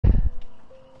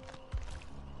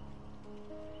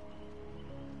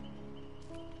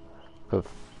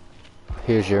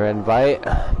Here's your invite.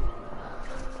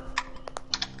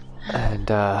 And,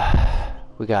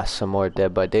 we got some more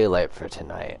Dead by Daylight for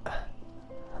tonight.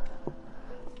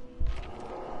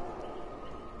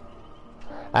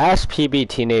 I asked PB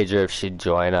Teenager if she'd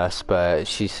join us, but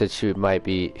she said she might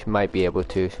be able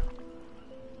to.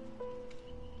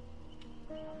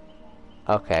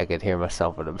 Okay, I could hear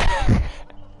myself in the back.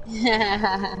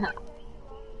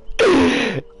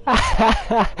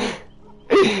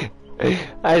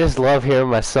 I just love hearing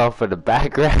myself in the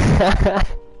background.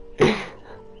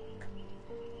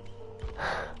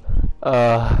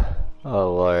 Oh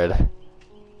Lord.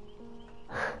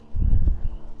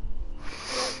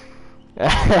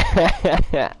 How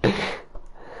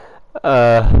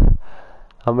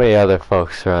many other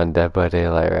folks are on Dead by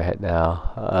Daylight right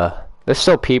now? There's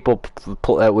still people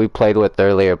that we played with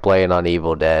earlier playing on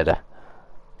Evil Dead.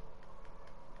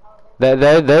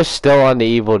 They're still on the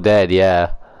Evil Dead,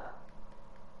 yeah.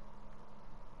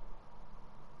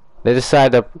 They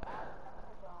decided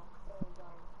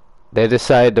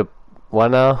to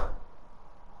what now?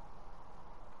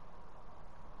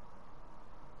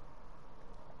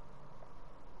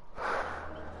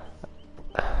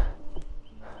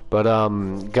 But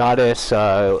Goddess,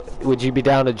 would you be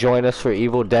down to join us for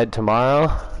Evil Dead tomorrow?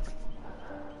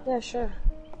 Yeah, sure.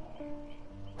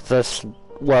 That's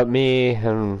what me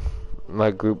and my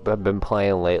group have been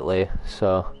playing lately,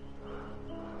 so.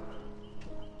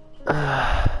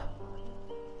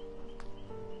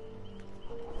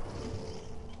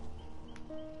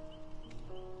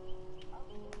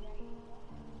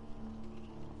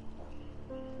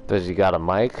 Does he got a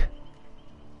mic?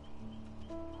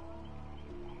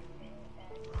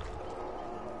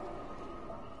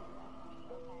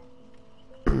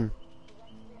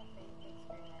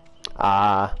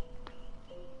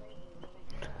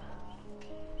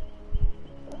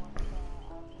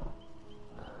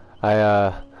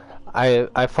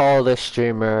 I follow this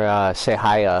streamer,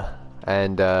 Sehaya,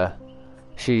 and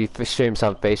she streams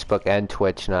on Facebook and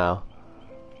Twitch now.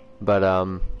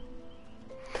 But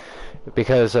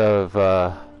because of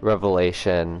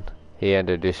Revelation, he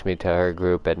introduced me to her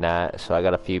group and that, so I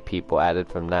got a few people added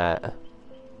from that.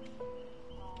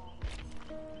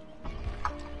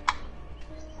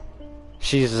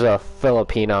 She's a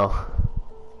Filipino.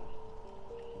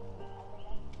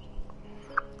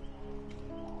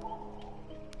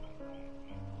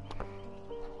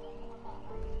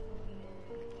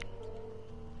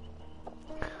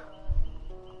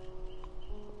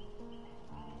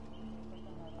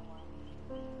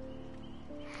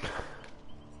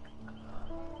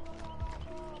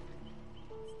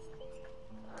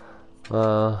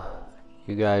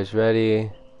 You guys ready?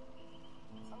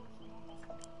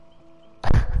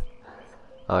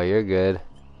 Oh, you're good.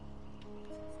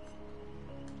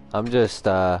 I'm just,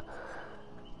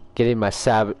 getting my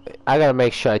I gotta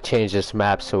make sure I change this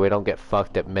map so we don't get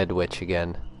fucked at Midwich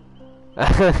again.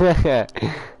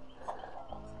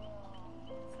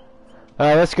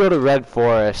 Let's go to Red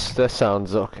Forest. That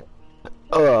sounds okay.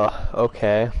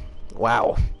 Okay.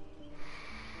 Wow.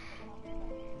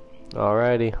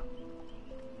 Alrighty.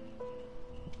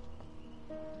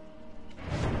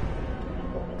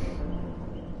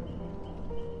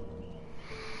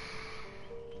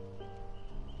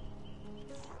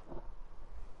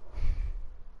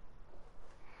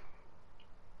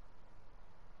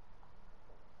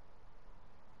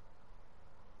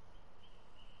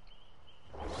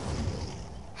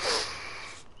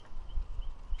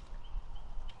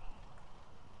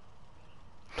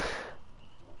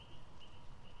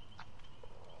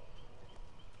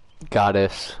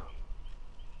 Goddess.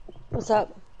 What's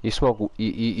up? You smoke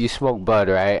bud,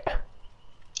 right?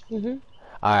 Mhm.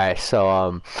 Alright,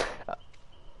 so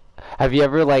have you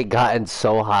ever like gotten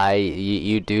so high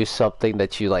you do something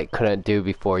that you like couldn't do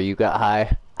before you got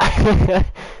high? I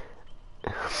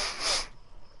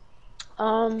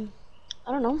don't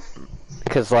know.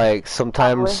 Because like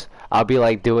sometimes Probably. I'll be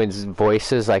like doing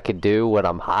voices I could do when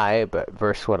I'm high, but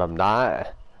versus when I'm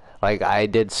not. Like I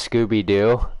did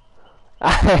Scooby-Doo.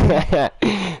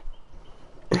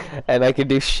 And I can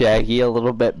do Shaggy a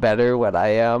little bit better when I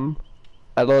am.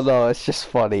 I don't know, it's just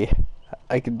funny.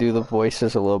 I can do the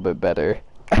voices a little bit better.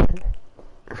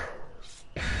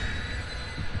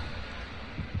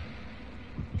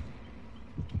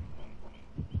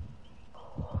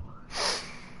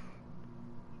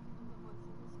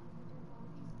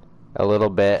 A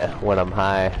little bit when I'm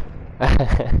high.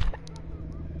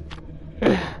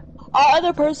 Our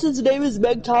other person's name is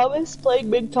Meg Thomas, playing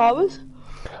Meg Thomas?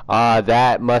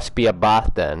 That must be a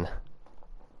bot then.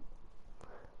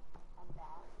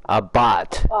 A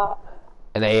bot.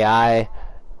 An AI.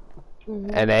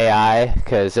 an AI,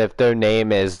 because if their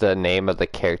name is the name of the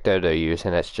character they're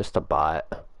using, it's just a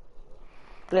bot.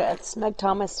 Yeah, it's Meg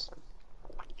Thomas.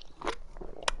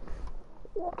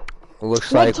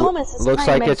 Looks Meg like Thomas is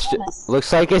playing Meg it's Thomas.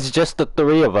 looks like it's just the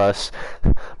three of us.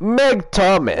 Meg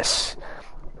Thomas.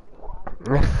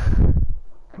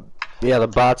 Yeah, the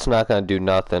bot's not gonna do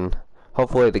nothing.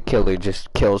 Hopefully the killer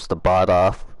just kills the bot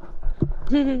off.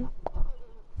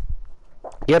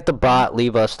 Get the bot,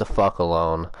 leave us the fuck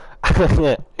alone.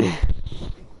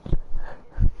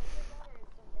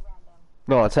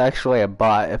 No, it's actually a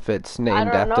bot if it's named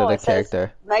after the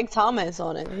character. Meg Thomas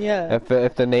on it, yeah.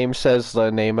 If the name says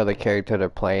the name of the character they're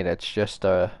playing, it's just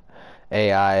a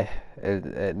AI.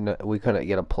 We couldn't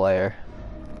get a player.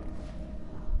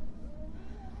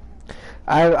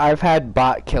 I've had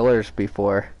bot killers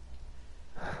before.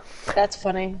 That's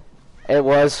funny. It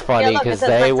was funny because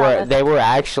they were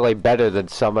actually better than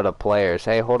some of the players.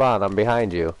 Hey, hold on, I'm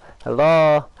behind you.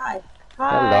 Hello. Hi.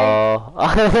 Hello.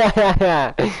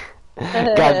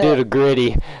 Gotta do the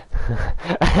gritty.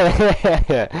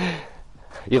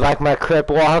 You like my crip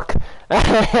walk?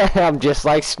 I'm just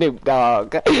like Snoop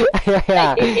Dogg.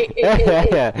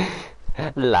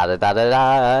 La da da da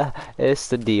da. It's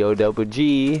the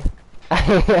D-O-double-G.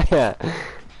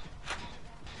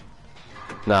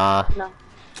 Nah. No.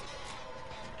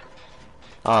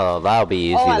 Oh, that'll be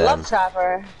easy then. then. I love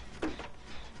Trapper.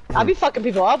 I'll be fucking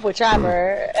people up with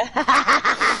Trapper.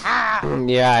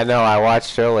 Yeah, I know, I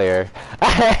watched earlier.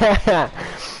 I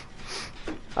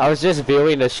was just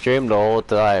viewing the stream the whole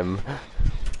time.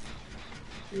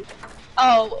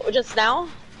 Oh, just now?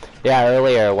 Yeah,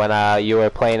 earlier when you were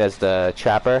playing as the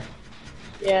Trapper.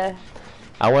 Yeah.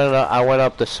 I went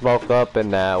up to smoke up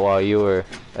and that while you were,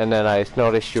 and then I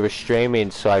noticed you were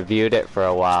streaming, so I viewed it for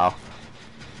a while.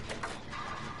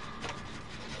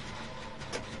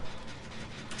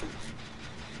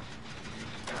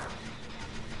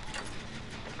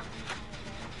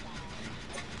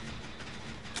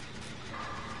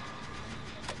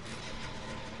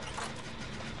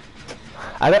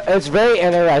 It's very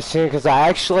interesting because I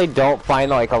actually don't find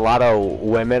like a lot of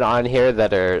women on here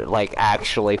that are like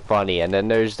actually funny, and then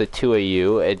there's the two of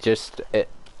you.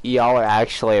 Y'all are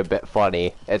actually a bit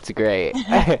funny. It's great.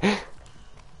 I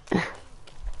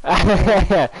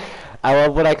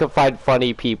love when I can find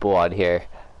funny people on here,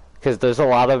 because there's a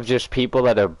lot of just people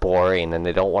that are boring and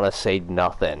they don't want to say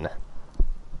nothing.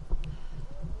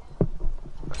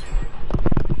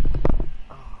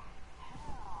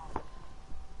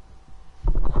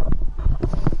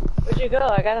 Where'd you go?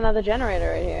 I got another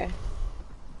generator right here.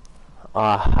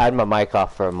 I had my mic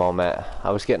off for a moment.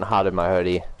 I was getting hot in my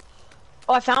hoodie.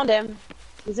 Oh, I found him.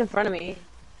 He's in front of me.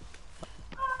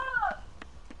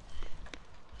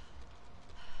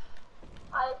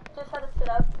 I just had to sit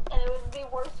up, and it was the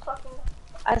worst fucking...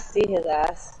 I see his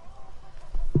ass.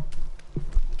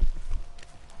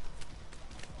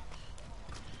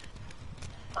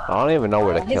 I don't even know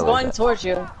where to kill him. He's going towards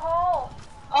you. Oh!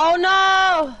 Oh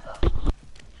no!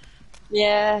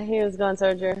 Yeah, he was going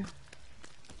towards you.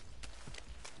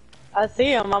 I see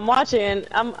him. I'm watching.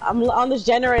 I'm on this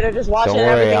generator just watching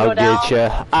everything go down. Don't worry, I'll get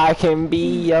ya. I can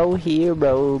be your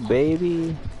hero,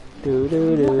 baby. Do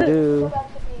do do do.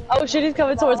 Oh shit, he's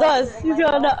coming towards us. He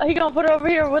gonna put her over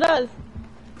here with us.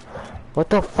 What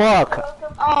the fuck?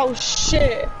 Oh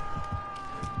shit.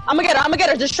 I'm gonna get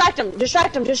her. Distract him.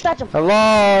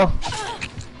 Hello?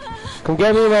 Come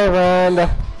get me, my friend.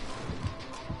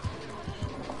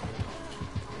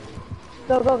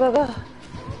 Go.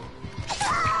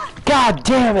 God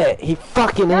damn it! He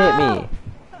fucking hit me.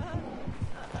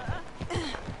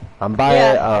 I'm by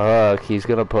a hook. He's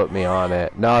gonna put me on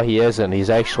it. No, he isn't. He's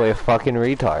actually a fucking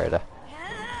retard.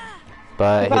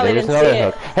 But there's another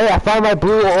hook. Hey, I found my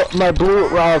blue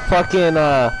fucking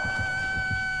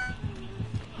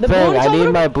thing.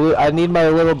 I need my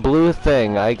little blue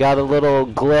thing. I got a little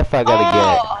glyph I gotta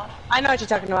get. I know what you're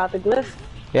talking about. The glyph.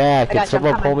 Yeah, can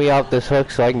someone pull me off this hook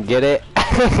so I can get it?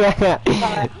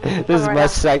 This is my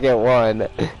second one.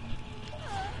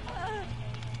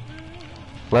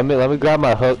 Let me grab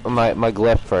my hook, my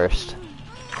glyph first.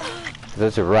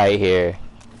 This is right here.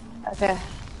 Okay.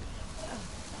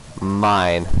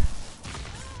 Mine.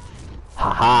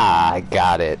 Haha, I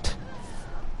got it.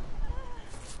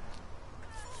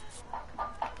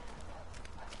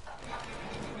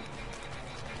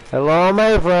 Hello,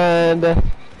 my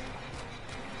friend.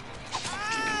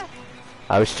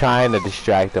 I was trying to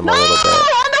distract him a little bit.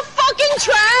 On the fucking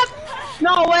trap!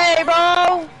 No way,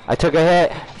 bro! I took a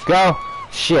hit. Go.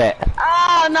 Shit.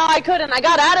 Oh, no, I couldn't. I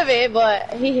got out of it,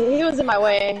 but he was in my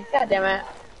way. God damn it.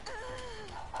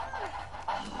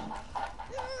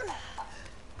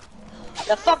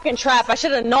 The fucking trap. I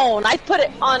should have known. I put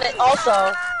it on it also.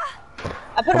 I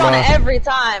put it on it every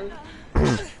time.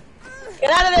 Get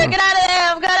out of there! Get out of there!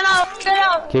 I'm getting out! Get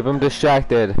out! Keep him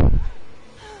distracted.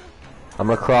 I'm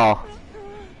gonna crawl.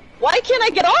 Why can't I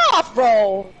get off,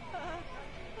 bro?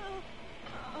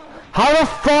 How the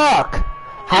fuck?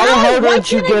 How the hell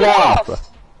did you get off?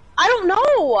 I don't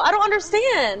know. I don't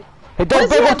understand. Hey, don't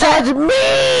bring it towards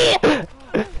me!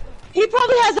 He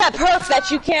probably has that perk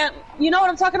that you can't. You know what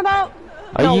I'm talking about?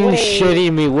 Are you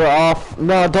shitting me? We're off.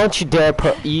 No, don't you dare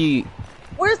put you.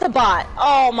 Where's the bot?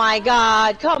 Oh my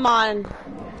god, come on.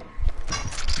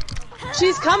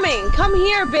 She's coming. Come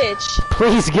here, bitch.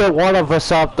 Please get one of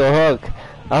us off the hook.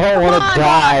 I don't want to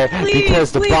die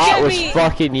because the bot was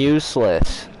fucking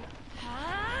useless.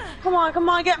 Come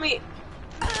on, get me.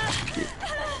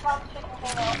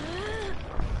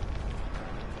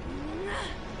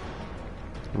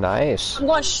 Nice. I'm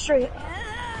going straight.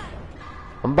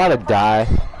 I'm about to die.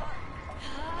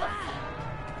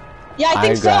 Yeah, I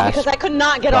think so, because I could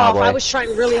not get off. I was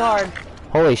trying really hard.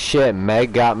 Holy shit,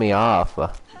 Meg got me off.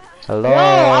 Hello? No,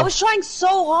 I was trying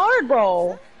so hard,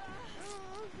 bro.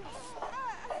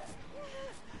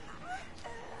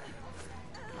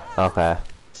 Okay.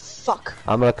 Fuck.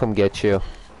 I'm gonna come get you.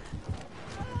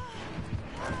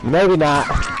 Maybe not.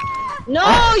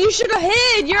 No, you should have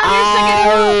hid. You're on your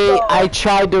second health. I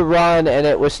tried to run and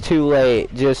it was too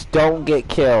late. Just don't get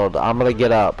killed. I'm gonna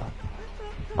get up.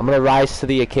 I'm gonna rise to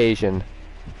the occasion.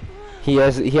 He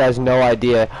has no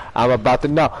idea. I'm about to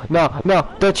no,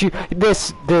 don't you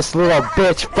this little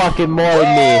bitch fucking more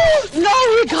than me.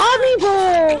 No, he got me,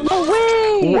 bro. No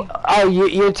way. Oh,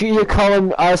 you're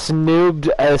calling us noob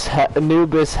as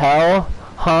hell,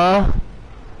 huh?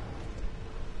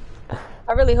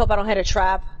 I really hope I don't hit a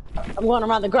trap. I'm going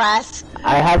around the grass.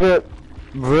 I haven't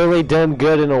really done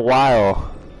good in a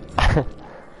while.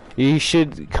 You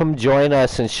should come join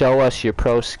us and show us your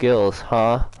pro skills,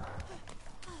 huh?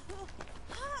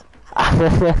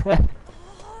 I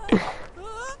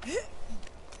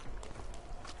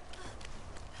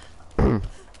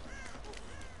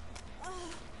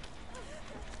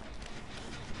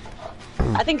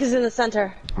think he's in the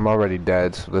center. I'm already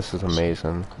dead, so this is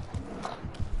amazing.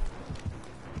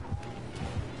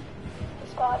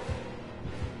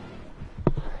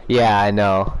 Yeah, I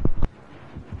know.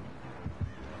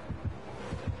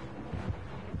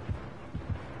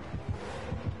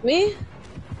 Me?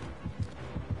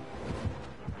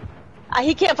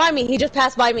 He can't find me. He just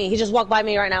passed by me. He just walked by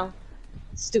me right now.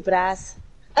 Stupid ass.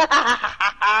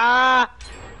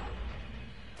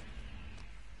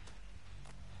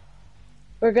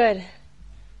 We're good.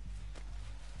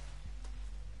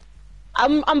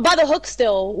 I'm by the hook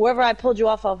still, wherever I pulled you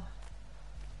off of.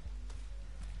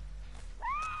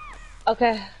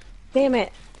 Okay. Damn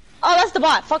it. Oh, that's the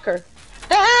bot. Fuck her.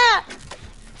 Ah!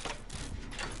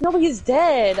 No, but he's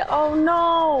dead. Oh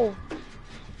no.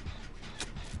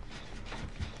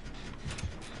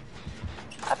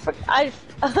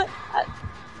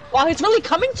 Wow, he's really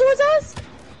coming towards us?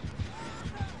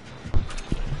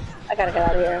 I gotta get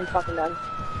out of here. I'm fucking done.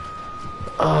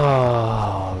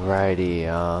 Alrighty,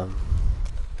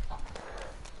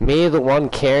 me the one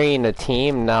carrying the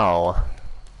team? No.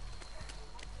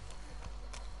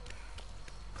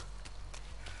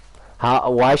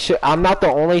 Why should, I'm not the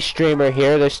only streamer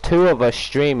here, there's 2 of us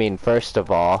streaming, first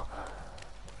of all.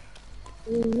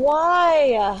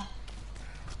 Why?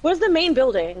 Where's the main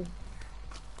building?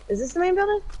 Is this the main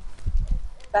building?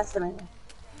 That's the main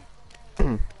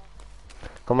building.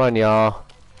 Come on, y'all.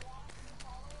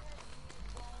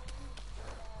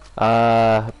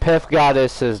 Piff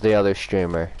Goddess is the other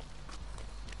streamer.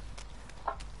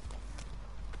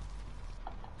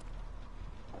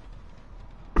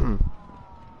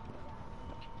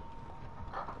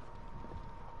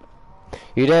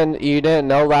 You didn't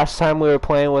know last time we were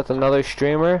playing with another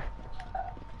streamer?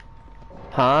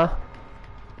 Huh?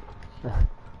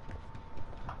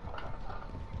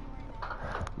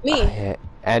 Me.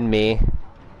 And me.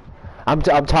 I'm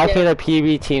talking to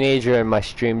PB Teenager in my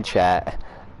stream chat.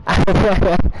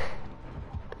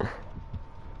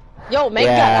 Yo, Meg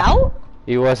got out?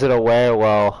 He wasn't aware.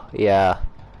 Well, yeah.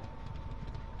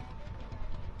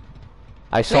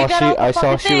 I saw she was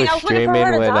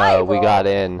streaming when we got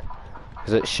in,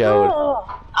 cause it showed.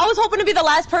 I was hoping to be the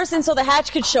last person so the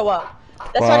hatch could show up.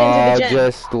 That's why I didn't do the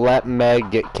gen. Just let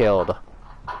Meg get killed.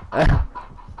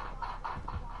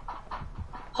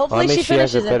 Hopefully she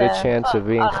has a better chance of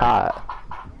being caught.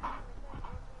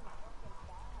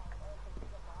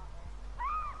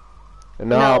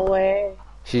 No way.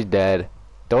 She's dead.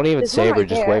 Don't even save her,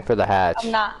 just wait for the hatch.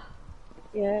 I'm not.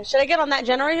 Yeah, should I get on that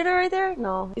generator right there?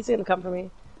 No, he's gonna come for me.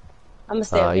 I'm gonna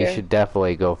stay up You here. should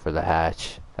definitely go for the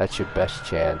hatch. That's your best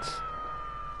chance.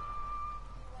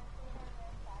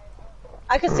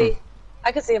 I can see.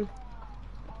 I can see him.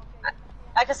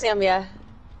 I can see him, yeah.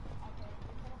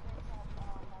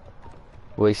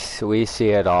 We see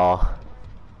it all.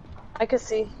 I can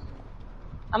see.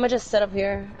 I'm gonna just sit up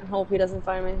here and hope he doesn't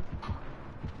find me.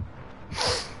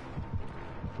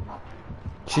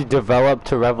 She developed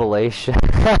to revelation.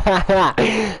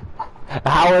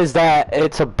 How is that?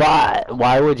 It's a bot.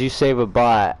 Why would you save a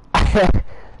bot?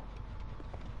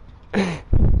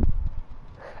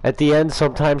 At the end,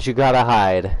 sometimes you gotta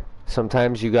hide.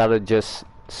 Sometimes you gotta just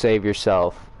save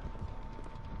yourself.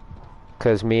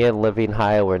 Cause me and Living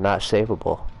High were not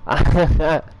savable.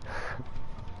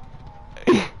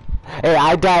 Hey,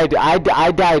 I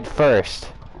died first.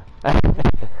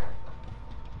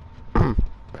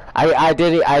 I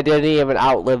didn't even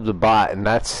outlive the bot, and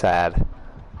that's sad.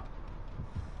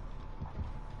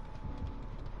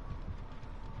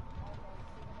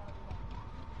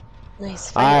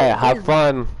 Nice. Alright, have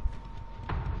fun.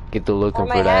 Get to looking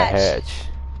my for that hatch. hatch.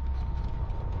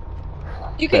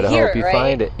 You can Better hear hope it, you right?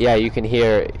 find it. Yeah, you can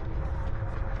hear it.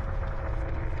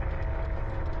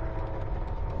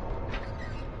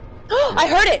 I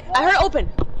heard it. I heard it open.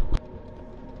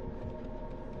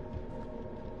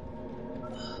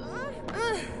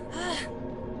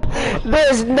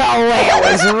 There's no way it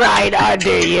was right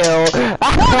under you. Look,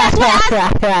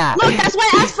 that's why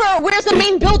I asked for where's the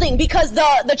main building, because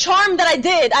the charm that I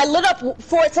did, I lit up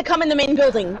for it to come in the main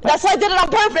building. That's why I did it on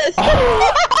purpose.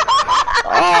 Oh,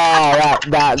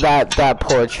 that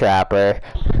poor trapper.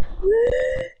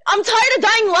 I'm tired of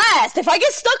dying last. If I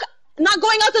get stuck not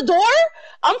going out the door,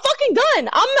 I'm fucking done.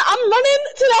 I'm running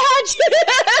to the hatch.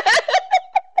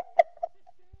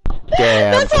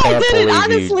 Damn, That's how I can't did it, believe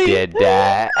honestly. you did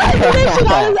that. I did that shit.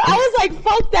 I was like,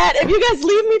 fuck that. If you guys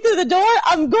leave me through the door,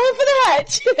 I'm going for the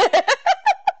hatch.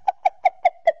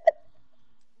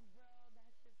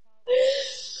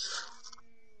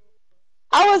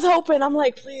 I was hoping. I'm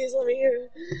like, please let me hear.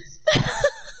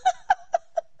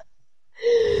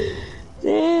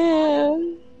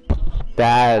 Damn.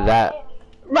 That.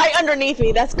 Right underneath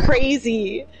me. That's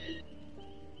crazy.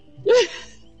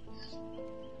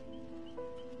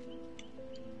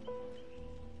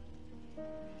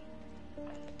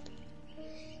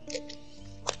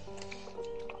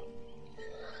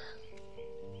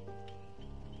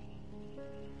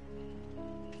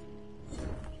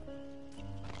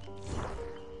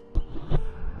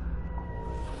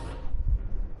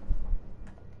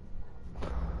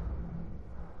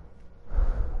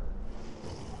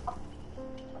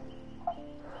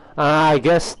 I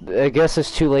guess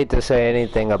it's too late to say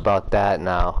anything about that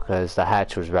now, because the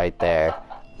hatch was right there.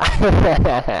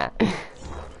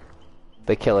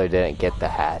 The killer didn't get the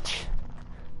hatch.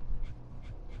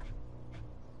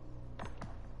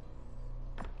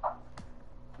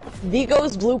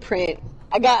 Vigo's blueprint.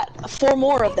 I got 4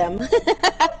 more of them.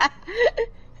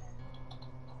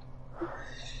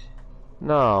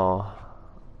 No.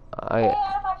 Hey,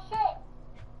 my shit.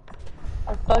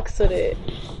 I fucks with it.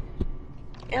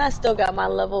 And I still got my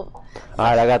level.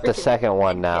 Alright, I got the freaking second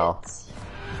one now. medkits.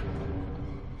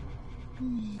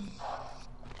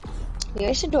 Yeah,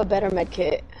 I should do a better med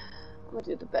kit. I'm gonna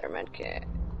do the better med kit.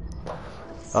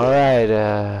 Alright,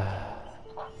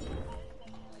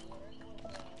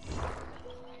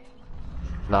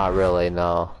 not really,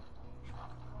 no.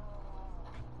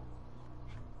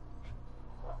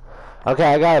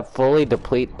 Okay, I gotta fully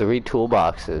deplete 3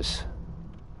 toolboxes.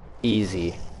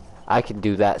 Easy. I can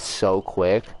do that so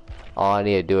quick. All I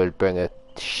need to do is bring a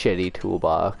shitty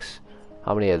toolbox.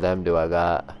 How many of them do I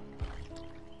got?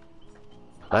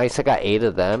 Nice, I got 8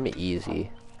 of them.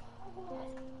 Easy.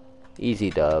 Easy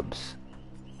dubs.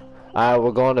 Alright,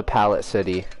 we're going to Pallet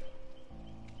City.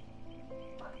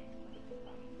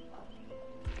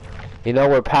 You know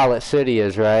where Pallet City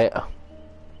is, right?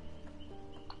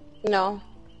 No.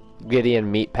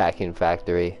 Gideon Meatpacking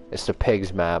Factory. It's the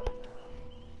pigs map.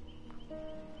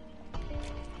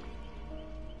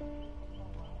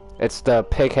 It's the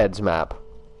Pigheads map.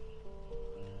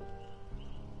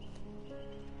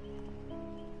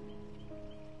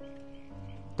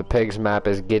 The pigs map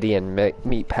is Gideon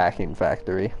Meatpacking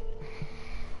Factory.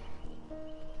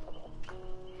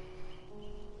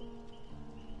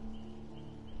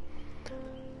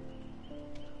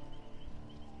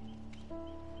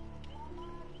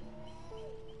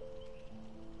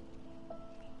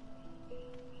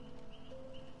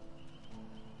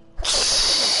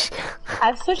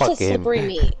 I've switched to Fucking- slippery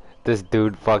meat. This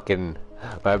dude fucking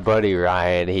My buddy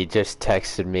Ryan, he just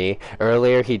texted me.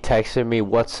 Earlier he texted me,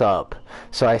 "What's up?"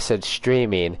 So I said,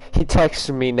 "Streaming." He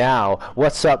texted me now,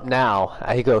 "What's up now?"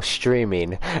 I go,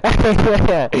 "Streaming."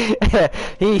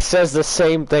 He says the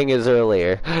same thing as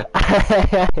earlier.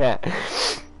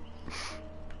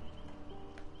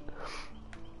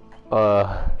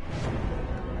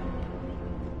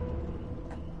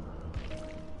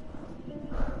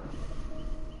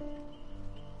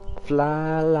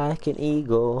 Fly like an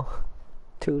eagle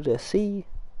to the sea.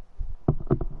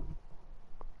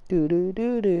 Do do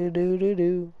do do do do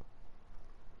do.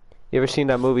 You ever seen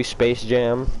that movie Space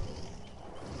Jam?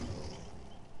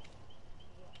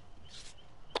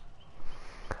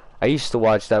 I used to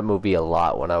watch that movie a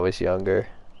lot when I was younger.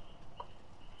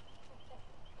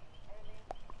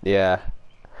 Yeah.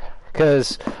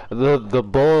 Because the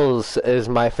Bulls is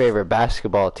my favorite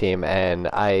basketball team, and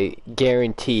I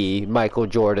guarantee Michael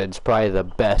Jordan's probably the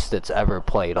best that's ever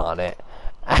played on it.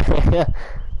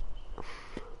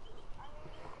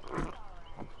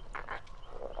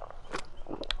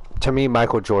 To me,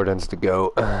 Michael Jordan's the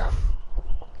GOAT.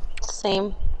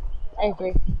 Same. I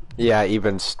agree. Yeah,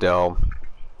 even still.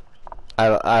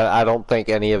 I don't think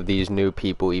any of these new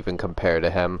people even compare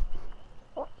to him.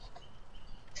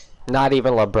 Not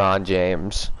even LeBron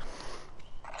James.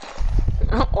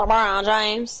 LeBron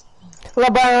James.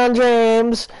 LeBron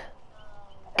James.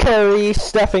 Curry.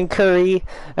 Stephen Curry.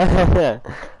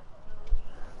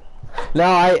 No,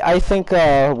 I think,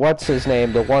 what's his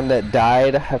name? The one that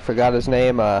died? I forgot his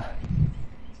name.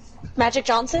 Magic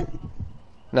Johnson?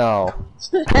 No.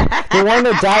 The one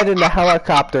that died in the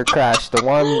helicopter crash. The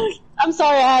one... I'm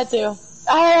sorry, I had to.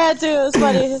 It was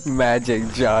funny.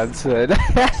 Magic Johnson.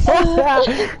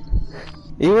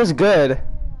 He was good.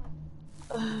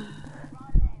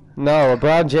 No,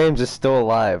 LeBron James is still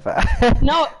alive.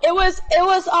 No, it was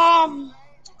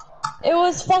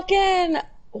fucking,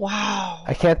 wow.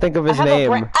 I can't think of his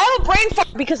name. I have a brain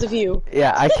fart because of you.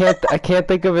 Yeah, I can't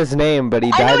think of his name, but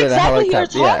he I died know in a exactly who you're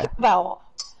helicopter. talking Yeah. about.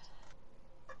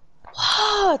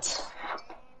 What?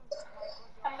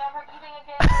 I'm never eating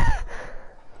again.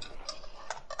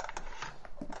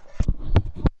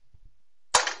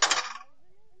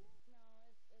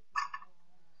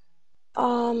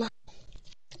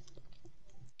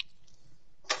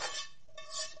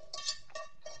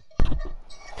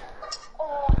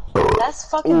 That's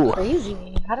fucking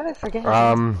crazy. How did I forget?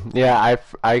 Yeah,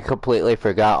 I completely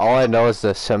forgot. All I know is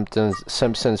the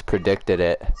Simpsons predicted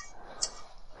it.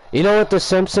 You know what the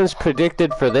Simpsons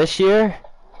predicted for this year?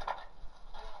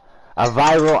 A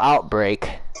viral outbreak.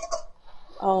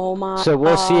 Oh my god. So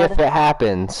we'll see if it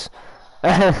happens.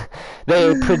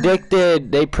 They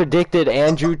predicted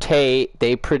Andrew Tate.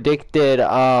 They predicted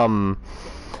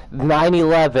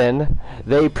 9/11.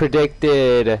 They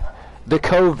predicted the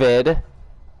COVID.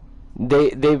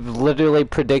 They've literally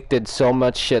predicted so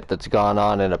much shit that's gone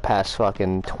on in the past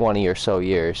fucking 20 or so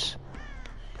years.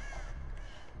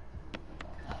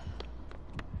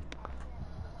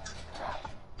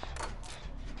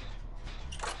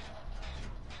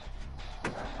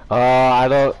 I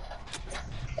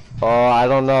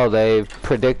don't know. They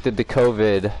predicted the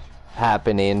COVID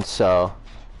happening, so.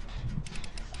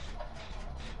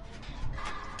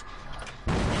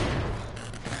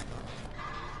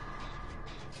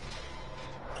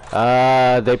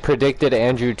 They predicted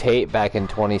Andrew Tate back in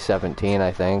 2017,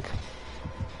 I think.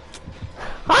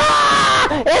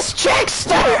 Ah! It's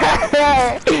Trickster!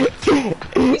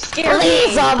 You scared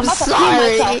Please, me. I'm about to pee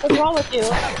sorry. myself. What's wrong with you?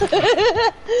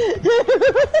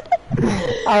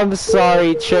 I'm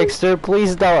sorry, Trickster.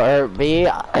 Please don't hurt me.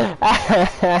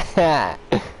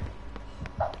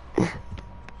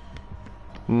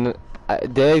 I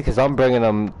did, because I'm bringing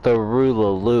him the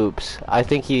rule of loops. I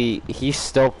think he's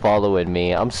still following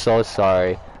me. I'm so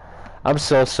sorry. I'm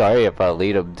so sorry if I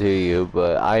lead him to you,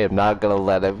 but I am not gonna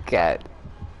let him get.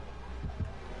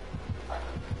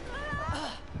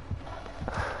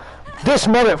 This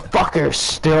motherfucker's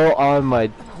still on my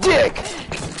dick!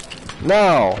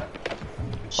 No!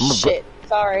 Shit,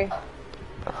 sorry.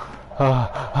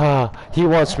 He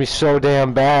wants me so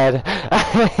damn bad.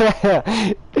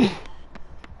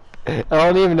 I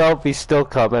don't even know if he's still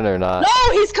coming or not.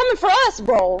 No, he's coming for us,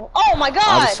 bro. Oh my god.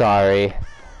 I'm sorry.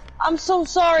 I'm so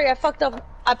sorry. I fucked up.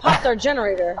 I popped our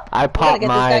generator. I popped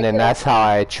mine, and that's how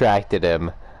I attracted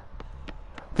him.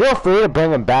 Feel free to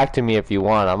bring him back to me if you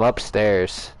want. I'm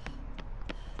upstairs.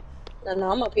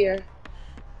 No, I'm up here.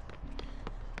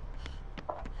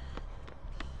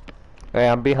 Hey,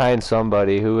 I'm behind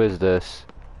somebody. Who is this?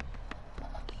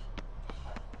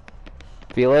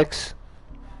 Felix?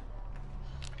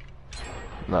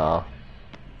 No.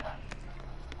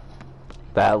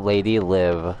 That lady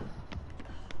Liv.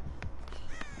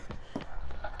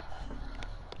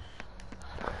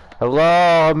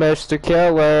 Hello, Mr.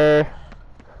 Killer.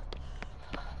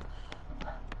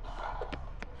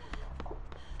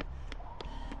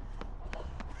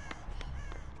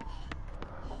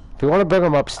 If you want to bring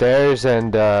him upstairs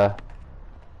and,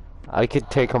 I could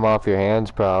take him off your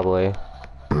hands, probably.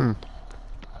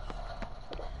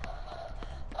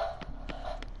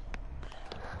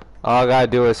 All I gotta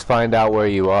do is find out where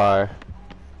you are.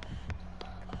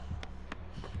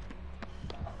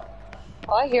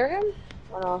 Oh, I hear him?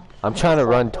 Oh, no. I'm trying to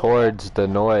run towards the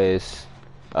noise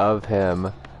of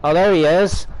him. Oh, there he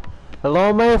is.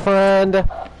 Hello, my friend.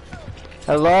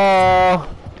 Hello.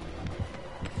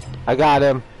 I got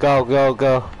him. Go, go,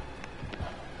 go.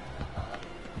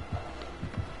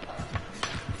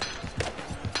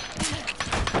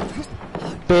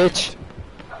 Bitch.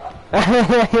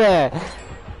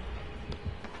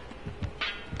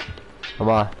 Come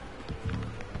on.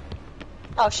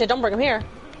 Oh shit, don't bring him here.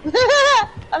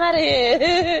 I'm out of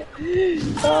here.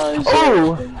 Oh shit.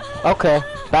 Oh! Okay.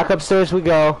 Back upstairs we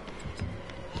go.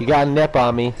 He got a nip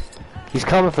on me. He's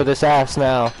coming for this ass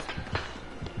now.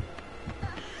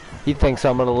 He thinks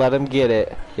I'm gonna let him get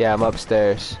it. Yeah, I'm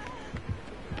upstairs.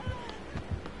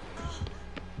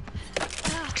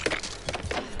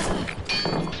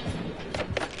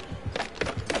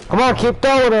 Come on, keep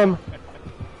throwing him.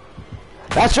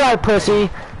 That's right, pussy.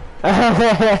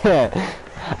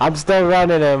 I'm still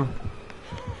running him.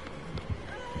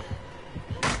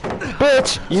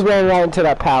 Bitch, you ran right into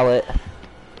that pallet.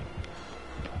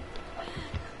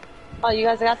 Oh, you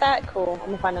guys got that? Cool. I'm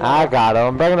gonna find another. I got him.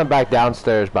 I'm bringing him back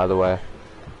downstairs, by the way.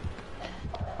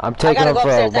 I'm I taking gotta him go for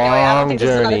a upstairs anyway. I don't long think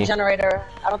there's another journey. generator.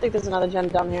 I don't think there's another gen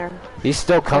down here. He's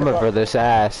still coming for this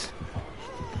ass.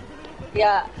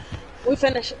 Yeah. We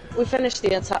finished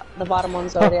the bottom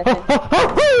ones already, I think.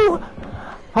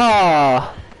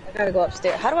 Ah, I gotta go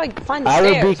upstairs. How do I find the I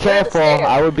stairs? would be Where are the careful. stairs?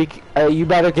 I would be. You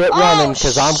better get running,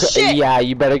 cause shit. Yeah,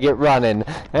 you better get running.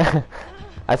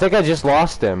 I think I just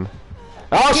lost him.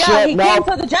 Oh Yeah, shit! he Nope.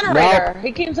 came to the generator. Nope.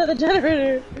 He came to the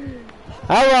generator.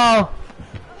 Hello.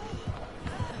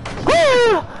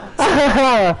 Woo!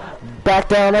 Back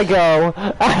down I go.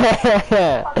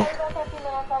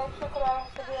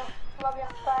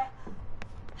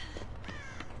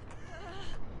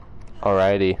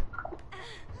 Alrighty.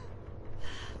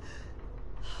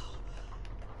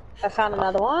 I found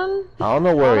another one. I don't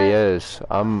know where he is.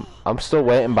 I'm still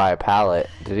waiting by a pallet.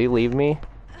 Did he leave me?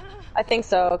 I think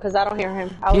so, because I don't hear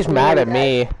him. He's mad at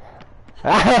me.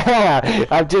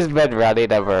 I've just been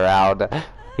running him around.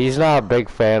 He's not a big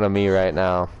fan of me right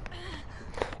now.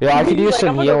 Yeah, I could use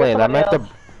some healing. I'm at the.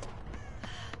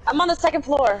 I'm on the second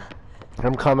floor.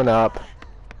 I'm coming up.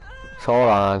 So hold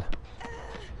on.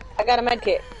 I got a med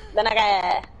kit. Then I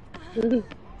got.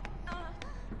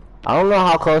 I don't know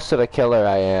how close to the killer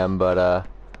I am, but don't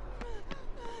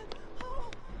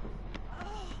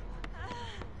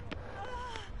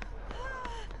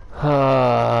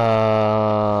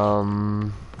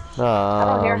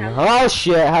hear him. Oh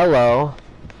shit! Hello.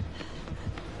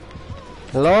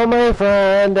 Hello, my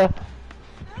friend.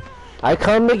 I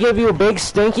come to give you a big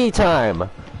stinky time.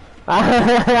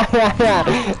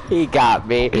 He got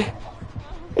me.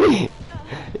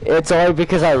 It's only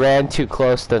because I ran too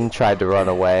close and tried to run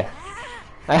away.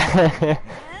 Come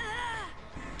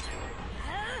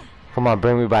on,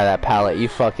 bring me by that pallet. You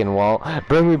fucking won't.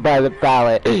 Bring me by the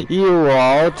pallet. You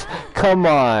won't. Come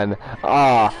on.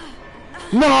 Ah.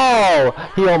 No!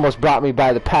 He almost brought me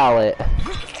by the pallet.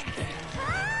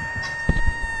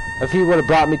 If he would have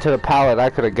brought me to the pallet, I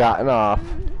could have gotten off.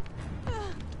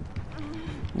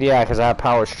 Yeah, because I have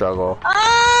power struggle.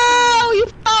 Oh, you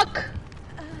fuck!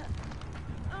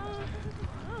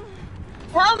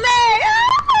 Help me!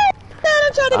 Ah!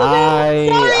 I'm trying to go down. Sorry.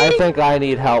 I think I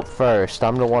need help first.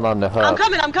 I'm the one on the hook. I'm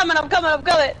coming.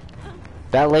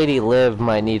 That lady Liv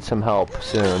might need some help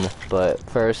soon, but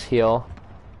first heal.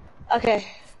 Okay.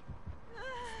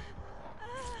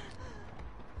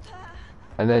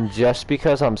 And then just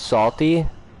because I'm salty,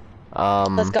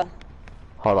 Let's go.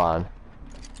 hold on.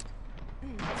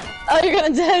 Oh, you're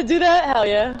gonna do that? Hell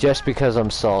yeah. Just because I'm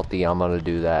salty, I'm gonna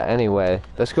do that. Anyway,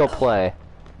 let's go play.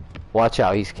 Watch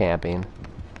out, he's camping.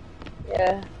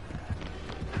 Yeah.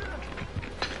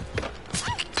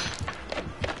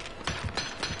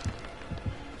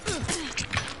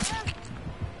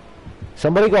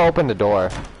 Somebody go open the door.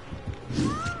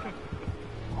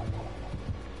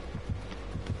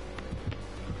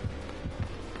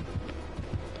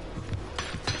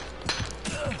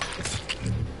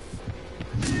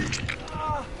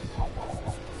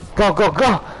 Go, go,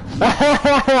 go!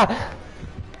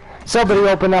 Somebody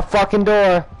open that fucking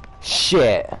door.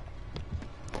 Shit.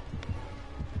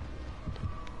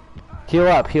 Heal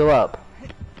up, heal up.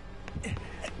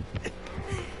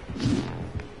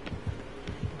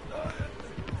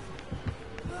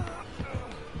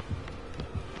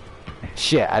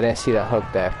 Shit, I didn't see that hook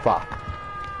there. Fuck.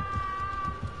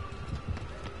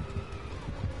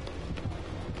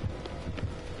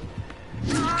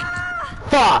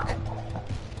 Fuck!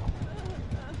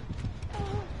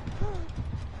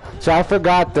 So I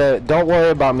forgot don't worry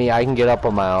about me, I can get up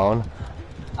on my own.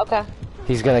 Okay.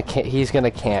 He's gonna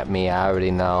camp me, I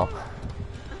already know.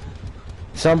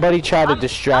 Somebody try to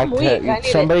distract her.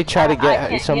 Somebody try to get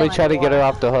her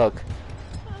off the hook.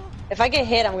 If I get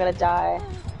hit, I'm gonna die.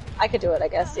 I could do it, I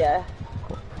guess, yeah.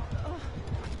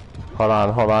 Hold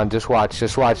on, just watch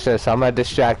this. I'm gonna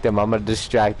distract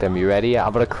him, You ready?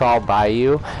 I'm gonna crawl by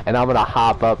you, and I'm gonna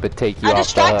hop up and take you off the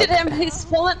hook. I distracted him, he's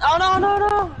pulling, oh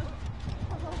no.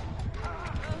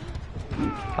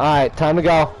 Alright, time to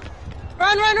go.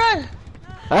 Run!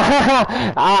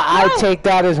 I take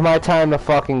that as my time to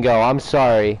fucking go, I'm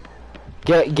sorry.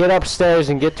 Get upstairs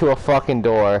and get to a fucking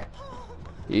door.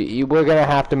 We're gonna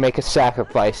have to make a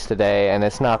sacrifice today, and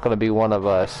it's not gonna be one of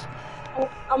us.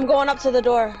 I'm going up to the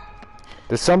door.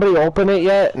 Did somebody open it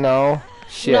yet? No?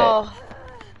 Shit. No.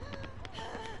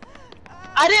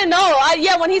 I didn't know.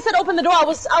 Yeah, when he said open the door, I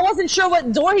wasn't sure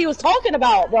what door he was talking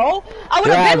about, bro. I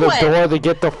would have been the door to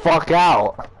get the fuck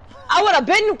out. I would have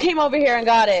been came over here and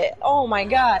got it. Oh my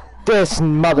god. This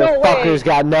motherfucker's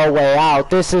got no way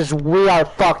out. We are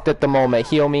fucked at the moment.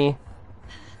 Heal me.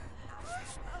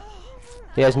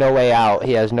 He has no way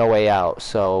out.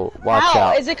 So watch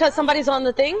out. Is it because somebody's on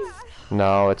the thing?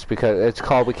 No, it's because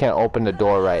we can't open the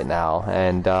door right now.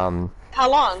 And how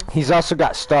long? He's also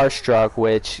got Starstruck,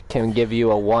 which can give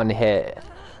you a one hit.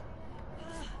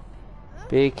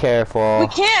 Be careful. We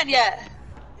can't yet.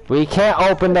 We can't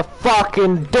open the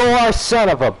fucking door, son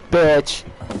of a bitch.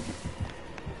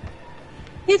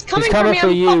 He's coming for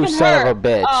you, son hurt. of a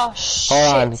bitch. Oh shit.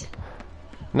 Hold on.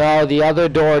 No, the other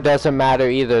door doesn't matter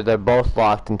either. They're both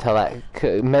locked until that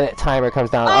minute timer comes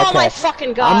down. Oh okay. my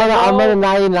fucking god! I'm gonna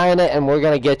 99 it, and we're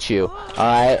gonna get you. All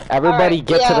right, everybody,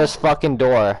 get to this fucking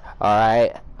door. All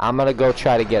right, I'm gonna go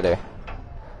try to get her.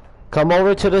 Come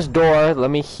over to this door.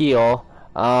 Let me heal.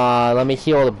 Let me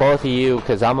heal both of you,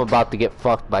 because I'm about to get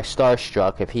fucked by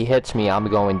Starstruck. If he hits me, I'm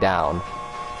going down.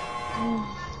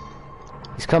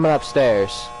 He's coming upstairs.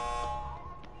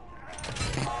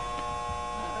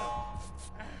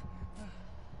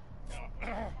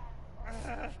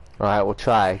 Alright, we'll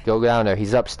try. Go down there.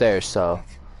 He's upstairs, so.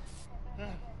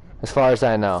 As far as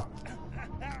I know.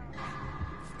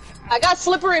 I got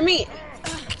slippery meat.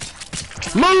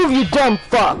 Move, you dumb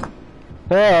fuck!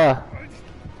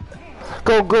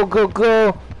 Go.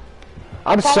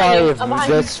 I'm sorry if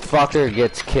this fucker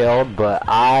gets killed, but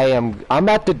I'm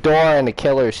at the door and the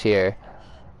killer's here.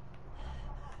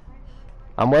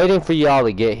 I'm waiting for y'all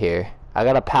to get here. I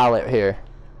got a pallet here.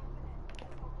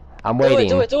 I'm waiting.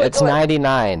 Do it, it's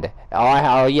 99.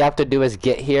 All you have to do is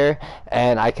get here,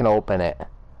 and I can open it.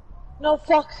 No,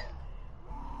 fuck.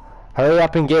 Hurry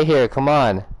up and get here. Come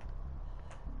on.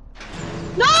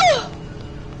 No!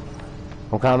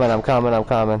 I'm coming.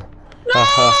 No,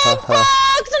 fuck! No,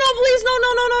 please, no.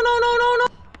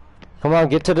 Come on,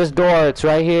 get to this door. It's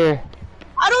right here.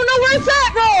 I don't know where it's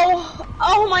at, bro.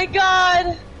 Oh my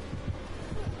god.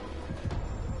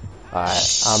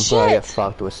 Alright, I'm gonna get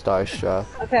fucked with Starstruck.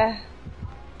 Okay.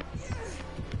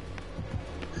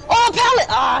 Oh, pallet!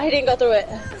 Ah, he didn't go through it.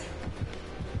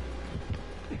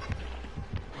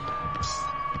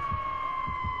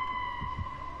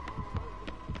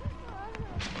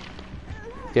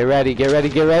 Get ready.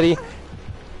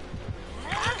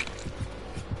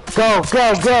 Go,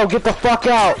 get the fuck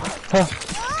out! Huh.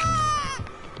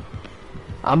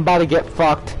 I'm about to get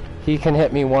fucked. He can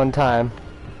hit me one time.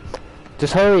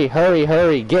 Just hurry,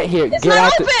 get here, it's get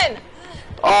out. It's not open!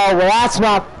 Oh, well that's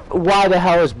not, why the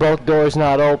hell is both doors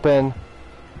not open?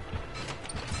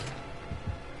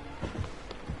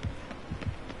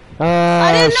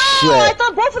 I didn't know, shit. I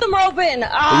thought both of them were open.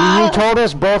 You told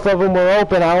us both of them were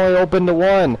open, I only opened the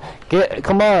one.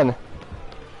 Come on.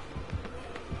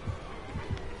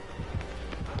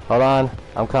 Hold on,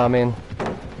 I'm coming.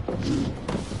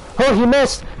 Oh, he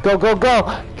missed! Go!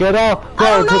 Get out!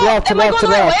 Go! To the left, to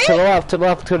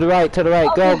the right.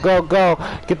 Okay. Go!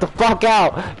 Get the fuck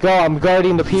out! Go! I'm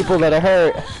guarding the people that are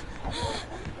hurt.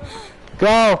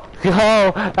 Go!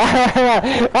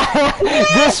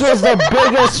 This was the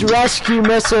biggest rescue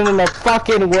mission in the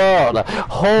fucking world!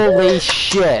 Holy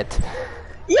shit!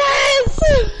 Yes!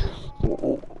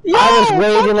 I was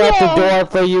waiting at the door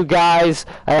for you guys.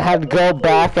 I had to go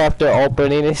back after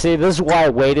opening. You see, this is why I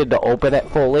waited to open it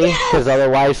fully, because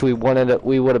otherwise we would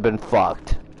have been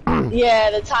fucked.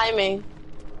 Yeah, the timing.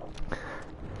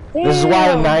 This is why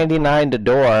Damn. 99 the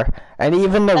door, and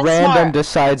even the That's random smart.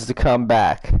 decides to come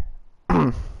back.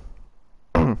 Damn,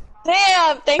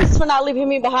 thanks for not leaving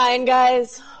me behind,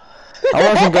 guys.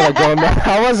 I wasn't gonna go.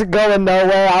 I wasn't going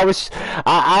nowhere. I was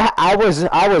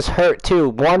hurt too.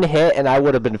 One hit and I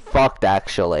would have been fucked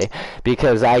actually,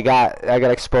 because I got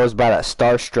exposed by that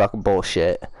Starstruck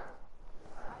bullshit.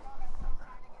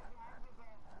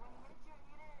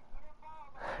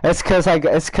 It's cause I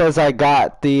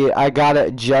got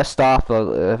it just off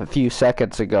a few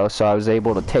seconds ago, so I was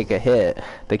able to take a hit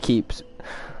that keeps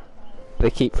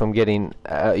from getting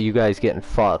you guys getting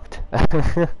fucked.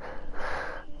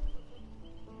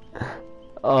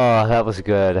 Oh, that was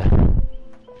good.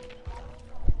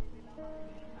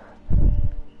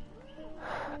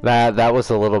 That was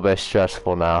a little bit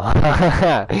stressful now.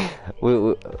 That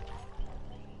was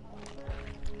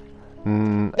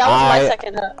my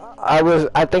second hook.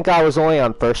 I think I was only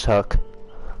on first hook.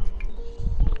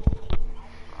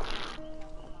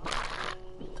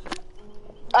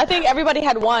 I think everybody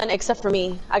had one except for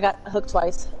me. I got hooked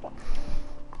twice.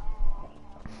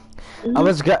 I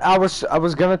was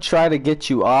gonna try to get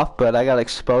you off, but I got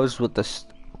exposed with the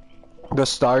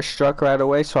Starstruck right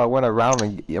away, so I went around,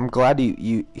 and I'm glad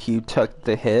you took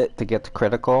the hit to get the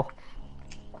critical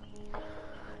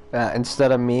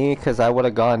instead of me, because I would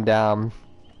have gone down.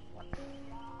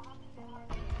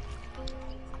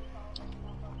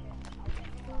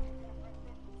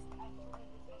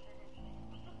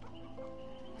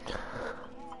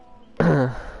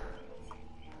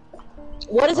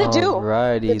 What does it do?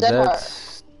 Alrighty,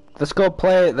 let's go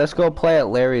play at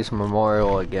Larry's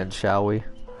Memorial again, shall we?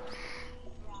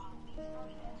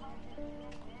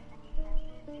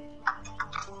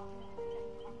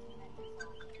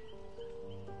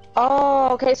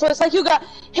 Oh, okay. So it's like you got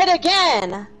hit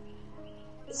again.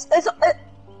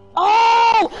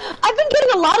 Oh, I've been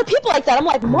getting a lot of people like that. I'm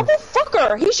like,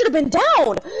 motherfucker, he should have been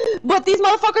down. But these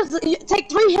motherfuckers take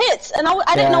 3 hits, and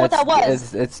I didn't know what that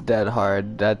was. It's dead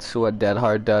hard. That's what dead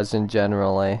hard does in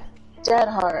generally. Dead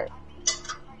hard.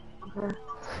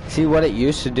 See, what it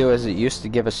used to do is it used to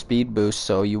give a speed boost,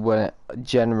 so you wouldn't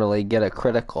generally get a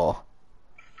critical.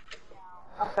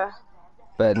 Okay.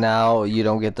 But now you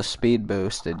don't get the speed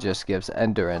boost, it just gives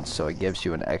endurance, so it gives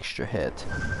you an extra hit.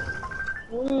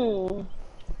 Hmm.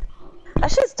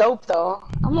 That shit's dope though.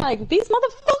 I'm like, these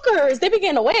motherfuckers, they be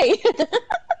getting away.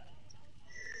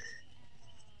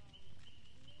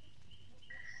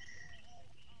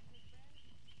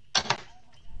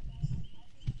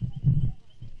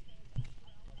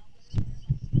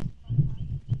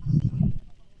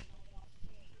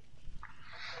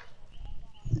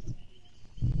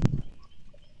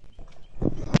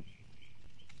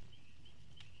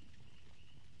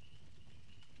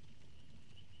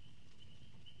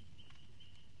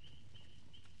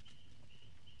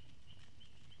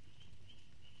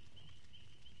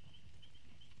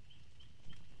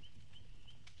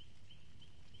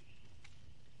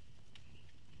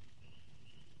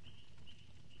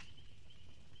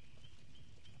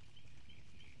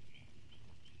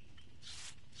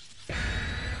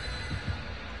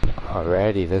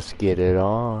 Alrighty, let's get it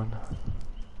on.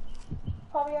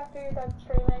 Probably after you're done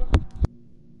streaming.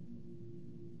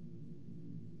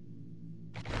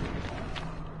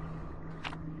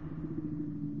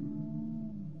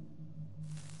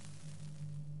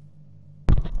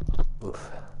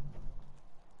 Oof.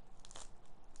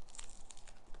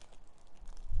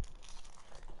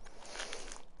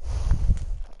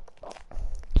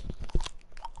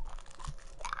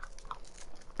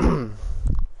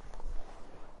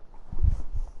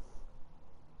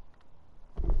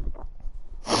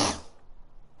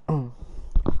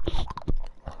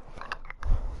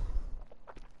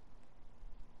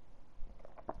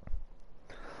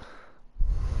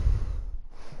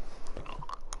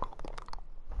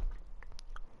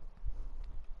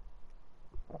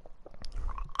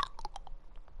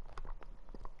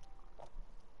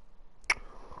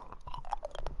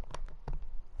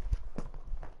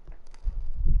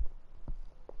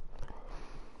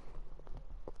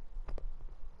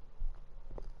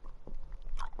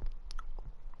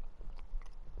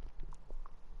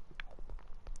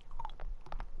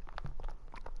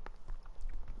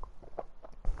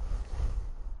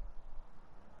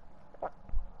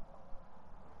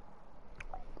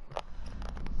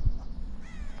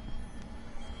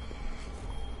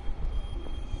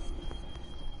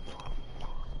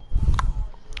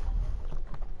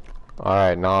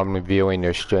 Alright, now I'm reviewing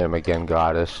your stream again,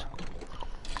 Goddess.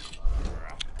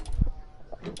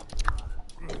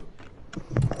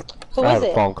 Who is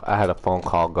it? I had a phone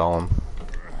call going.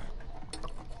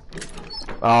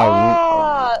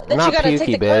 Then you not gotta pukey,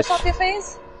 take the bitch. curse off your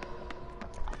face?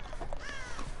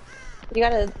 You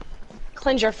gotta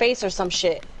cleanse your face or some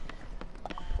shit.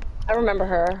 I remember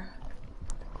her.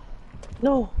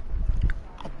 No.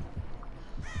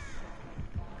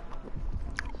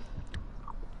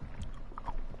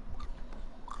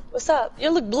 What's up?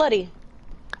 You look bloody.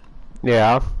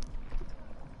 Yeah.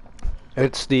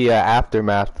 It's the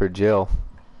aftermath for Jill.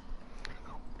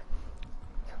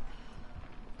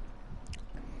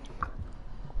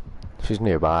 She's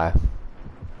nearby.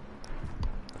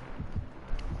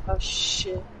 Oh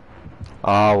shit.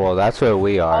 Oh, well, that's where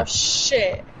we are. Oh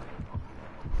shit.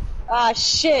 Ah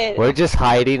shit. We're just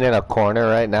hiding in a corner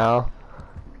right now.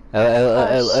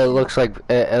 It looks like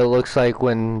it looks like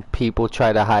when people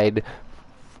try to hide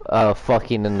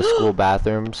fucking in the school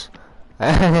bathrooms.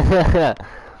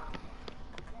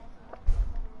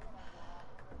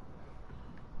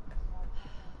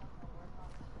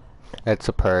 It's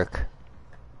a perk.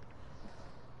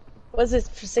 Was it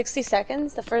for 60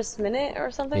 seconds? The first minute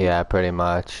or something? Yeah, pretty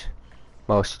much.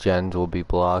 Most gens will be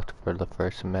blocked for the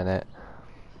first minute.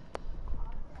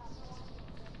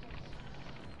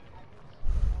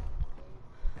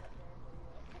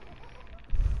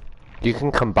 You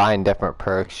can combine different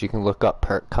perks. You can look up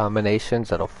perk combinations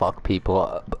that'll fuck people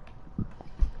up.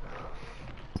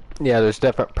 Yeah, there's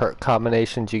different perk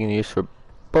combinations you can use for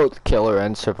both killer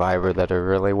and survivor that are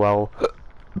really well.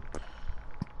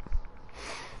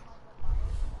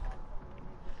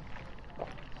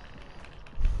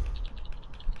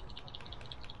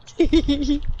 Like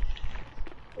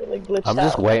glitched I'm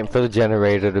just out. waiting for the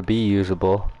generator to be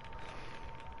usable.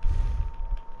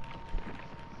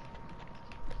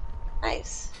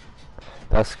 Nice.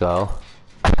 Let's go.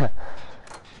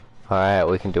 Alright,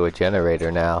 we can do a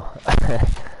generator now.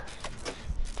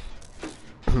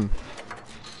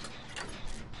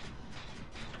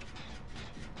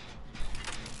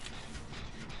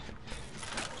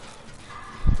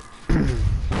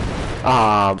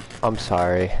 I'm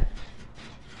sorry.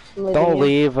 Don't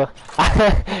leave.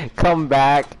 Come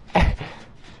back.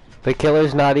 The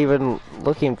killer's not even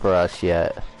looking for us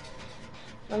yet.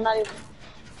 I'm not even.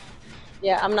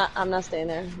 Yeah, I'm not staying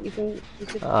there. You can.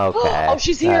 Okay. Oh,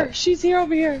 she's here. She's here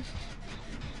over here.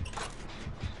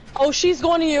 Oh, she's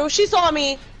going to you. She saw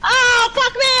me. Oh,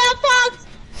 fuck me. I'm fucked.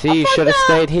 See, you should have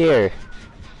stayed here.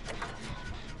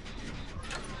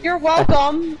 You're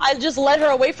welcome. I just led her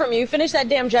away from you. Finish that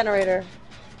damn generator.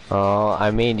 Oh,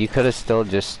 I mean, you could have still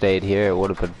just stayed here. It would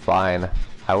have been fine.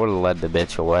 I would have led the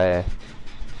bitch away.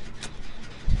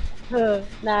 Nah,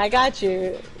 I got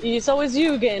you. It's always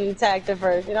you getting attacked at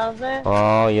first, you know what I'm saying?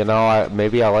 Oh, you know,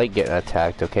 maybe I like getting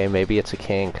attacked, okay? Maybe it's a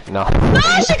kink. No. No,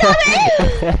 she got me!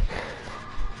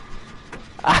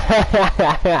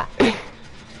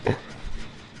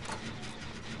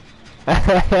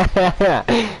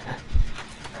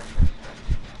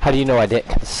 How do you know I didn't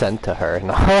consent to her?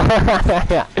 No.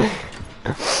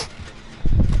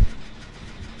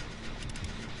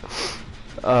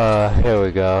 Here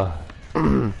we go.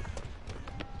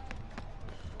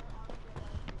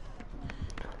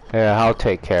 Yeah, I'll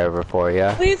take care of her for you.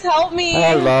 Please help me.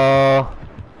 Hello.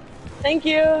 Thank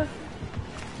you.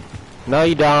 No,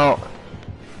 you don't.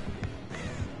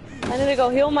 I need to go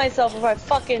heal myself before I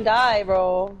fucking die,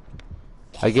 bro.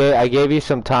 I gave you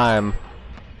some time.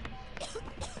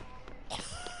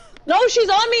 No, she's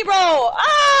on me, bro.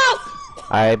 Ah!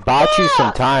 I bought you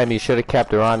some time. You should have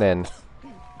kept running.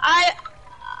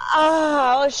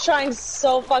 I was trying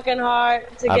so fucking hard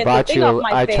to get the thing off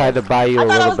my face. I tried to buy you a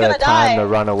little bit of time to die.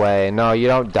 run away. No, you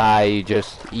don't die. You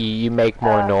just you make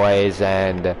more noise,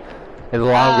 and the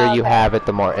longer you have it,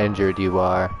 the more injured you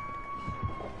are.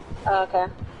 Okay.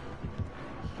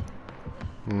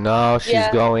 No, she's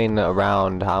going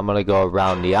around. I'm gonna go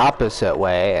around the opposite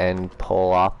way and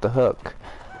pull off the hook.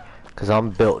 Cause I'm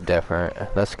built different.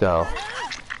 Let's go.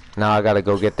 Now I gotta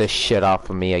go get this shit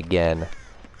off of me again.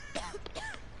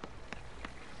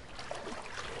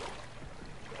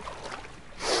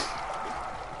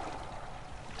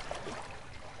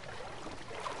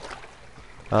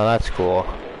 Oh, that's cool.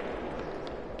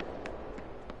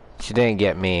 She didn't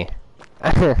get me.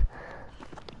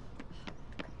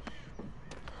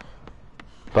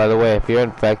 By the way, if you're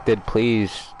infected,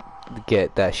 please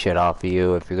get that shit off of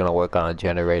you if you're gonna work on a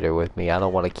generator with me. I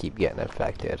don't want to keep getting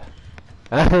infected.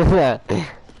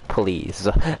 Please.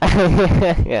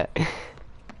 Yeah.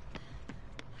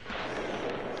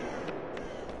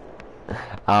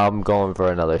 I'm going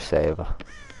for another save.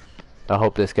 I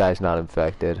hope this guy's not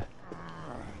infected.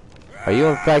 Are you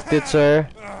infected, sir?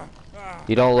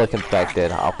 You don't look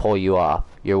infected. I'll pull you off.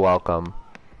 You're welcome.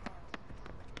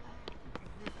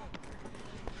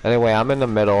 Anyway, I'm in the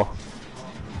middle.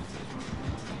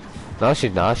 No,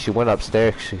 she's not. She went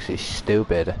upstairs. She's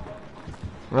stupid.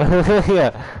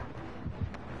 Yeah.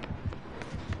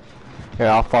 Here,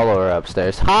 I'll follow her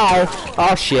upstairs. Hi!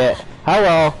 Oh shit.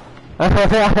 Hello.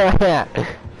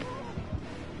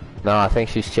 No, I think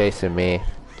she's chasing me.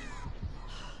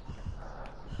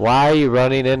 Why are you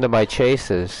running into my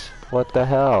chases? What the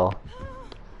hell?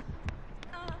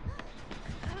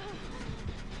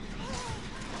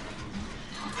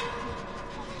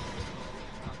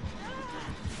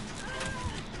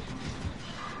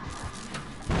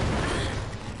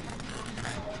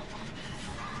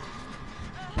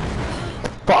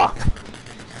 Fuck!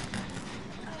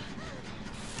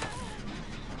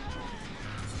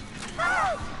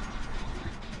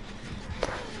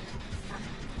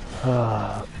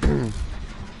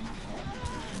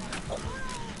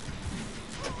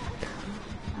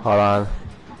 Hold on.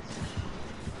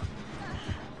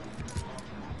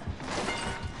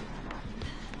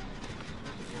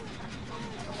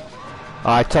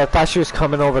 Oh, I thought she was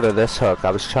coming over to this hook.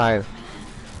 I was trying.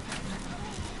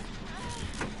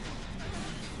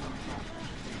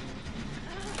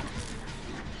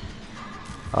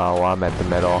 Oh, well, I'm at the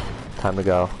middle. Time to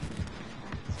go.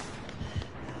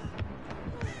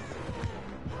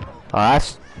 Oh,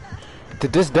 that's...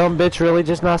 Did this dumb bitch really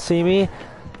just not see me?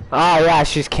 Oh, yeah,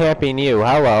 she's camping you.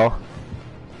 Hello.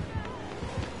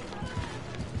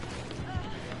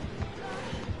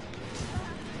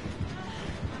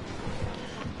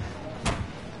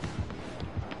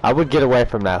 I would get away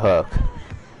from that hook.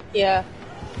 Yeah.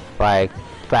 Like,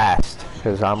 fast.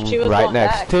 Because I'm She was right going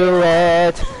next back. to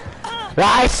it.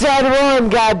 I said run,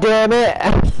 goddammit!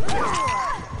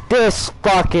 This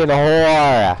fucking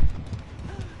whore!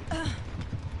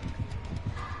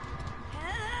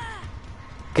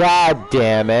 God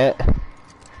damn it!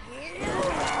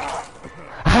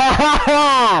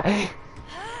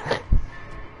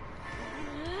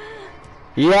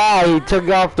 Yeah, he took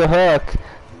off the hook.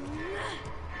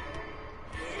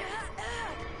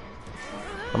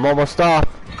 I'm almost off.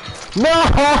 No,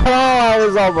 I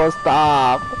was almost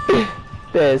off.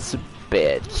 This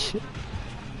bitch.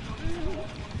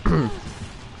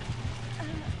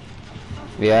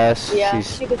 Yes, Yeah,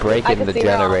 she's she could see- I breaking could the see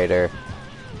her on. generator.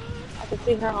 I can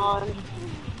see her on.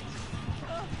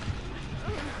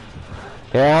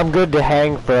 Yeah, I'm good to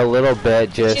hang for a little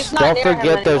bit. She's Just not don't near him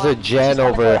forget there's a anymore. gen She's gonna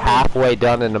over go halfway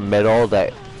done in the middle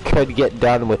that could get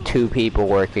done with 2 people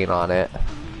working on it.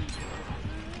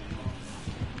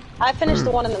 I finished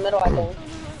the one in the middle, I think.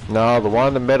 No, the one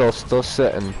in the middle's still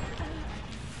sitting.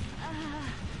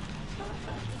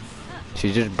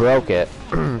 She just broke it.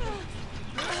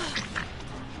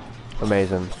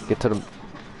 Amazing. Get to the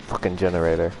fucking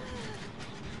generator.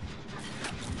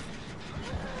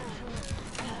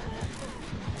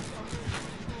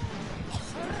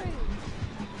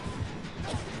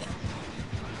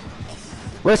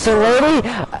 Listen, lady,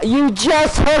 you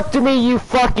just hooked me, you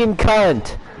fucking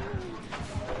cunt.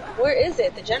 Where is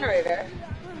it? The generator?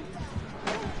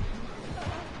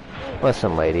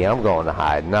 Listen, lady, I'm going to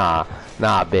hide. Nah,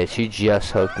 bitch, you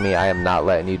just hooked me. I am not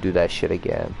letting you do that shit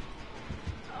again.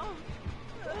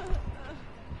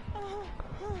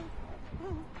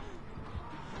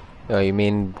 Oh, you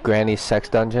mean Granny's sex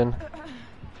dungeon?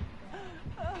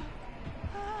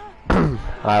 Alright,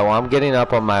 well, I'm getting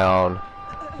up on my own.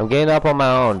 I'm getting up on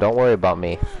my own. Don't worry about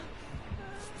me.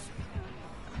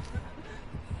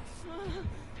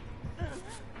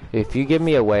 If you give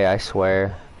me away, I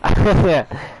swear.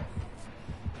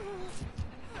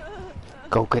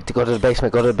 Go to the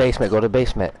basement. Go to the basement. Go to the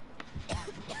basement.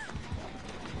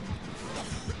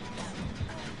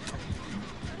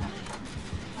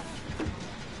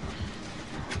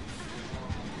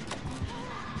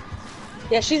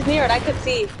 Yeah, she's near it. I could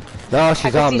see. No,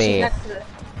 she's on me. She's next to it.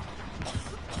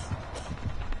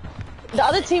 The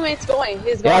other teammate's going.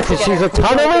 He's going. Yeah, to cause get she's her. a He's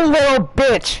going to tunneling get her. little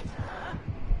bitch.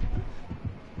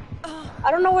 I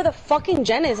don't know where the fucking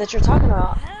gen is that you're talking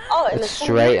about. Oh, in It's the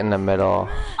straight in the middle.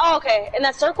 Oh, okay. In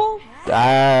that circle?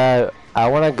 I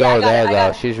wanna go Yeah, I got there it, I though. got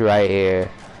it. She's right here.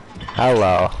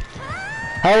 Hello.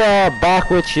 Hello, back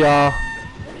with y'all.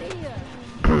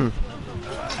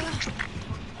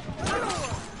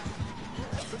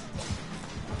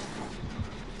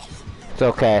 It's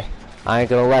okay. I ain't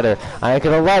gonna let her. I ain't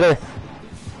gonna let her.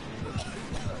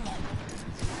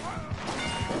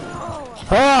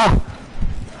 Ah!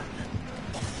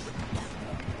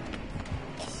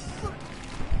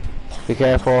 Be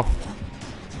careful.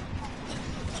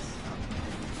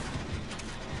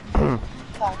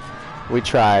 We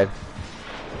tried.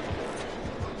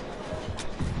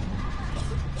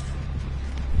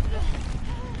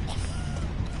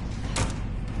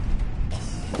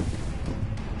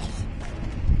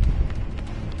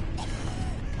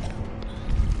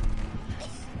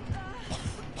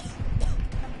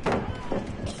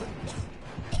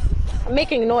 I'm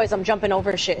making noise. I'm jumping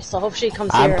over shit. So hope she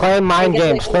comes I'm here. playing mind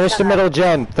games. Finish the middle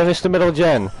gen. Finish the middle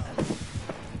gen.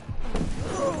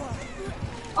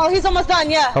 Oh, he's almost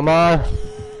done. Yeah. Come on.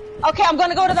 Okay, I'm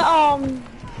gonna go to the I'm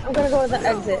gonna go to the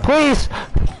exit. Please.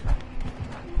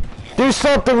 Do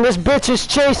something. This bitch is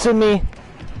chasing me.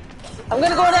 I'm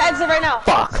gonna go to the exit right now.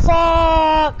 Fuck.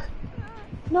 Fuck.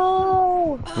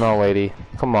 No. No, lady.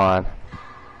 Come on.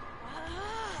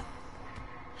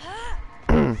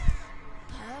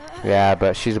 Yeah,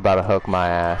 but she's about to hook my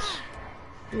ass.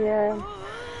 Yeah.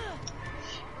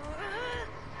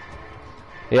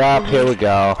 Yep, here we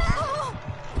go.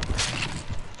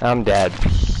 I'm dead.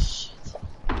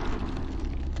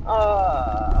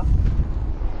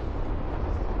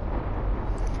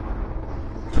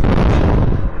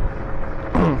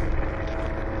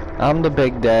 I'm the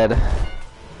big dead.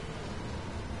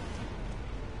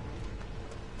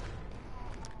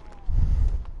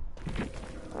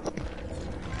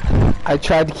 I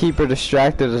tried to keep her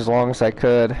distracted as long as I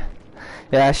could.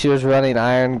 Yeah, she was running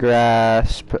Iron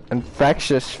Grasp,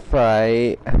 Infectious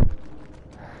Fright,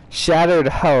 Shattered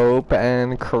Hope,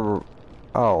 and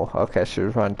oh, okay, she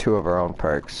was running 2 of her own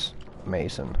perks.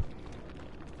 Amazing.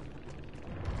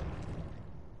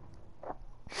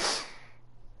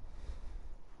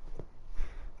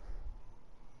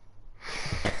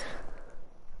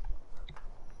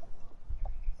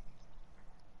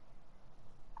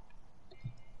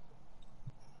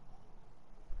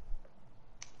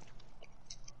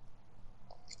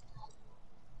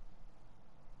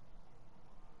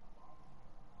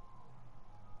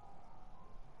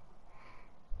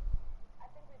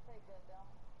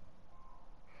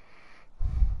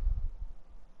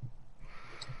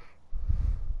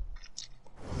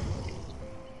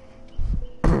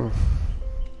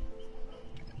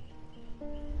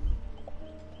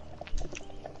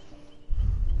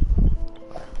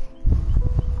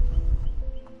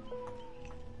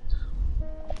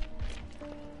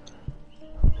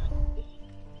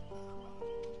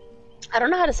 I don't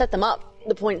know how to set them up.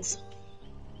 The points.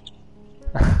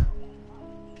 I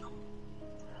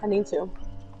need to.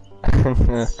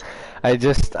 I've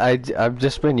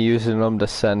just been using them to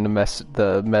send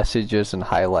the messages and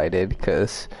highlighted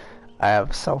because I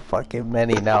have so fucking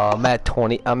many now. I'm at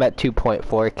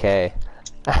 2.4K.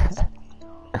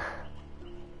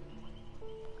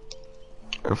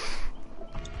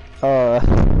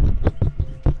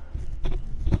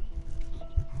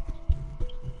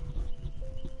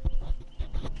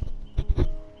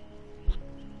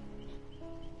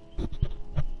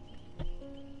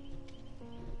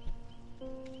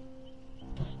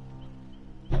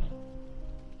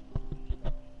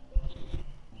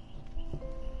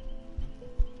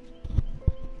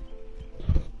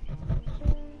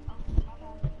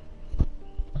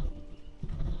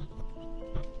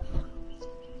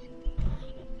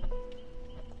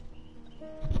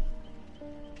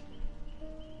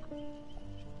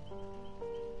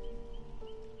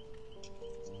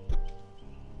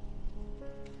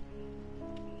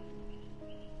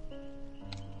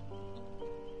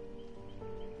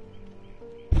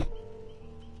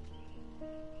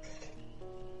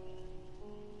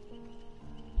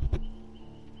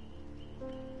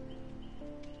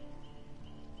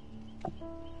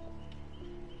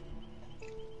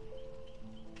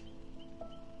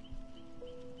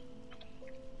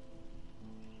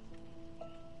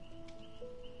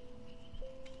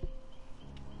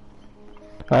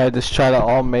 Alright, just try to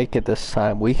all make it this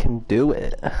time. We can do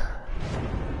it.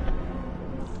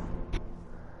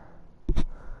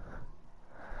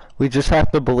 We just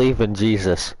have to believe in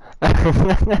Jesus.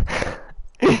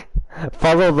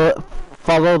 follow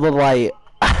the light.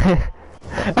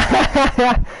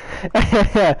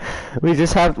 we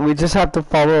just have to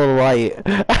follow the light.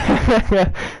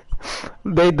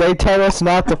 They tell us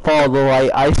not to follow the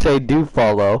light. I say do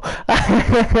follow.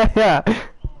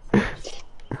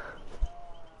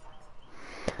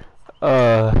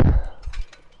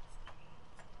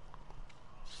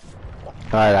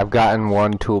 Alright, I've gotten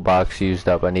 1 toolbox used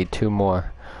up. I need 2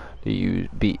 more to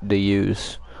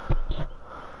use.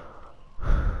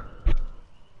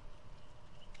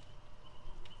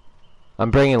 I'm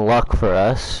bringing luck for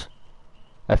us.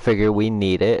 I figure we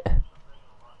need it.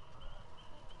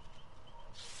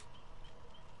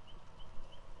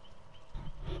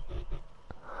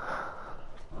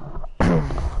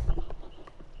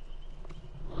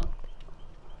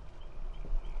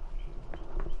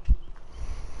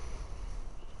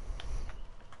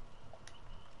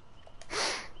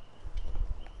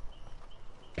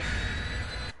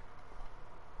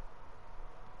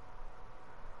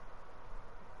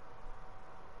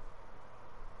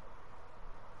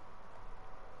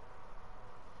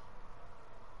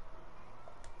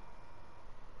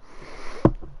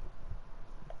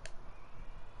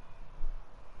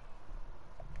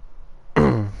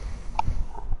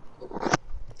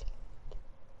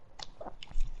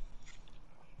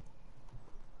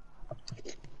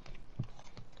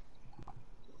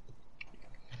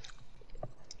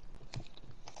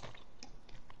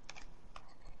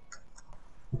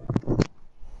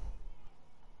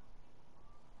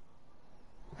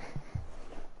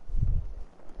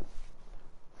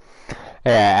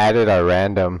 Hey, I added a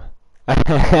random.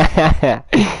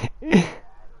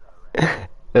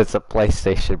 It's a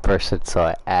PlayStation person, so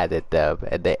I added them,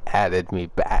 and they added me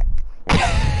back.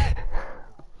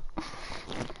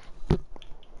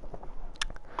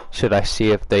 Should I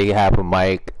see if they have a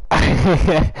mic?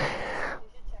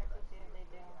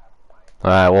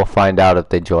 Alright, we'll find out if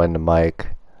they join the mic.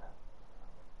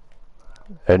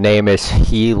 Her name is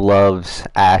He Loves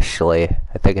Ashley.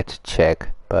 I think it's a chick,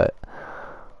 but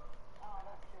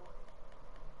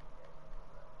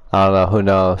I don't know, who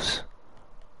knows?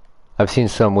 I've seen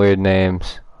some weird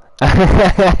names.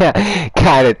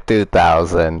 Kinda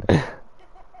 2000.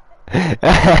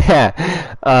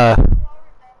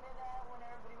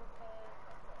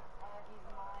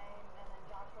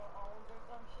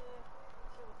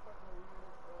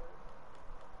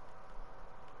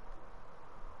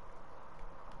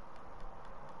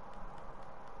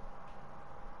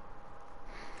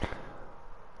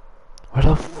 What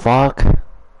the fuck?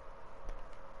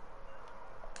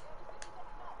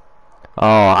 Oh,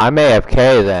 I'm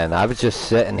AFK then. I was just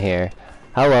sitting here.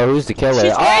 Hello, who's the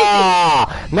killer?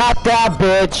 Ah, not that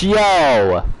bitch,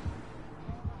 yo!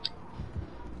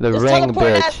 The this ring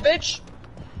teleporting bitch. ass bitch.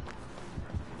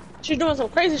 She's doing some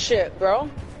crazy shit, bro.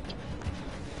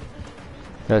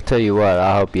 I'll tell you what,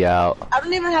 I'll help you out. I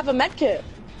don't even have a med kit.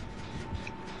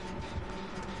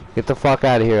 Get the fuck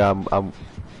out of here.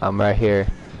 I'm right here.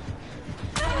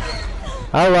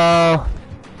 Hello.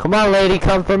 Come on, lady,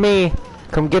 come for me.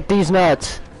 Come get these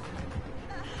nuts.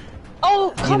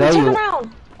 Oh, come turn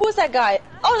around. Who is that guy?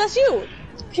 Oh, that's you.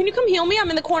 Can you come heal me? I'm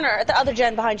in the corner at the other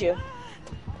gen behind you.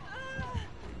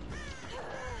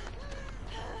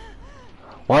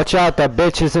 Watch out, that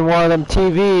bitch is in one of them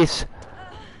TVs.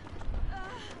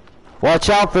 Watch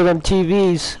out for them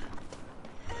TVs.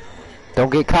 Don't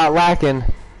get caught lacking.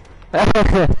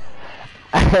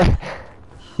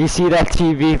 You see that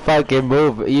TV fucking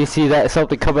move, you see that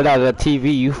something coming out of the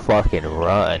TV, you fucking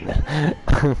run.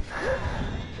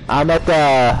 I'm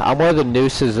one of the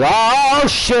nooses. Oh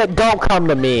shit, don't come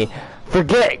to me.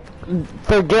 Forget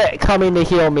coming to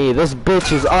heal me. This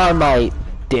bitch is on my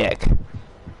dick.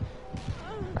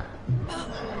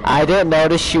 I didn't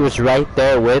notice she was right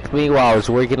there with me while I was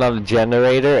working on the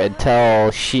generator until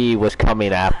she was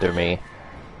coming after me.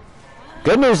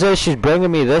 Good news is she's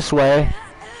bringing me this way.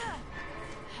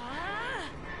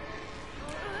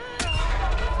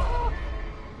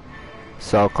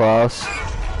 So close.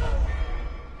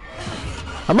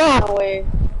 I'm up! No way.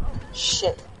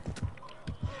 Shit.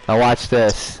 Now watch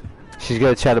this. She's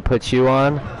gonna try to put you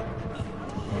on.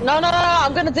 No,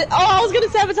 I'm gonna I was gonna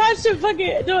sabotage you. Fuck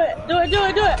it. Do it.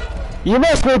 You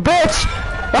missed me, bitch!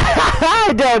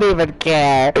 I don't even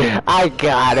care. I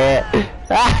got it.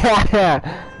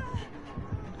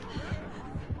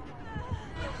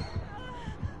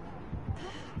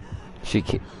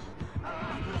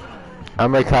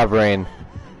 I'm recovering.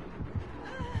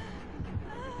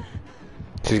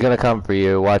 She's gonna come for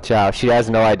you. Watch out. She has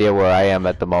no idea where I am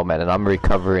at the moment, and I'm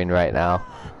recovering right now.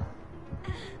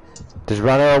 Just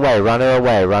run her away. Run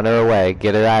her away.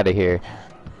 Get her out of here.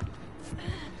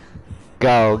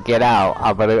 Go, get out.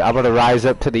 I'm gonna rise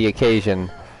up to the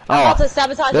occasion. I'm about to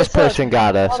sabotage this person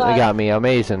got us. Hold on. They got me.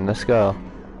 Amazing. Let's go.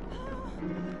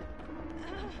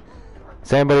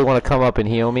 Does anybody want to come up and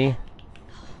heal me?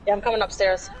 Yeah, I'm coming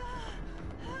upstairs.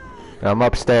 I'm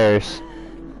upstairs.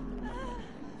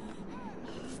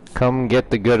 Come get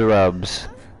the good rubs.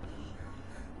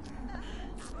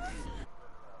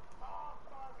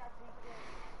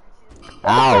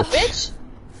 Ouch. What's up, bitch?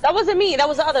 That wasn't me. That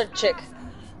was the other chick.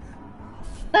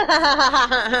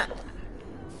 That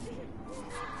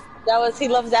was He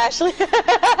Loves Ashley.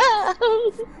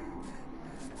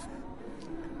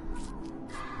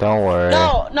 Don't worry.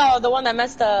 No, the one that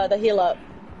messed the heal up.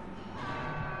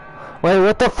 Wait,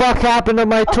 what the fuck happened to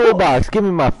my toolbox? Give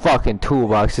me my fucking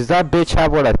toolbox. Does that bitch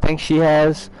have what I think she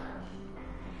has?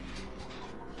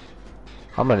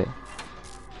 I'm gonna...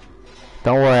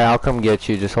 Don't worry, I'll come get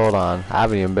you. Just hold on. I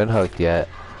haven't even been hooked yet.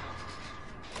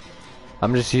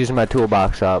 I'm just using my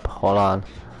toolbox up. Hold on.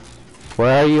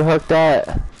 Where are you hooked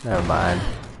at? Never mind.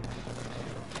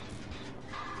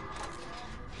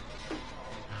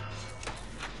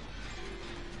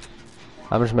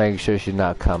 I'm just making sure she's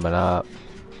not coming up.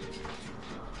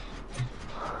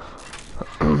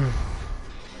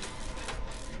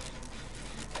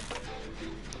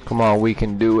 Come on, we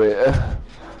can do it.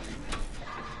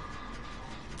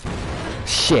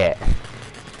 Shit.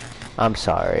 I'm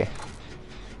sorry.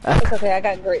 It's okay, I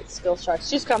got great skill checks.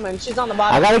 She's coming, she's on the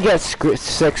bottom. I gotta get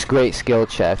 6 great skill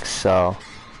checks, so...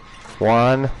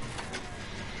 1.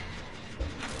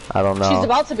 I don't know. She's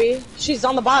about to be. She's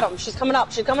on the bottom. She's coming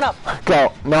up. She's coming up.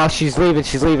 Go. No, she's leaving.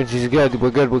 She's leaving. She's good.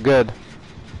 We're good. We're good.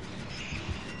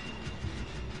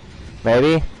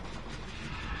 Maybe?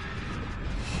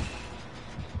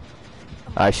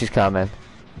 Alright, she's coming.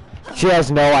 She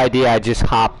has no idea I just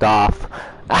hopped off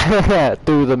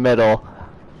through the middle.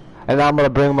 And I'm gonna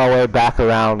bring my way back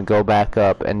around, go back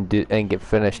up, and get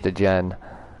finished the gen.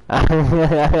 I'm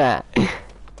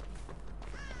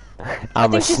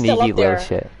a sneaky little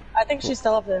shit. I think she's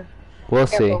still up there. We'll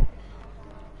see.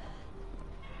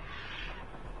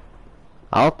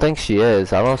 I don't think she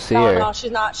is. I don't see her. No,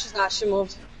 she's not. She's not. She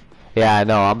moved. Yeah, I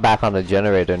know. I'm back on the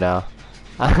generator now.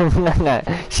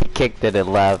 She kicked it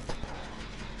and left.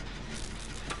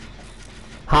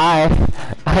 Hi.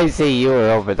 I see you were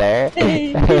over there.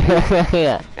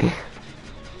 I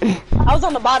was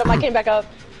on the bottom. I came back up.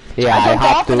 Yeah, I jumped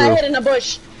off through. and I hid in a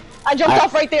bush. I jumped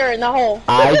off right there in the hole.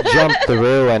 I jumped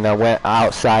through and I went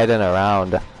outside and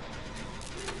around.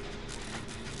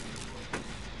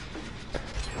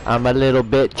 I'm a little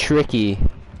bit tricky.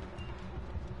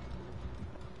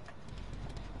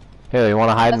 Here, you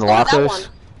wanna hide in the lockers?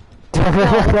 No,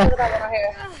 let's go to that one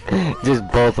right here. Just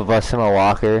both of us in a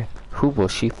locker. Who will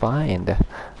she find?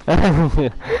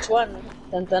 Which one?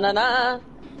 Dun, dun, dun, dun.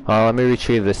 Oh, let me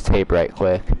retrieve this tape right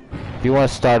quick. If you want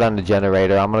to start on the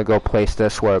generator, I'm gonna go place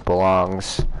this where it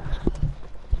belongs.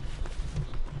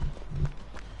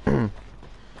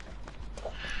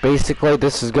 Basically,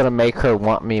 this is gonna make her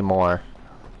want me more.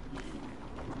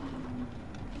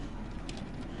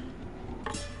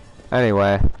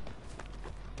 Anyway.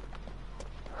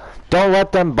 Don't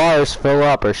let them bars fill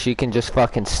up or she can just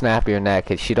fucking snap your neck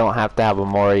and she don't have to have a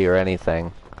Mori or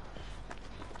anything.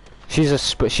 She's a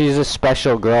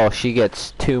special girl. She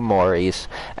gets 2 Moris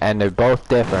and they're both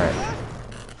different.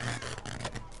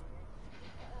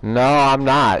 No, I'm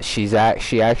not. She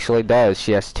actually does.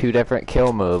 She has 2 different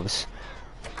kill moves.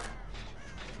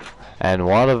 And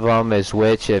one of them is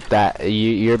which if that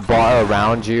your bar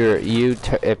around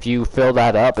if you fill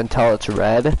that up until it's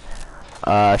red,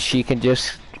 she can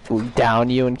just down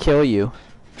you and kill you.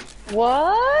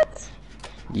 What?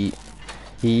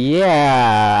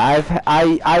 Yeah,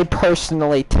 I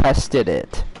personally tested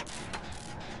it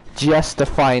just to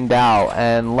find out,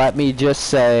 and let me just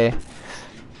say,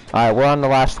 alright, we're on the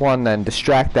last one then.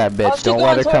 Distract that bitch. Oh, don't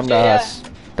let her come to us.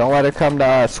 Don't let her come to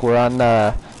us. We're on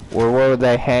the where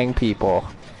they hang people.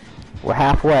 We're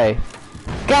halfway.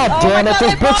 God damn it,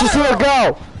 this bitch is here,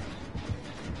 go!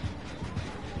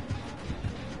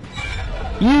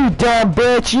 You dumb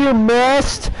bitch, you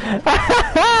missed!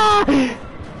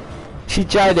 She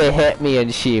tried to hit me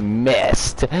and she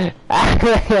missed. And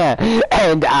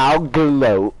I'll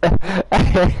gloat.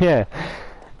 Oh.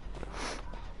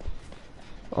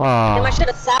 Damn, I should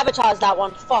have sabotaged that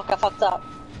one. Fuck, I fucked up.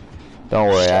 Don't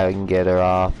worry, I can get her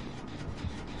off.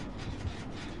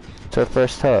 It's her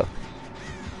first hook.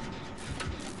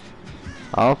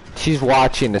 Oh, she's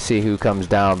watching to see who comes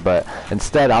down, but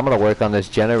instead I'm gonna work on this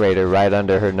generator right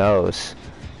under her nose.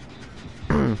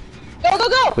 Go, go,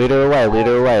 go! Lead her away, lead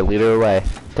her away, lead her away.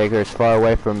 Take her as far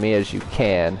away from me as you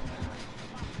can.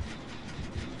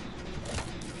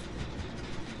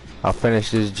 I'll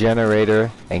finish this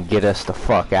generator and get us the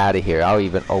fuck out of here. I'll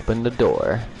even open the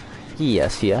door.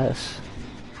 Yes, yes.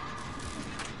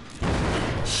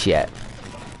 Shit.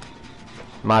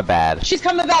 My bad. She's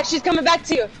coming back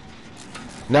to you.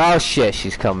 No shit,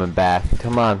 she's coming back.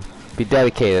 Come on, be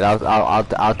dedicated.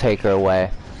 I'll take her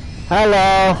away.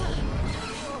 Hello,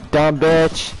 dumb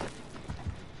bitch.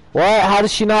 What? How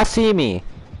does she not see me?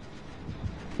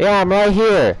 Yeah, I'm right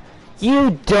here.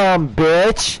 You dumb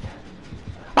bitch.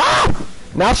 Ah!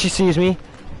 Now she sees me.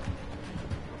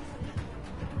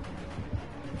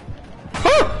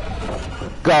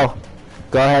 Ah! Go.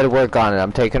 Go ahead and work on it.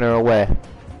 I'm taking her away.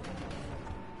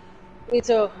 Me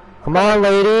too. Come on,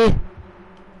 lady.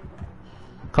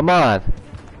 Come on.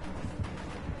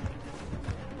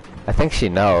 I think she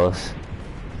knows.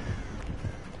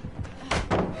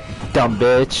 Dumb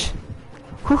bitch.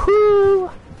 Woohoo!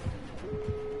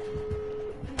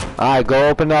 Alright, go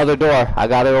open the other door. I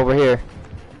got it over here.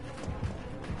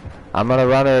 I'm gonna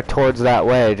run her towards that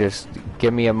way. Just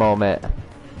give me a moment.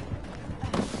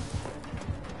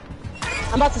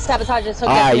 I'm about to sabotage this.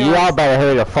 Alright, you all better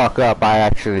hurry the fuck up. I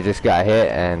actually just got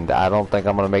hit, and I don't think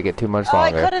I'm gonna make it too much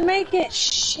longer. I couldn't make it.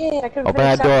 Shit, I couldn't. Open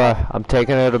that door. I'm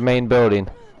taking her to the main building.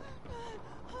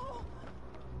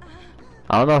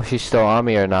 I don't know if she's still on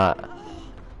me or not.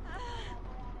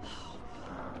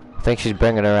 I think she's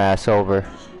bringing her ass over.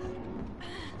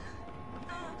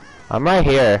 I'm right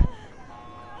here.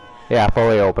 Yeah,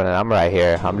 fully open it. I'm right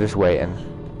here. I'm just waiting.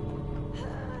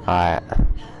 Alright.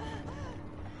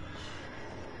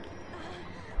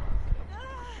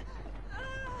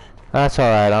 That's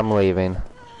alright, I'm leaving.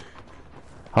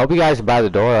 Hope you guys are by the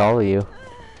door, all of you.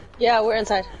 Yeah, we're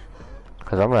inside.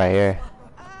 Cause I'm right here.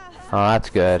 Oh, that's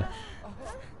good.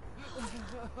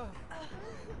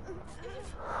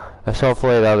 Let's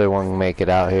hopefully the other one can make it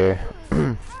out here.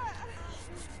 Come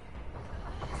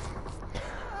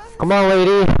on,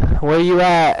 lady. Where you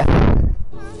at?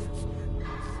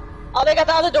 Oh, they got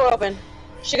the other door open.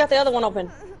 She got the other one open.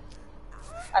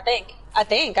 I think. I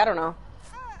don't know.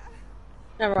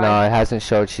 Never mind. No, it hasn't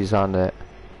showed she's on it.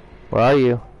 Where are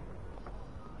you?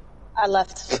 I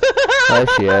left. There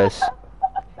she is.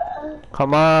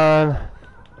 Come on.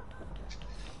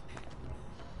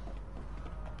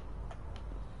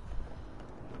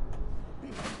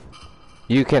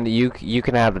 You can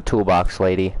have the toolbox,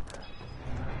 lady.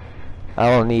 I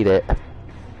don't need it.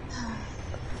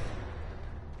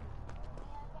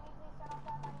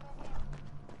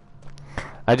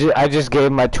 I just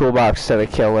gave my toolbox to the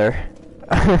killer.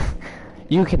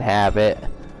 You can have it.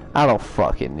 I don't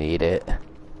fucking need it.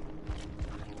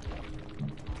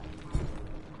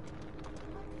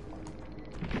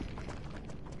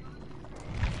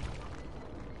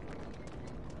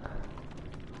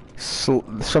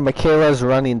 So Michaela's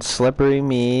running Slippery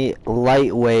Meat,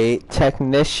 Lightweight,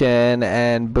 Technician,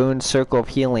 and Boone Circle of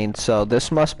Healing, so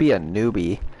this must be a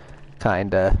newbie,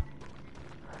 kinda.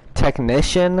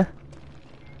 Technician?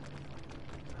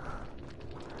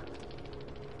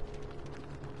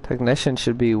 Technician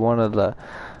should be one of the...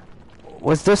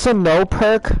 Was this a no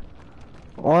perk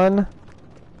one?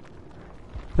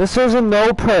 This was a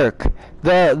no perk.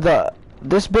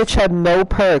 This bitch had no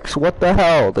perks. What the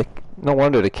hell? No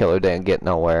wonder the killer didn't get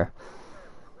nowhere.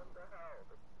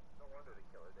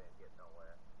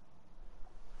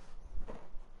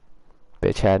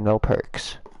 Bitch had no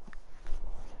perks.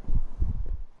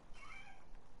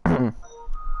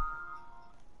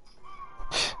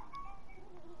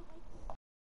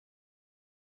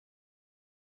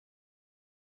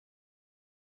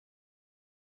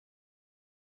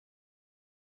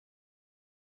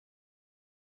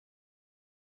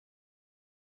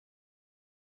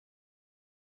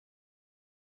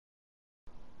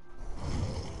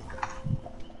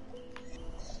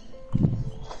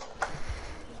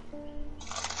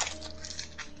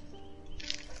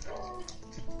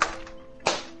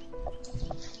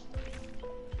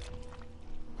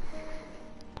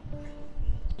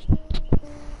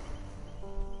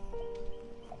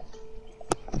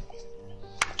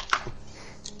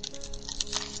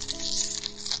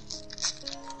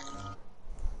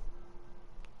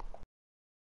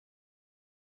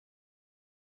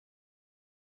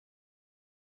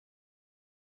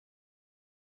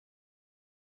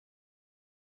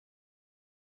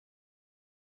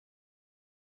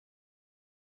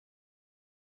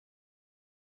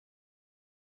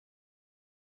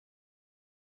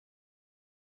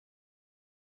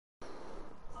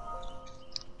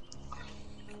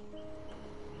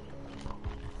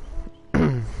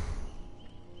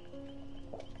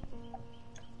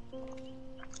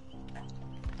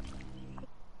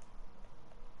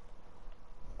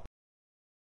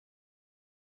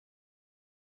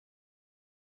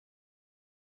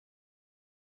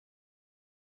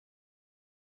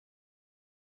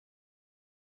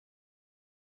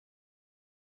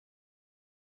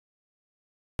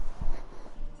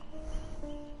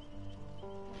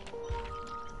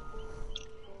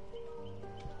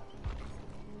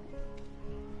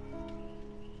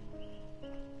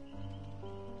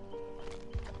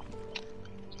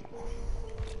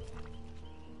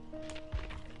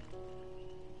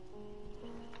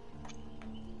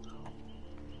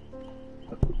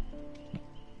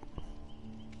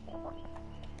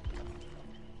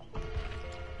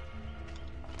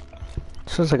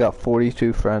 Since I got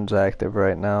 42 friends active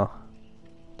right now.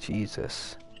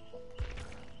 Jesus.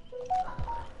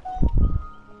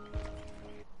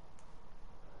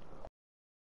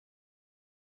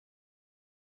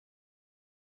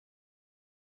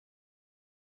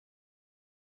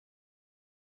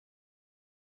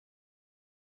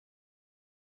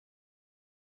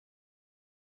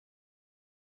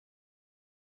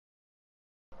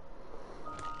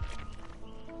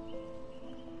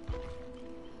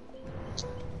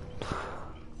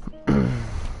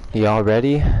 Y'all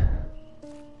ready?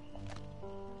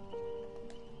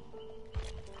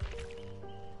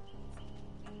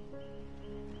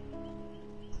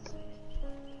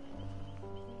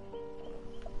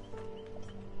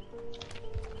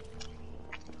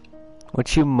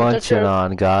 What you munching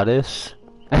on, goddess?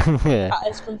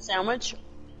 Ice cream sandwich.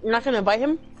 You're not gonna invite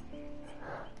him?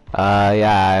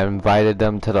 Yeah, I invited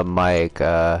them to the mic.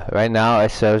 Right now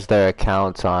it says their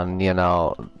accounts on, you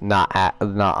know, not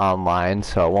online,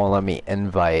 so it won't let me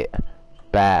invite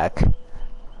back.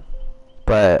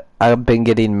 But I've been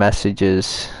getting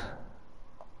messages.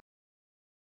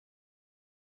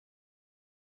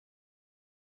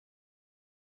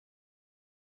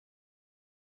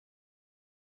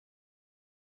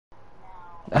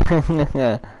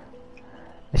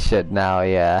 It should now,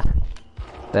 yeah.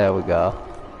 There we go.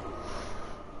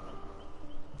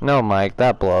 No, Mike,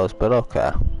 that blows, but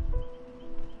okay.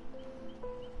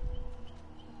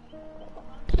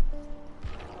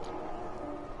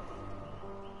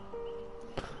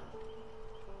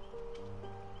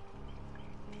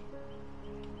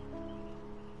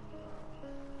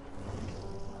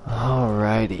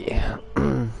 Alrighty.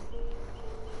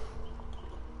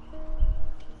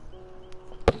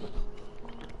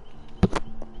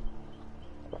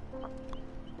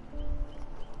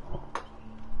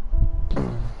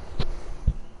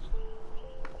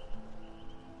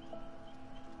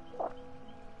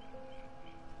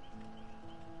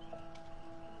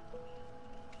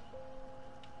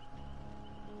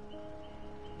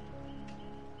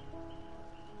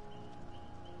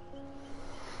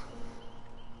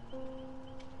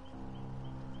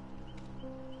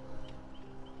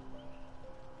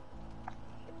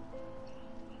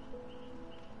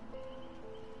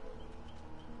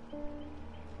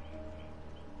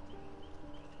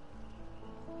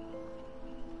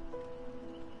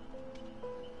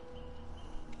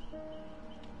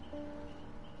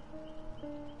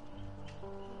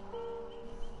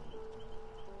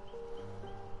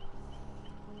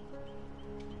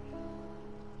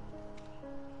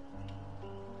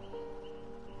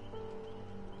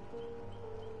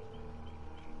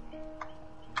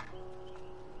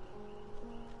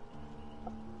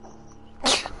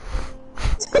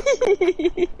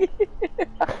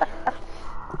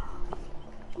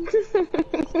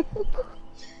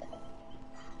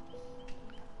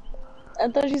 I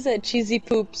thought you said cheesy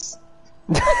poops.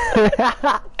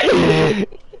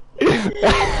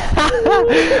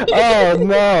 Oh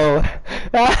no!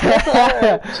 That's what I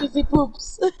heard. Cheesy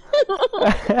poops.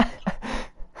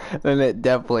 Then it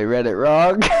definitely read it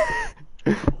wrong.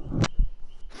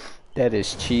 That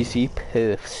is cheesy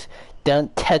poofs.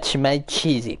 Don't touch my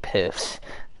cheesy poofs.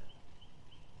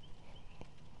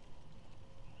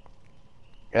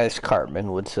 As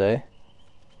Cartman would say.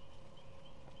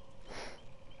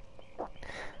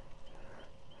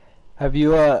 Have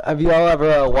you all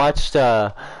ever watched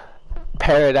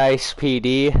Paradise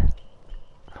PD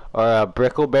or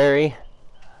Brickleberry?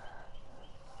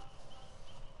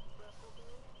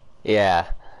 Yeah.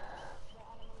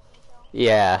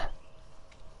 Yeah.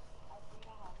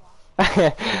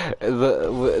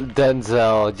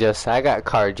 Denzel just, I got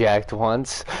carjacked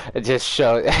once. It just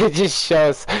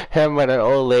shows him and an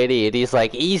old lady, and he's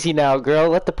like, "Easy now, girl.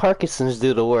 Let the Parkinsons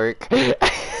do the work."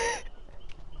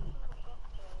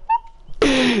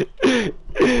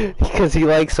 Because he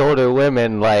likes older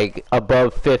women, like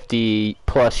above 50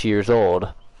 plus years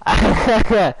old.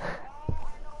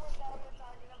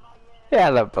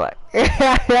 Yeah, the black.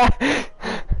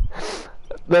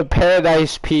 The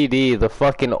Paradise PD, the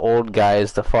fucking old guy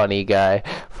is the funny guy.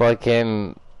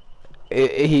 Fucking,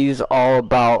 he's all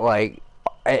about like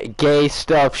gay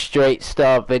stuff, straight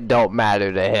stuff. It don't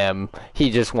matter to him.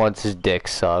 He just wants his dick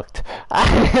sucked.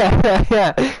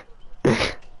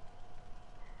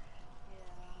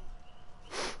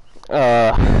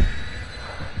 uh.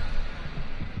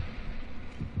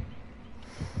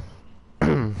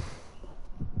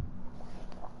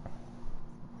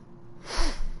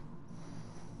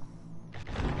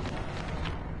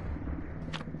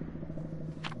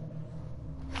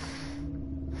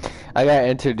 I got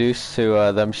introduced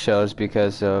to them shows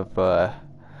because of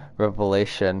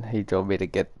Revelation. He told me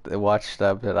to watch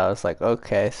them, and I was like,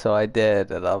 okay, so I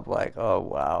did, and I'm like, oh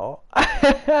wow.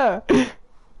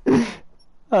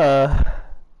 uh.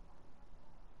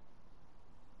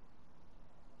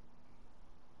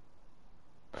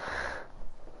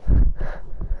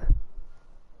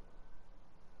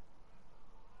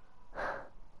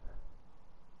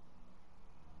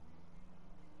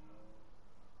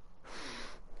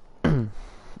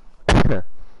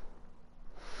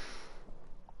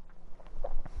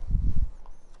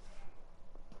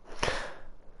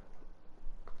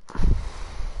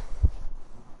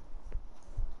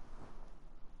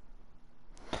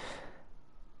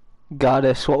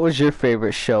 Goddess, what was your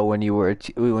favorite show when you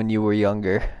were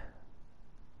younger?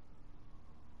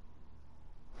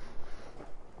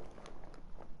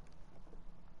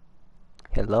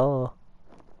 Hello.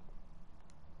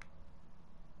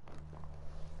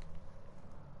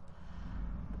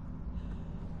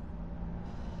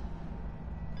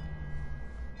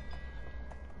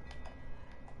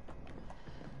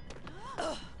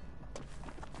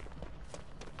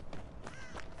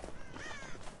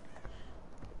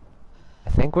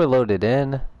 think we're loaded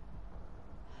in.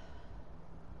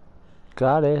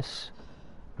 Goddess,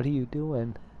 what are you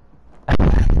doing?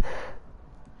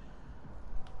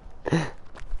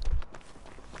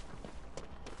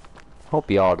 Hope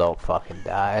y'all don't fucking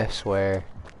die, I swear.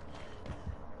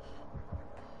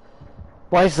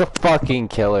 Why is the fucking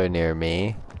killer near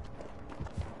me?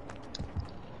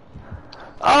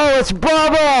 Oh, it's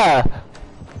Bubba!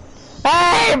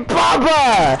 Hey,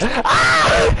 Bubba!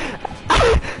 Ah!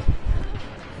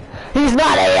 He's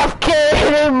not AFK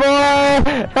anymore!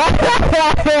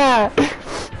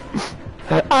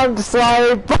 I'm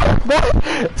sorry,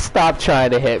 Bubba! Stop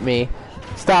trying to hit me.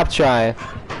 Stop trying.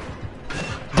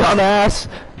 Dumbass!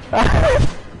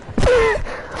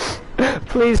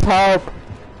 Please help!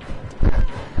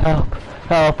 Help!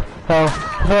 Help! Help!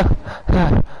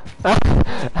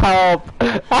 Help!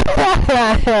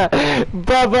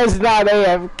 Bubba's not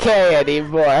AFK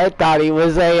anymore. I thought he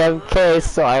was AFK,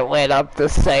 so I went up to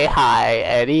say hi,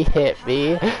 and he hit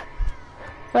me.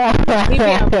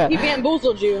 He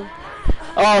bamboozled you.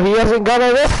 Oh, he isn't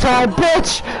gonna this time,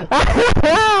 bitch!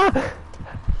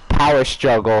 Power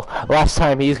struggle. Last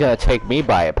time he's gonna take me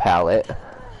by a pallet.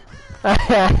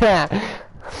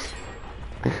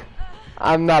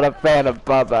 I'm not a fan of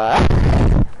Bubba.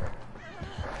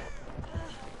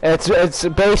 It's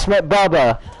Basement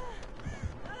Bubba.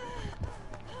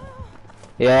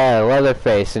 Yeah,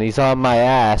 Leatherface, and he's on my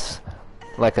ass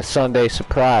like a Sunday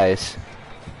surprise.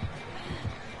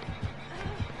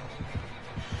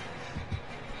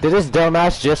 Did this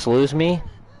dumbass just lose me?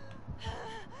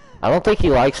 I don't think he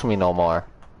likes me no more.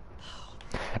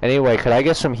 Anyway, could I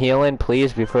get some healing,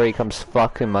 please, before he comes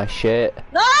fucking my shit?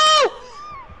 No!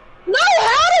 No,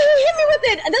 how did he hit me with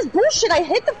it? That's bullshit. I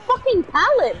hit the fucking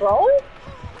pallet, bro.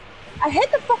 I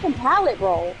hit the fucking pallet,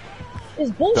 bro.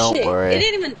 It's bullshit. Don't worry. It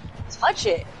didn't even touch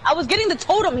it. I was getting the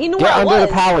totem. He knew Get where I was. under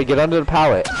the pallet. Get under the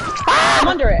pallet. I'm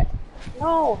under it.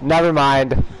 No. Never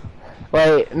mind.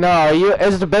 Wait, no,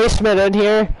 is the basement in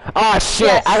here? Oh shit,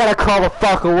 yes. I gotta crawl the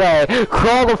fuck away.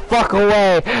 Crawl the fuck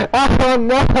away. Oh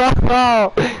no.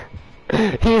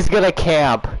 He's gonna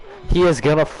camp. He is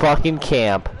gonna fucking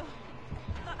camp.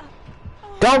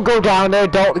 Don't go down there.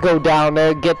 Don't go down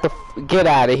there. Get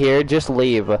out of here. Just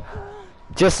leave.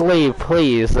 Just leave,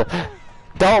 please.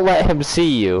 Don't let him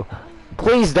see you.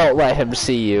 Please don't let him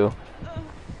see you.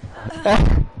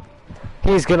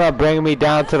 He's gonna bring me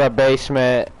down to the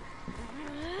basement.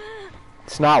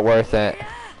 It's not worth it.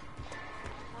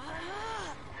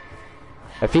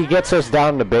 If he gets us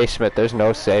down in the basement, there's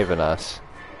no saving us.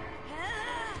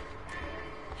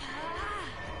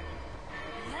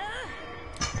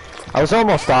 I was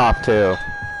almost off, too.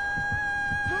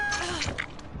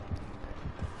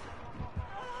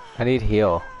 I need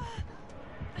heal.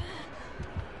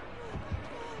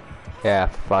 Yeah,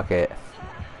 fuck it.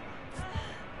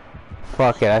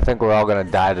 Fuck it, I think we're all gonna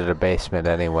die to the basement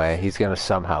anyway. He's gonna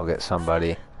somehow get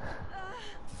somebody.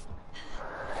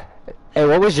 Hey,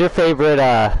 what was your favorite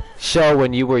show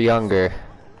when you were younger?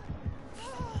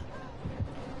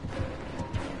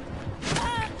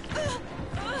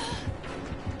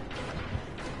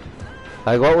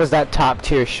 Like, what was that top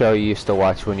tier show you used to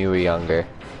watch when you were younger?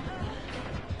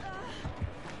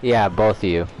 Yeah, both of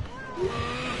you.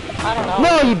 I don't know.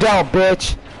 No, you don't,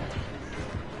 bitch!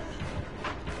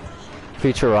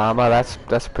 Futurama,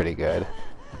 that's pretty good.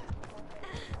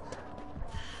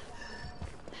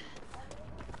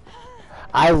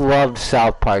 I loved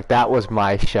South Park. That was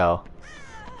my show.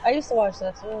 I used to watch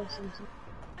that too.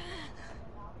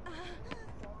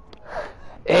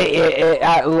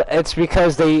 It's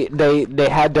because they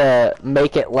had to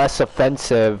make it less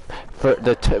offensive for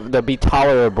to be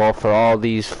tolerable for all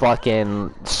these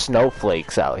fucking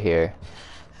snowflakes out here.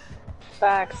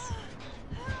 Facts.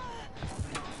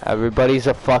 Everybody's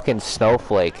a fucking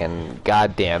snowflake, and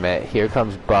god damn it, here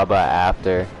comes Bubba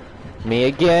after me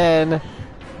again.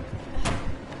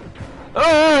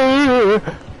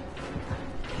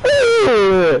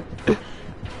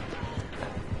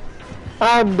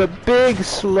 I'm the big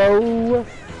slow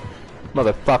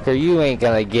motherfucker. You ain't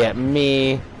gonna get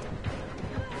me.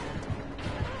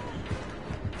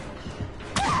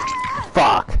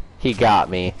 Fuck, he got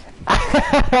me.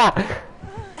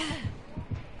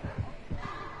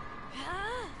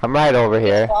 I'm right over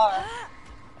here.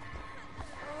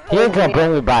 He ain't gonna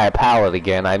bring me by a pallet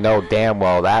again. I know damn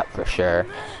well that for sure.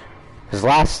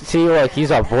 See, like,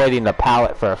 he's avoiding the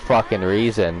pallet for a fucking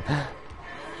reason.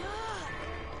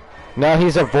 No,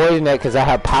 he's avoiding it because I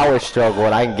have power struggle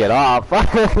and I can get off.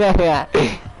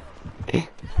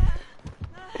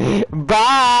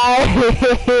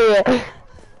 Bye!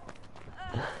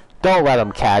 Don't let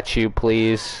him catch you,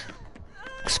 please.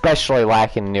 Especially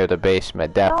lacking near the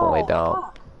basement. Definitely don't.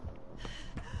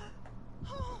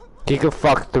 He could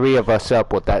fuck 3 of us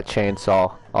up with that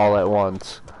chainsaw all at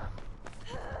once.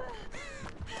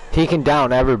 He can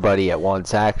down everybody at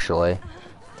once, actually.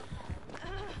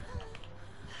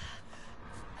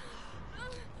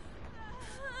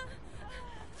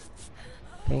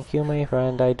 Thank you, my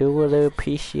friend. I do really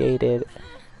appreciate it.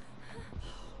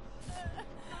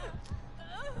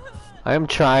 I'm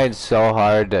trying so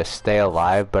hard to stay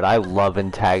alive, but I love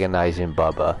antagonizing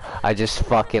Bubba. I just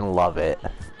fucking love it.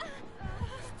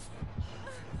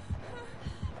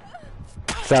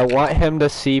 So I want him to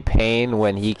see pain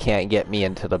when he can't get me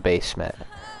into the basement.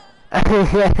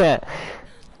 I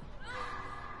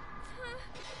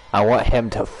want him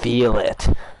to feel it.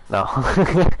 No.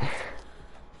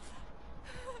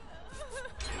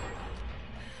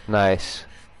 Nice.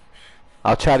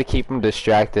 I'll try to keep him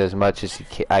distracted as much as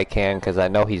I can, because I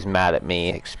know he's mad at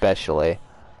me, especially.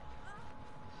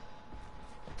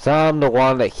 So I'm the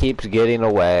one that keeps getting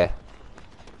away.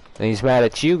 And he's mad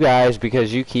at you guys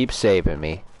because you keep saving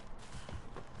me.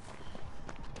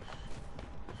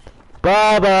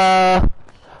 Bubba!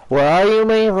 Where are you,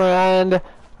 my friend?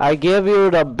 I give you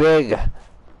the big...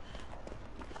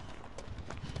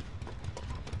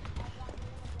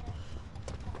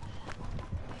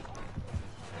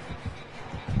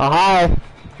 Oh, hi!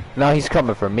 Now he's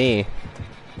coming for me.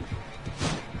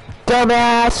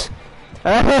 Dumbass!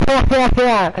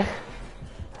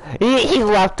 He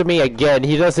left me again.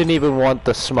 He doesn't even want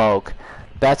the smoke.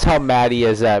 That's how mad he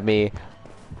is at me.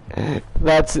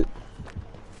 That's...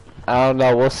 I don't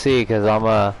know, we'll see, cause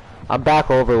I'm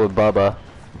back over with Bubba.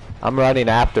 I'm running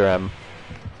after him.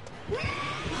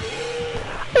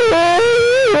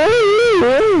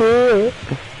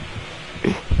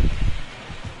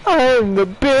 I'm the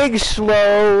big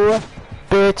slow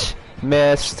bitch.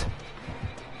 Missed.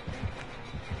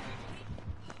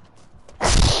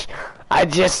 I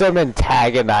just am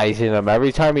antagonizing him.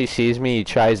 Every time he sees me, he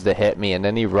tries to hit me, and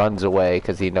then he runs away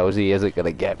because he knows he isn't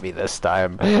gonna get me this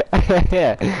time.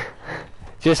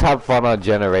 Just have fun on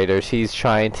generators. He's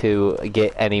trying to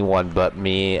get anyone but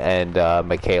me and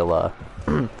Michaela.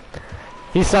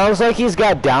 He sounds like he's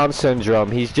got Down syndrome.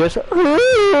 He's just...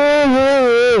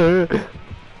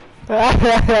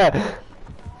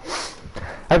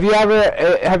 Have you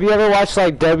ever watched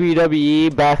like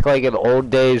WWE back like in old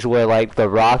days where like The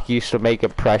Rock used to make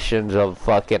impressions of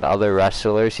fucking other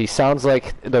wrestlers? He sounds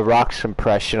like The Rock's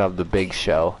impression of the Big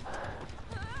Show.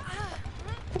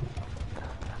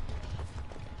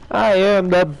 I am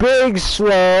the Big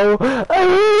Slow.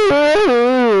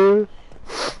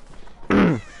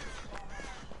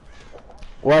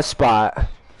 What spot?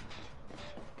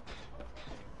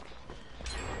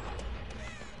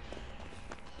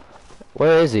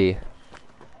 Where is he?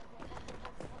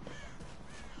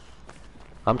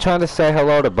 I'm trying to say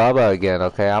hello to Bubba again,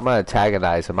 okay? I'm gonna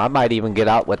antagonize him. I might even get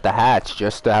out with the hatch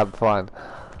just to have fun.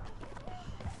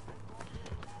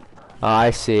 Oh,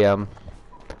 I see him.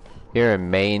 You're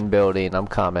in main building. I'm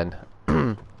coming.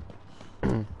 Come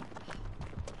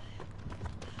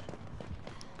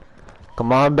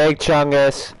on, Big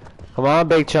Chungus. Come on,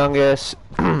 Big Chungus.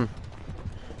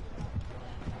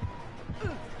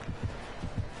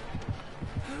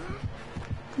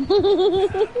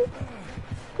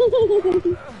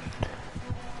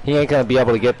 He ain't gonna be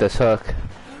able to get this hook.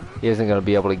 He isn't gonna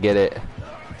be able to get it.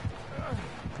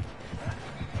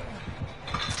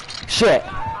 Shit!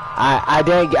 I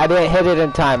didn't hit it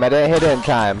in time. I didn't hit it in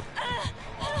time.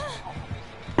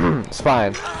 It's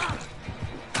fine.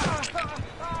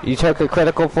 You took a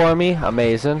critical for me?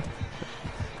 Amazing.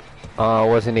 Oh, it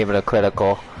wasn't even a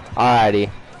critical. Alrighty.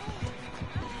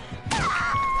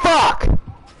 Fuck!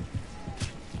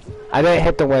 I didn't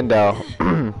hit the window.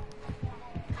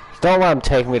 Don't let him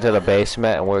take me to the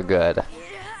basement and we're good.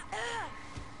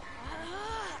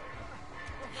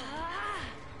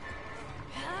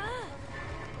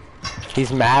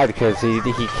 He's mad because he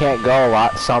can't go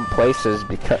some places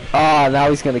because... Oh, now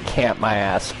he's gonna camp my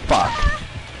ass. Fuck.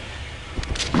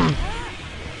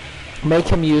 Make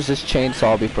him use his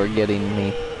chainsaw before getting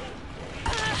me.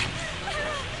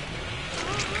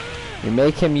 You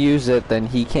make him use it, then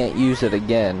he can't use it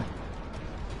again.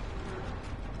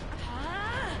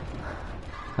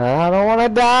 I don't want to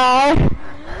die!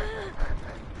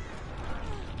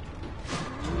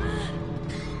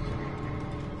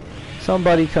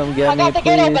 Somebody come get me, I got the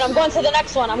please. gate open. I'm going to the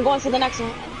next one. I'm going to the next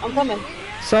one. I'm coming.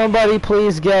 Somebody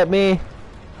please get me.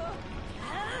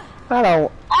 I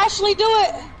don't... Ashley, do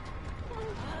it!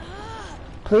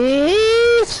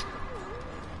 Please?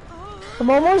 I'm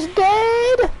almost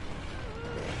dead.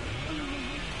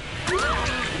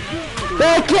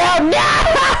 They killed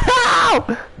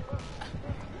no!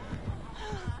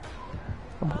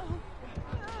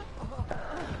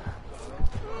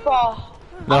 Bro.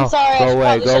 No, I'm sorry. go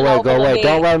away, go away, go away.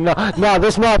 Don't let him know. No,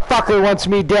 this motherfucker wants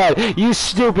me dead. You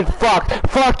stupid fuck.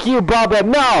 Fuck you, Bubba.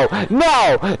 No,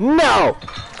 no, no.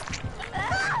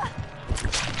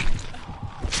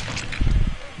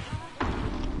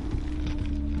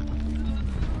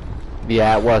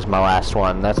 Yeah, it was my last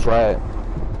one. That's right.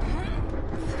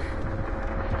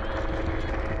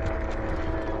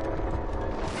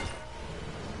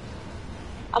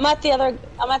 I'm at the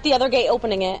other gate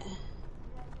opening it.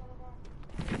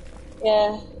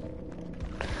 Yeah.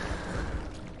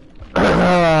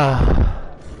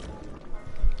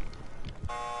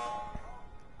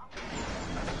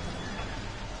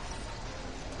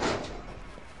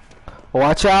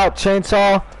 Watch out,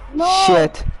 chainsaw. No.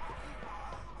 Shit.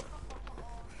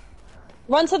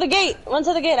 Run to the gate. Run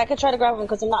to the gate. I could try to grab him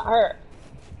because I'm not hurt.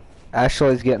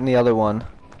 Ashley's getting the other one.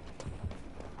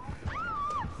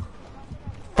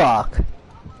 Fuck.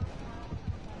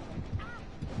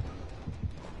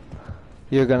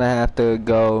 You're gonna have to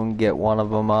go and get one of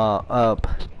them up.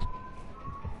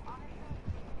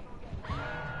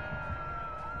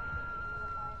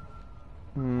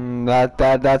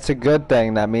 That's a good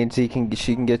thing. That means she can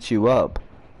get you up.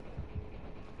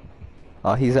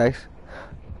 Oh, he's actually.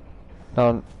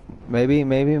 No, maybe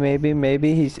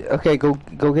he's okay. Go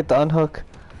get the unhook.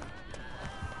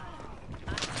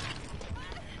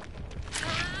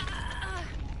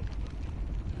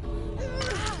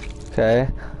 Okay,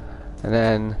 and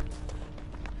then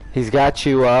he's got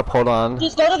you up. Hold on.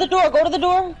 Just go to the door. Go to the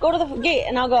door. Go to the gate,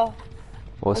 and I'll go.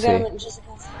 We'll see. Get him in just a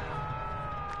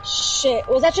second. Shit,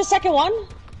 was that your second one?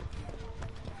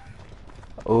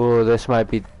 Oh, this might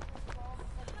be.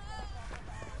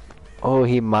 Oh,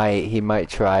 he might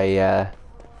try. Yeah.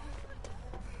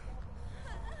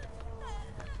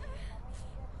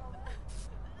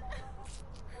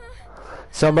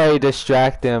 Somebody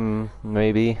distract him,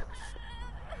 maybe.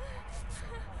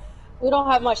 We don't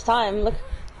have much time. Look,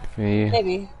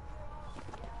 maybe.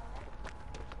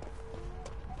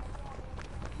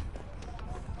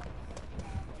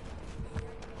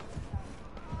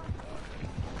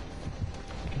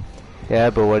 Yeah,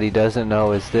 but what he doesn't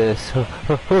know is this. Run,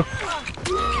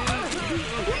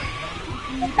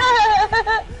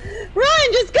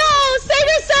 just go! Save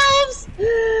yourselves!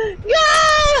 Go!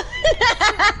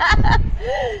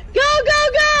 Go!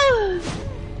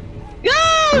 Go!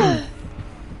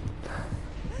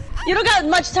 You don't got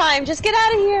much time. Just get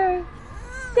out of here.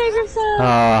 Save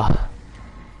yourself.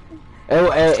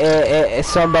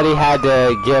 Somebody had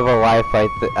to give a life,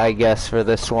 I guess, for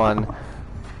this one.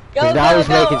 Go, now he's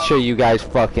go. making sure you guys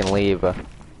fucking leave. Oh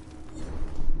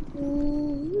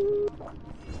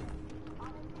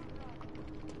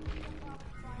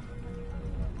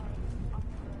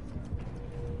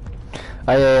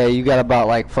yeah, you got about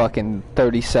like fucking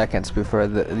 30 seconds before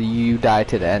you die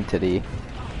to the entity.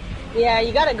 Yeah,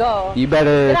 you gotta go. You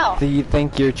better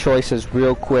think your choices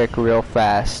real quick, real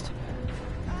fast.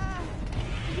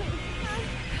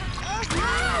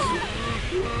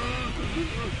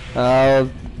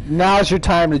 Now's your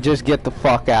time to just get the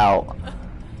fuck out.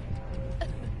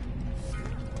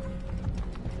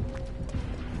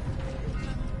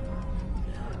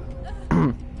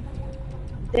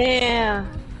 Damn.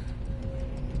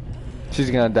 She's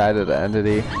gonna die to the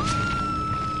entity.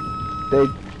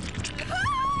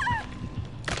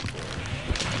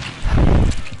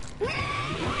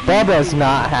 Bubba's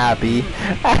not happy.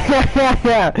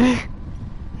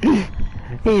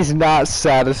 He's not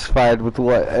satisfied with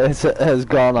what has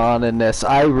gone on in this.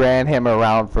 I ran him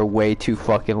around for way too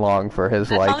fucking long for his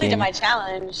liking. That's only to my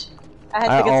challenge. I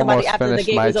had to get somebody after the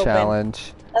gate was open.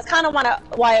 Challenge. That's kind of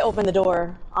why I opened the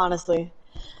door, honestly.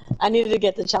 I needed to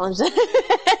get the challenge.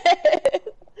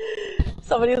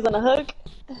 Somebody was on a hook.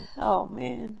 Oh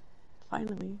man,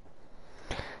 finally.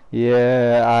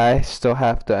 Yeah, I still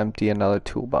have to empty another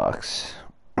toolbox.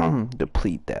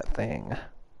 Deplete that thing.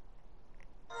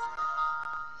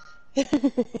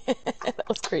 That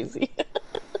was crazy.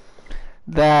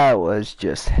 That was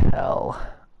just hell.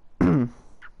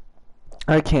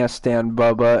 I can't stand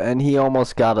Bubba, and he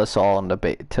almost got us all in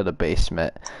to the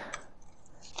basement.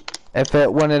 If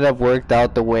it wouldn't have worked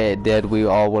out the way it did, we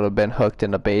all would have been hooked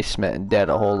in the basement and dead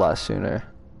a whole lot sooner.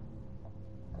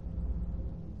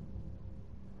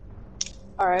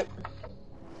 Alright.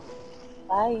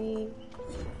 Bye.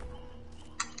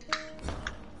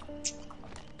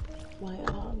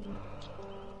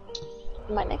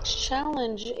 My next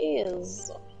challenge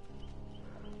is...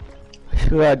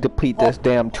 Should I deplete this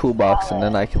damn toolbox and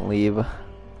then I can leave?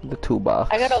 The toolbox.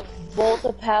 I gotta bolt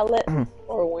a pallet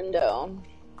or window.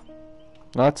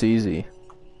 That's easy.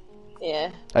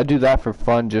 Yeah. I do that for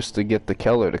fun just to get the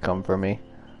killer to come for me.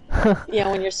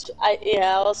 Yeah, when you're,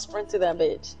 I'll sprint through that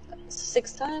bitch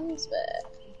 6 times, but.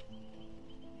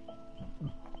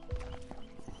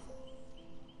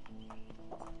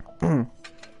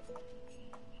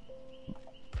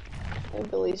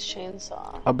 Billy's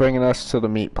chainsaw. I'm bringing us to the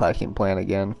meat packing plant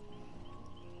again.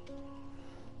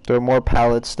 There are more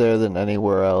pallets there than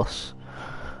anywhere else.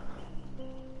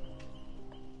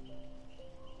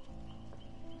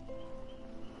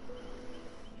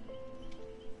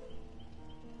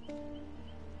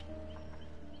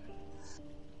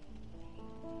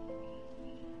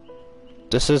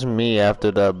 This is me after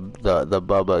the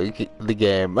Bubba the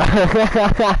game.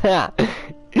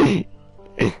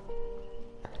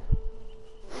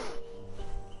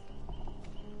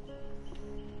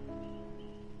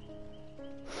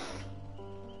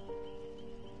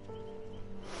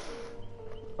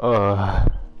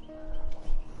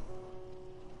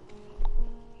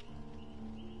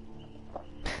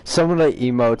 Some of the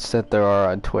emotes that there are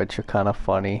on Twitch are kind of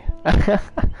funny.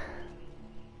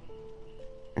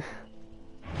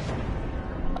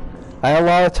 I a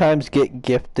lot of times get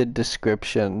gifted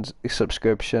subscriptions,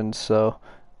 so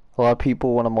a lot of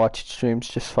people when I'm watching streams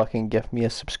just fucking gift me a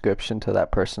subscription to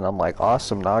that person. I'm like,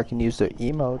 awesome, now I can use their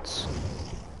emotes.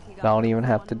 I don't even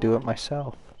have to do it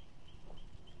myself.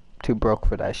 Too broke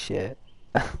for that shit.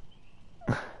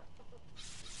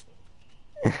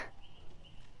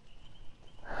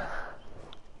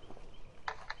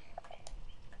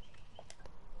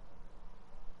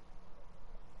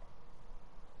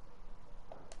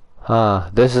 Huh,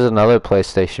 this is another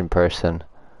PlayStation person.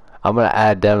 I'm gonna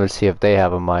add them and see if they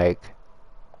have a mic.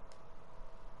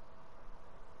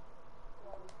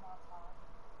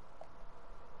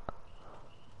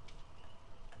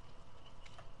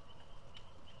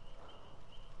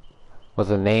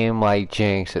 With a name like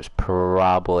Jinx, it's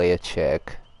probably a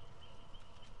chick.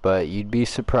 But you'd be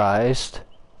surprised.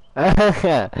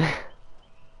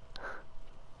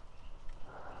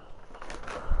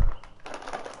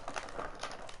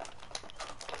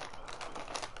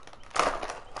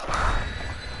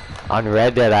 On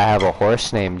Reddit, I have a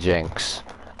horse named Jinx.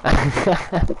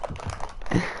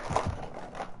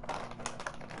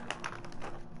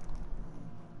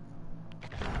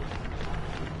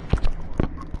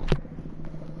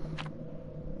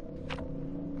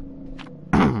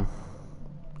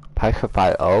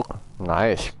 Petrified oak,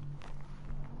 nice.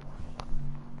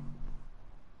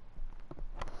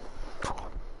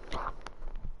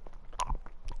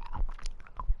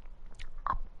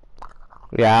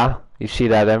 Yeah, you see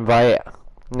that invite?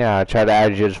 Yeah, I try to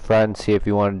add you as a friend, see if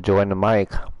you want to join the mic.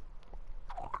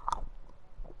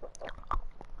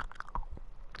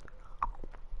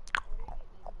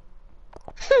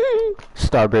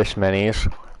 Starburst minis.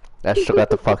 I still got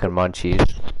the fucking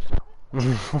munchies.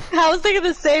 I was thinking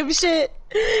the same shit.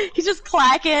 He's just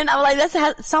clacking. I'm like,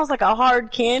 that sounds like a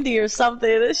hard candy or something.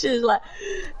 This shit is like,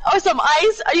 oh, some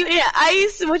ice. Are you eating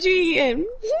ice? What you eating?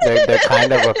 They're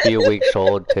kind of a few weeks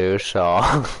old too,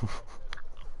 so.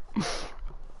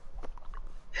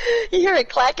 You hear it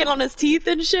clacking on his teeth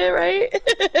and shit, right?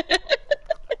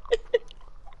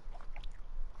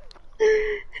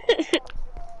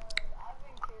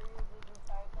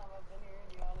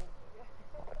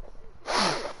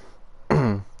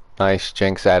 Nice,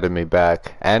 Jinx added me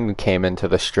back and came into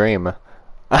the stream.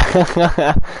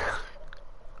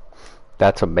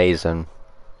 That's amazing.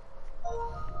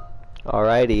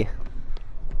 Alrighty.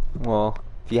 Well,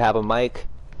 if you have a mic.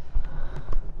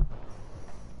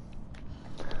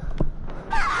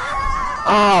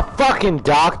 Ah, oh, fucking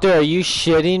doctor, are you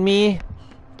shitting me?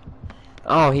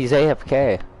 Oh, he's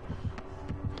AFK.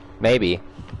 Maybe.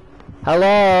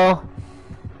 Hello?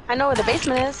 I know where the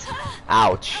basement is.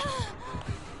 Ouch.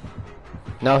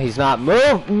 No, he's not.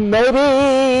 Move!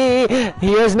 Maybe!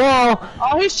 He is now!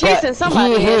 Oh, he's chasing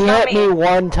somebody. He hit me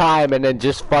one time and then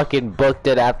just fucking booked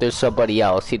it after somebody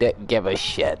else. He didn't give a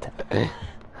shit.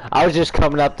 I was just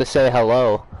coming up to say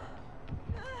hello.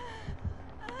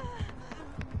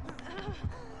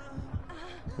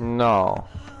 No.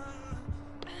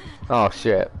 Oh,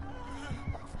 shit.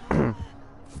 I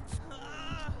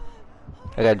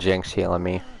got Jinx healing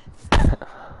me.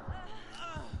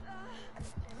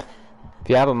 If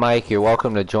you have a mic, you're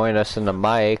welcome to join us in the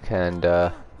mic, and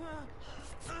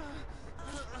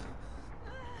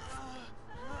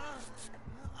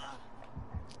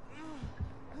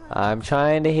I'm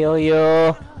trying to heal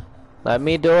you. Let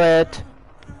me do it.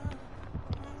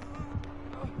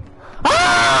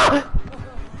 Ah!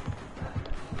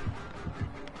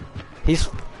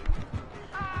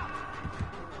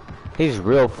 He's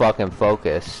real fucking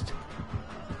focused.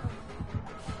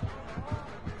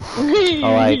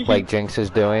 Oh, like Jinx is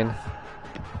doing.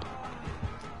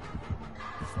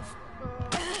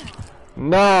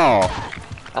 No!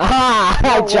 Ah! No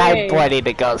I tried way. pointing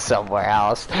to go somewhere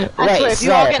else. I Wait, swear, if sir.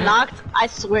 you all get knocked, I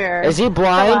swear. Is he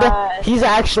blind? Come on. He's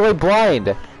actually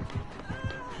blind.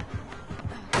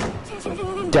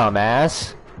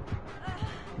 Dumbass.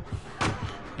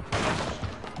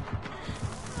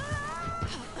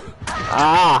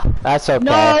 Ah, that's okay.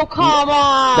 No, come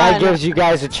on! That gives you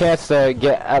guys a chance to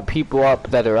get people up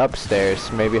that are upstairs.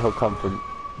 Maybe he'll come from...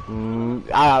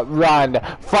 run.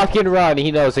 Fucking run.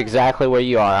 He knows exactly where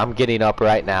you are. I'm getting up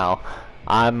right now.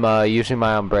 I'm using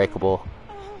my unbreakable.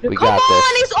 We Come got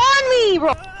on, this. he's on me,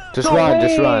 bro! Just No run,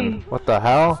 just way. run. What the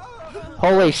hell?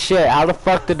 Holy shit, how the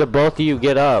fuck did the both of you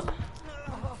get up?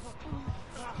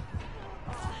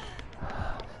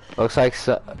 Looks like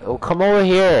so oh, come over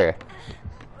here.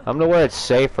 I'm to where it's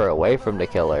safer away from the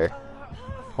killer.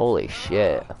 Holy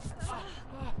shit.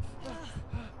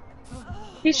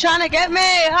 He's trying to get me!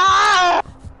 Ah!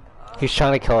 He's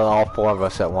trying to kill all 4 of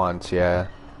us at once, yeah.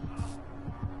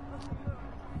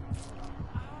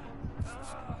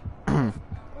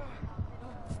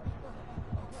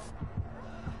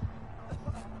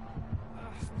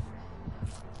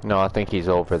 No, I think he's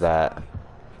over that.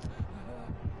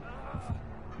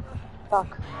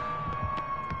 Fuck.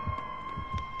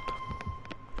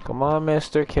 Come on,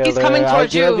 Mr. Killer. He's coming I'll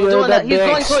towards you, give doing the that. He's big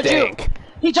going towards you. stink.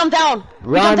 He jumped down!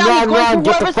 Run, he jumped down. run, He's going run! for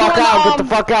Get the whoever's fuck doing out! Get the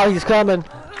fuck out! He's coming!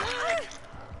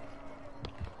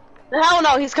 Hell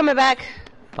no, he's coming back.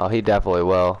 Oh, he definitely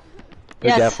will. He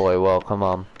Yes. definitely will. Come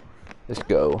on. Let's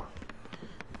go.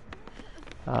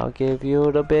 I'll give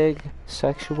you the big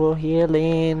sexual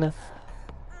healing.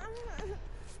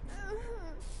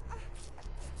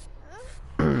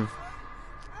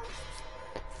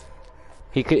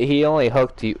 He only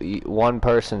hooked one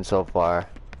person so far.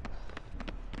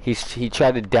 He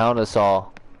tried to down us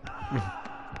all.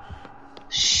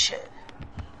 Shit.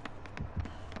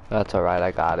 That's alright,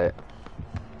 I got it.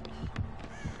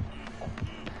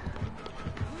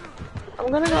 I'm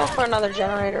gonna go for another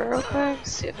generator real quick,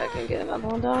 see if I can get another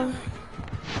one done.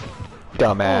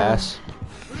 Dumbass.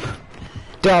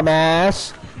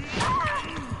 Dumbass!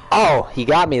 Oh, he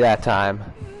got me that time.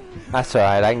 That's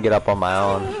alright, I can get up on my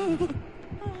own.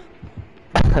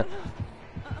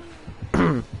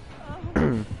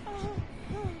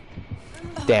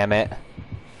 Damn it.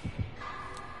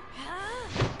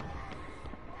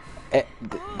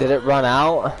 Did it run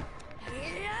out?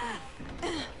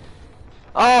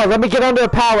 Oh, let me get under a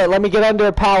pallet. Let me get under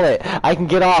a pallet. I can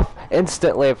get off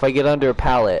instantly if I get under a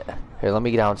pallet. Here, let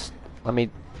me get down. Let me.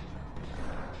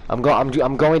 I'm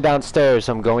going downstairs.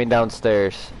 I'm going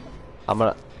downstairs. I'm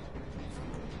gonna.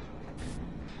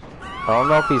 I don't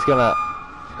know if he's gonna.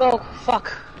 Oh,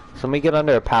 fuck. So let me get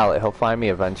under a pallet. He'll find me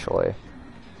eventually.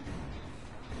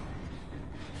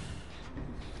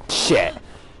 Shit.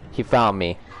 He found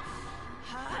me.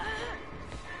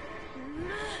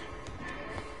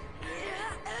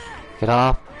 Get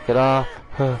off. Get off.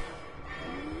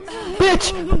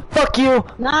 Bitch! Fuck you!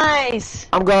 Nice!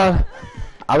 I'm gone.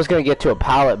 I was gonna get to a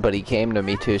pallet, but he came to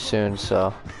me too soon,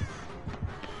 so.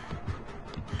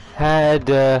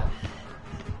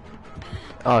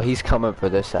 Oh, he's coming for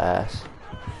this ass.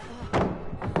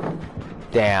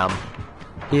 Damn.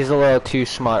 He's a little too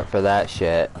smart for that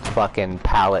shit. Fucking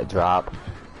pallet drop.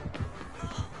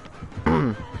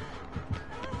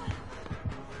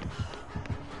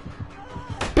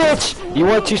 Bitch! You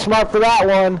weren't too smart for that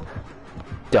one!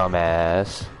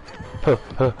 Dumbass.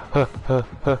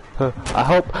 I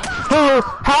hope.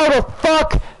 How the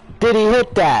fuck did he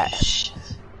hit that?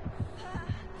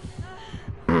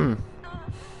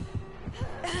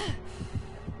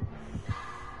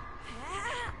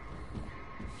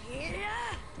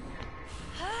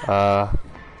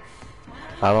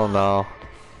 I don't know.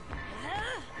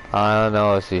 I don't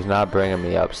know if he's not bringing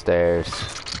me upstairs.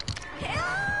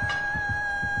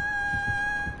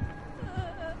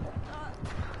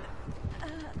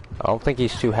 I don't think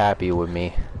he's too happy with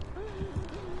me.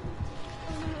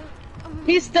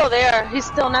 He's still there. He's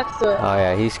still next to it. Oh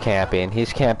yeah, he's camping.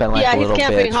 He's camping like Yeah, a he's little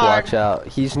camping bitch. hard. Watch out.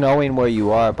 He's knowing where you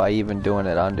are by even doing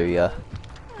it under you.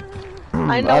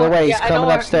 I know. By the way, he's yeah, I know coming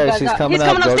where you upstairs. guys He's are. coming He's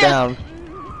up. coming Go upstairs. down.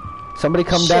 Somebody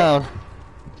come Shit. down.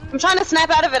 I'm trying to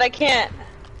snap out of it. I can't.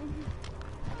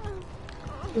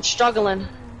 I'm struggling.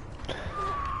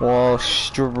 Well,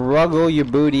 struggle your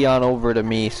booty on over to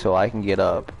me so I can get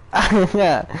up.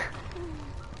 Yeah.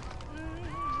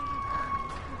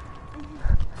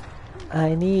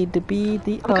 I need to be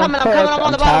the I'm coming, I'm hook. coming, I'm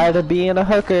on the bottom. tired of being a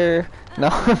hooker. No.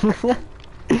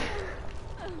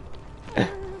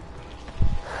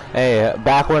 Hey,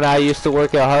 back when I used to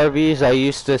work at Harvey's, I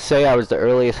used to say I was the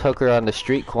earliest hooker on the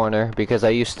street corner because I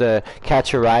used to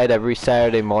catch a ride every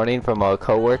Saturday morning from a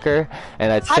coworker,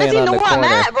 and I'd How does stand he on know the where I'm corner.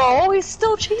 at, bro? He's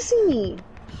still chasing me.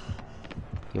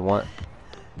 You want?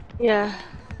 Yeah.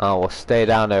 Oh, we'll stay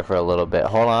down there for a little bit.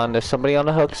 Hold on, there's somebody on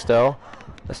the hook still.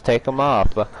 Let's take him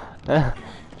off.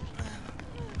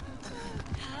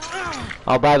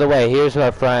 Oh, by the way, here's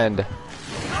our friend.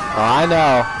 Oh, I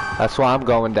know. That's why I'm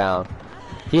going down.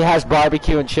 He has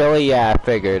barbecue and chili? Yeah, I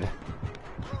figured.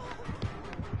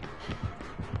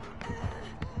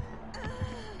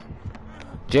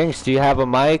 Jinx, do you have a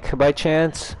mic by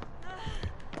chance?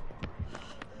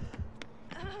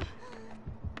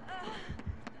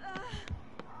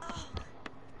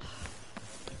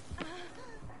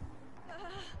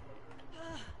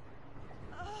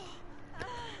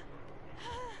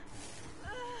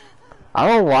 I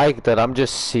don't like that I'm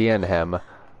just seeing him.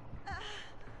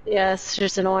 Yeah, it's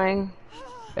just annoying.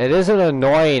 It isn't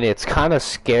annoying, it's kind of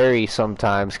scary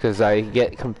sometimes because I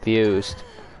get confused.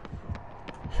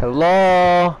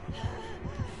 Hello?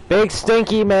 Big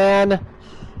Stinky Man!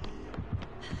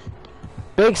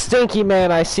 Big Stinky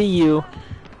Man, I see you.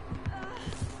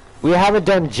 We haven't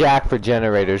done jack for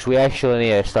generators. We actually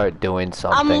need to start doing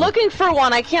something. I'm looking for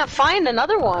one. I can't find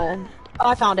another one. Oh,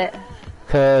 I found it.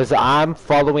 Cause I'm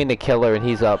following the killer and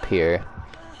he's up here.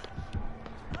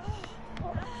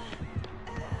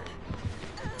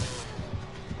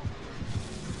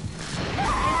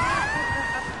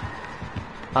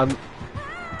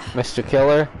 Mr.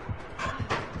 Killer.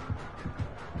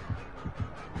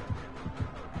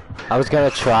 I was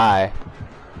gonna try,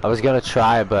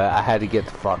 but I had to get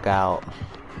the fuck out.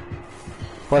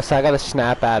 Plus, I gotta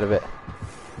snap out of it.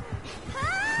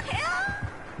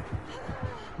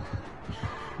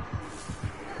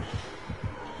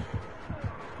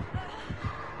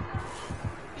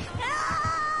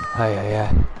 Oh,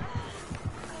 yeah.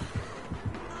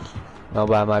 No,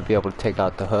 but I might be able to take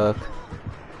out the hook.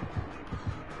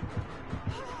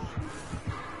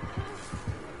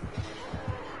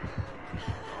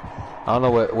 I don't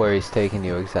know where he's taking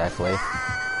you exactly.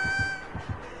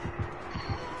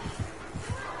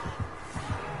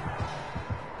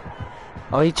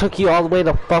 Oh, he took you all the way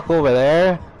the fuck over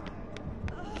there?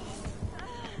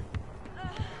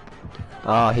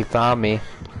 Oh, he found me.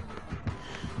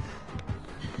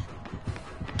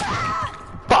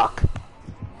 Fuck!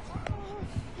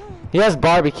 He has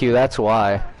barbecue, that's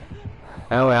why.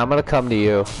 Anyway, I'm gonna come to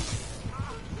you.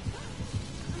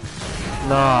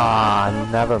 Nah,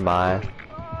 never mind.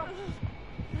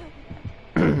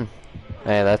 Hey,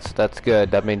 that's good.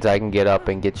 That means I can get up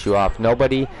and get you off.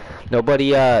 Nobody,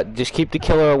 just keep the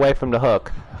killer away from the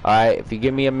hook. Alright, if you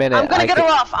give me a minute, I'm gonna get her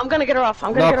off. I'm gonna get her off.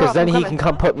 No, because then he can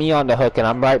come put me on the hook and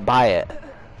I'm right by it.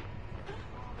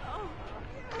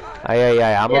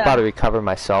 Yeah, I'm about to recover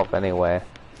myself anyway.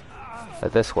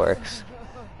 But this works.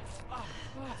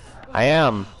 I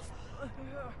am.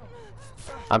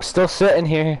 I'm still sitting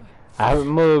here. I haven't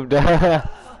moved. Yeah,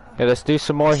 let's do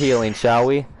some more healing, shall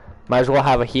we? Might as well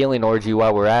have a healing orgy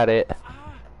while we're at it.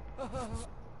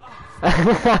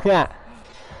 I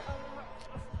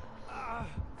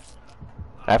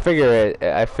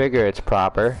figure it's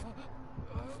proper.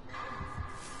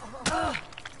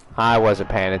 I wasn't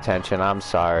paying attention. I'm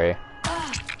sorry.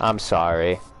 I'm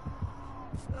sorry.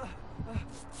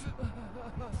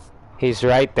 He's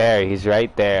right there. He's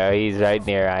right there. He's right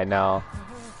near. I know.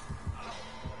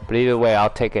 But either way, I'll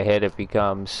take a hit if he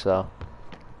comes, so.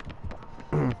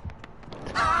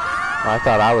 I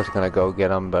thought I was gonna go get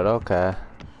him, but okay.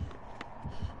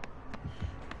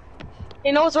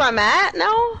 He knows where I'm at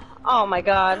now? Oh my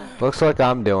god. Looks like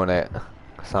I'm doing it,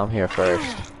 cause I'm here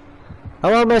first.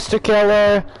 Hello, Mr.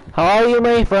 Killer. How are you,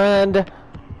 my friend?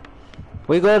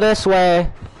 We go this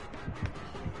way.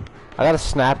 I gotta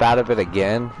snap out of it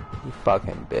again. You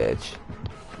fucking bitch.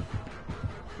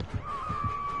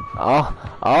 Oh.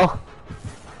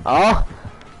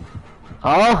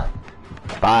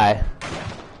 Bye.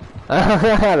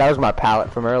 That was my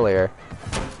pallet from earlier.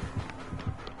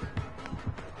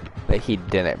 But he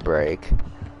didn't break.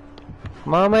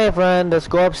 Come on, my friend, let's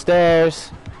go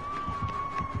upstairs.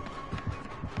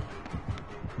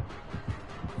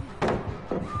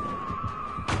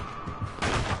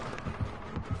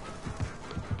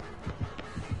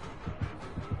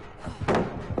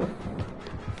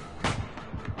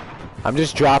 I'm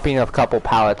just dropping a couple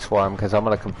pallets for him because I'm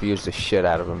gonna confuse the shit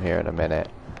out of him here in a minute.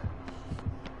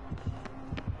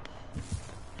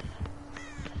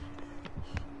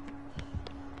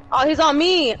 Oh, he's on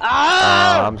me. Oh,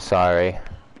 I'm sorry.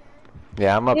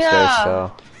 Yeah, I'm upstairs,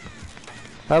 so.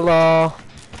 Hello.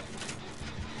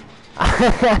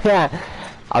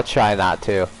 I'll try not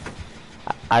to.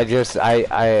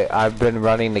 I've been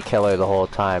running the killer the whole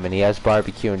time, and he has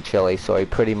barbecue and chili, so he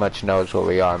pretty much knows where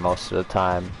we are most of the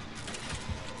time.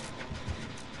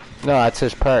 No, that's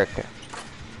his perk.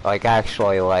 Like,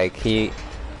 actually, like,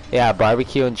 yeah,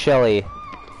 barbecue and chili.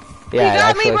 Yeah, he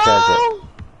got me, bro!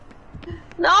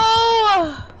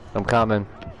 No! I'm coming.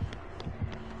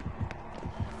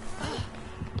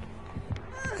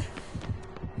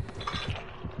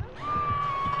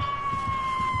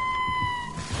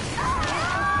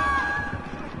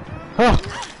 Huh.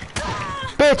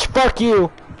 Bitch, fuck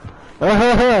you!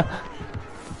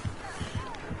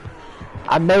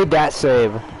 I made that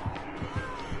save.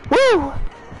 Woo!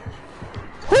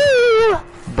 Woo!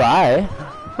 Bye.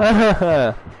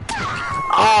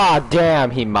 Ah, damn,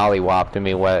 he mollywopped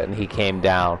me and he came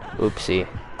down. Oopsie.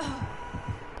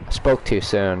 I spoke too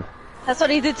soon. That's what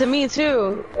he did to me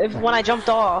too, when I jumped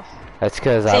off. That's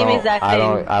because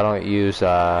I don't use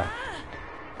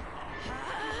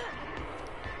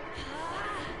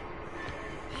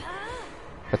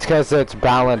It's because it's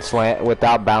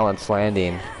without balance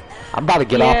landing. I'm about to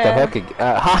get off the hook again.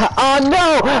 Oh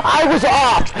no! I was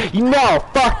off! No,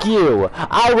 fuck you!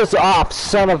 I was off,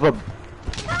 son of a...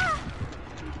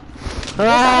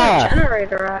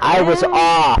 I was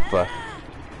off!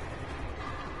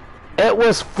 It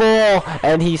was full,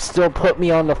 and he still put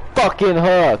me on the fucking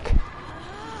hook!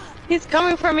 He's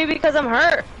coming for me because I'm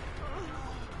hurt.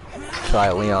 Try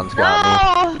it, Leon's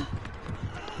got me.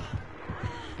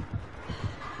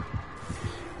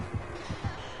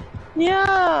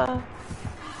 Yeah.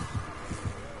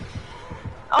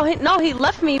 Oh, no, he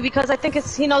left me because I think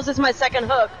he knows it's my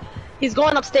second hook. He's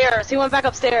going upstairs. He went back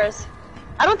upstairs.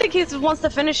 I don't think he wants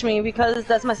to finish me because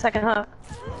that's my second hook.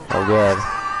 Oh, good.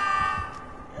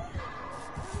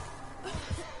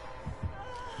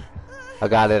 I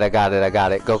got it.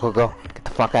 Go. Get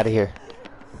the fuck out of here.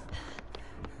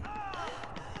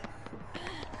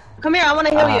 Come here, I want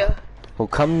to heal you. Well,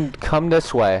 come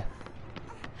this way.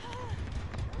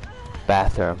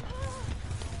 Bathroom.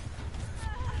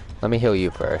 Let me heal you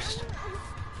first.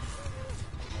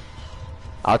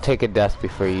 I'll take a death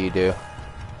before you do.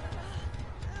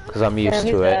 Because I'm used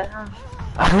to it. Huh?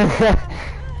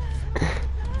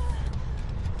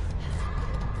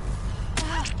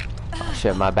 Oh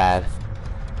shit, my bad.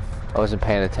 I wasn't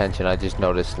paying attention, I just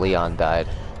noticed Leon died.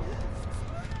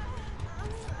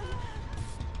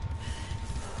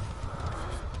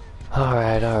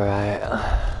 Alright.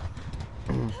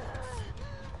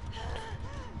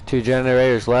 2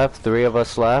 generators left, 3 of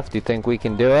us left. Do you think we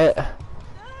can do it?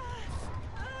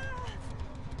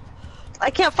 I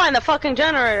can't find the fucking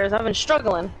generators. I've been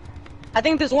struggling. I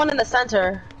think there's one in the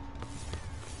center.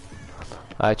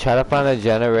 I try to find a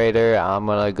generator. I'm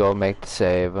gonna go make the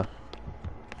save.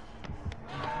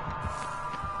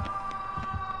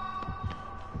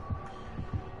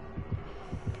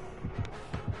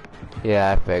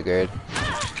 Yeah, I figured.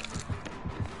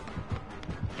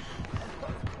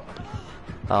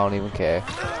 I don't even care.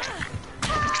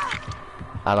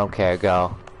 I don't care,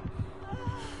 go.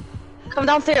 Come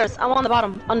downstairs. I'm on the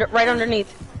bottom, right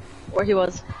underneath where he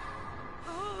was.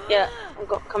 Yeah,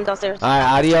 come downstairs. Alright,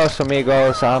 adios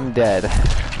amigos, I'm dead.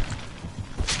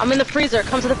 I'm in the freezer.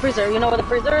 Come to the freezer. You know where the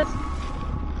freezer is?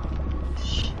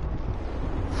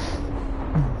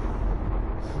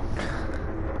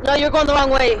 No, you're going the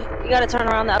wrong way. You gotta turn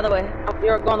around the other way.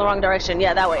 You're going the wrong direction.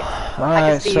 Yeah, that way.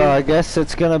 Alright, so I guess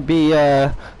it's gonna be,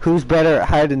 who's better at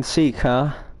hide and seek,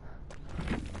 huh?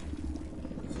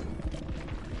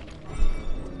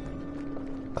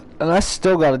 And I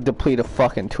still gotta deplete a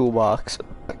fucking toolbox.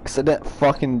 Cause I didn't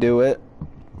fucking do it.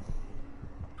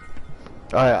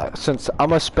 Alright, since I'm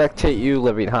gonna spectate you,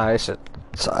 Living High, so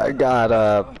I got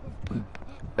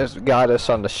us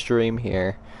on the stream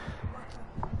here.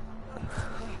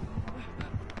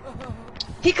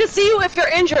 He could see you if you're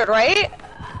injured, right?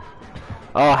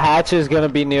 Oh, Hatch is gonna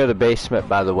be near the basement,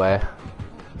 by the way.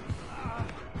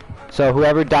 So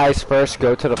whoever dies first,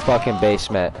 go to the fucking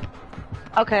basement.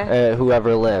 Okay.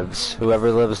 Whoever lives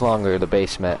longer, the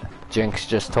basement. Jinx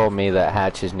just told me that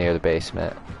Hatch is near the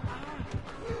basement.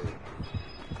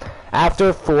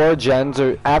 After 3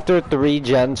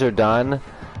 gens are done,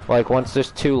 like once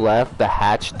there's 2 left, the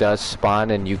hatch does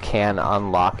spawn and you can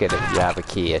unlock it if you have a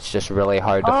key. It's just really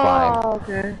hard to find. Oh,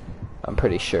 okay. I'm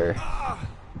pretty sure.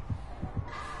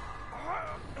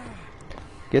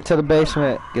 Get to the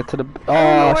basement. Get to the.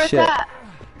 Oh shit. That?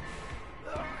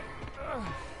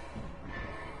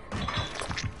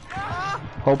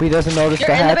 Hope he doesn't notice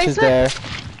the hatch is there.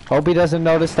 Hope he doesn't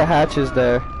notice the hatch is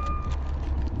there.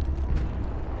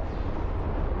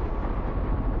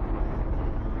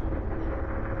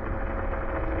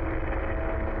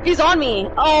 on me.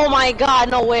 Oh my god,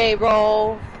 no way,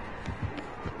 bro.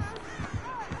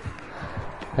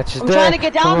 That's just I'm trying to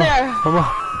get down there. Come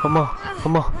on.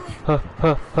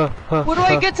 Where do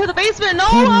I get to the basement?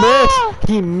 No!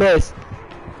 He missed.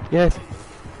 Yes.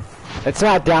 It's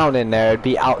not down in there. It'd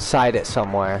be outside it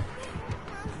somewhere.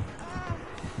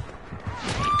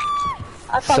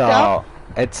 I fucked up.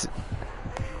 It's...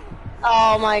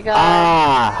 Oh my god.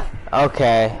 Ah!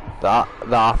 Okay.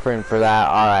 The offering for that.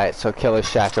 Alright, so Killer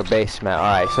Shack or basement.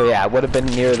 Alright, so yeah, it would have been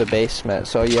near the basement.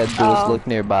 So all you had to do was look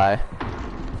nearby.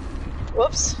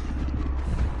 Whoops.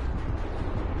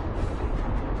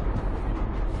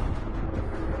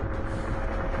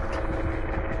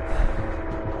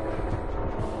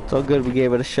 It's all good, we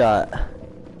gave it a shot.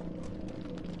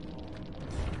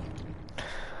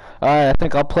 Alright, I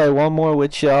think I'll play one more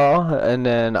with y'all, and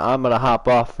then I'm gonna hop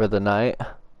off for the night.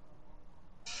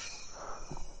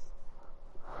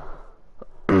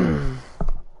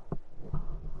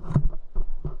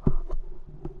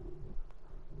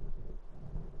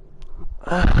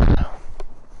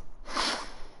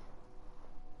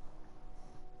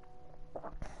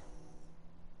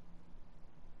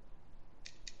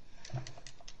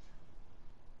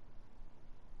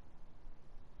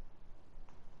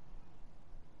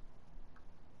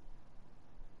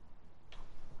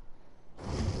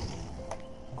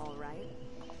 All right.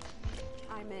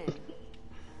 I'm in.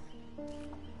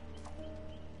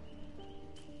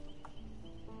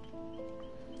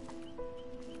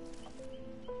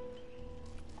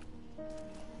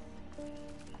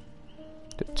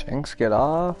 Did Jinx get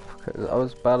off? Cause I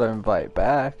was about to invite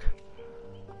back.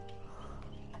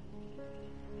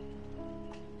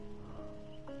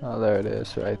 Oh, there it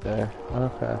is, right there.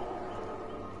 Okay.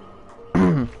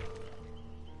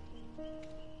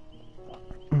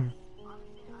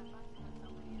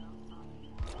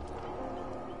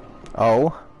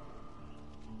 Oh.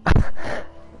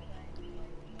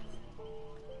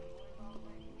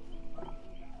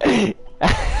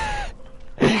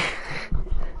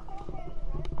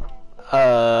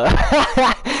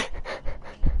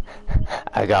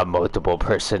 I got multiple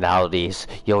personalities.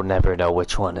 You'll never know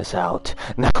which one is out.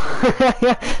 No.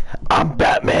 I'm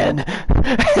Batman.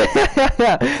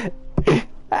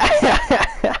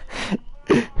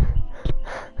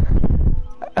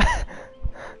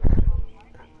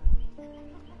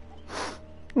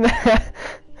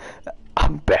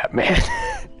 I'm Batman.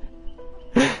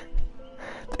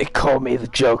 They call me the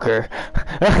Joker.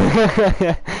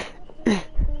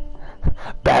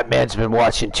 Batman's been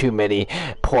watching too many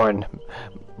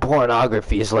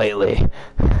pornographies lately.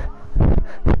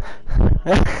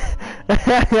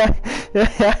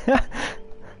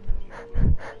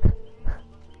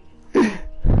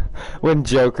 When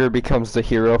Joker becomes the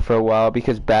hero for a while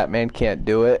because Batman can't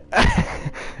do it.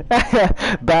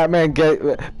 Batman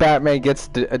gets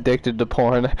addicted to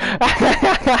porn.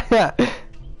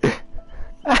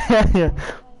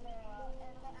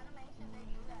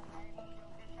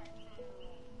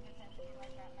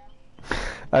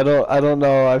 I don't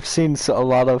know. I've seen a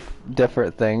lot of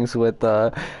different things with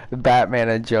Batman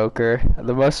and Joker.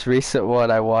 The most recent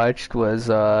one I watched was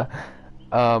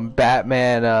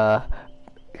Batman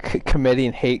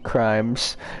committing hate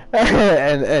crimes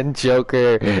and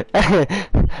Joker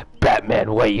Batman,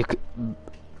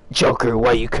 Joker,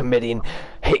 why you committing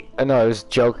hate? No, it was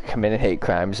Joker committing hate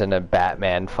crimes, and then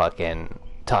Batman fucking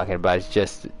talking about it's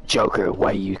just Joker,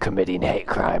 why you committing hate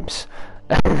crimes?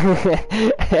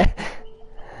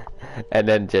 And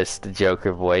then just the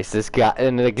Joker voice. This guy,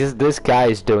 and this guy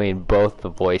is doing both the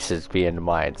voices being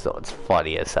mine, so it's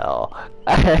funny as hell.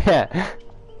 Hey,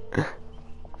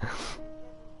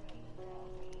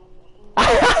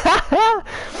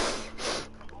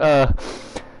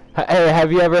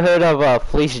 have you ever heard of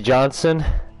Fleece Johnson?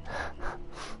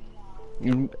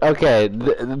 Okay,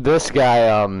 this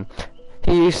guy,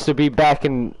 he used to be back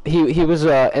in, he was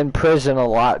in prison a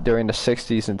lot during the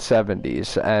 60s and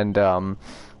 70s, and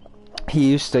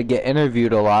he used to get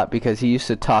interviewed a lot because he used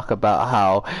to talk about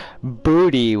how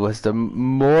booty was the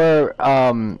more,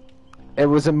 it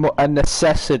was a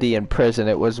necessity in prison.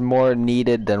 It was more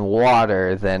needed than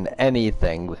water, than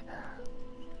anything,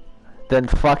 than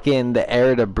fucking the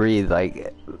air to breathe,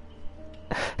 like,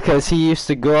 because he used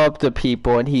to go up to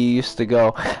people and he used to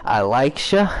go, I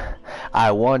like ya,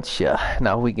 I want ya.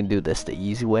 Now we can do this the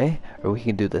easy way, or we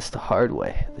can do this the hard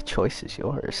way. The choice is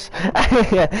yours.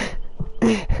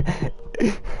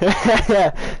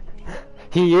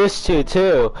 He used to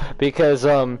too, because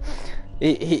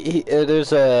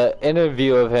there's a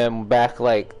interview of him back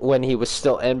like when he was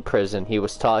still in prison. He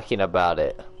was talking about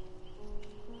it.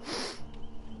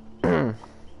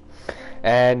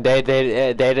 And they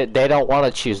don't want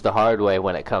to choose the hard way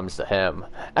when it comes to him.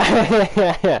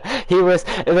 He was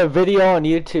the video on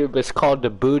YouTube is called The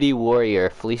Booty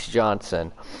Warrior, Fleece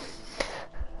Johnson.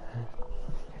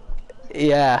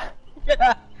 Yeah.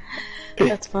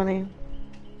 That's funny.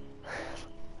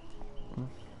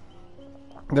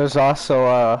 There's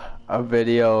also a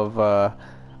video of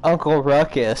Uncle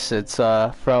Ruckus. It's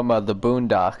from the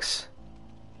Boondocks.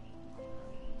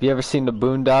 Have you ever seen the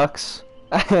Boondocks?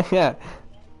 Yeah.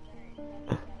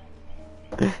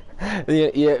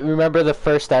 You remember the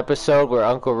first episode where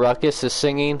Uncle Ruckus is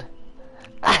singing?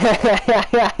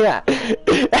 my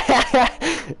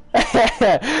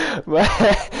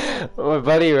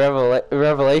buddy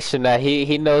Revelation,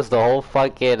 he knows the whole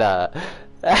fucking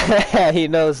he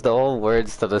knows the whole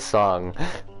words to the song.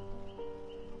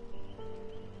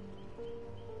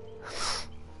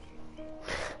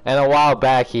 And a while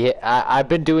back, I've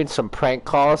been doing some prank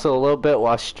calls a little bit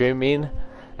while streaming,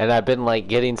 and I've been like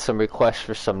getting some requests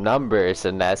for some numbers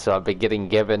and that, so I've been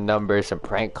given numbers and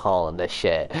prank calling this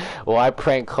shit. Well, I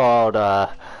prank called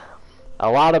a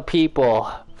lot of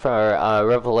people for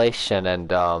Revelation,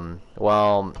 and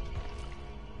well,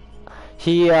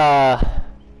 he asked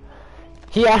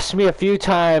me a few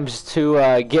times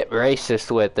to get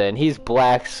racist with it, and he's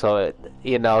black, so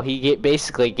you know, he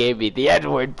basically gave me the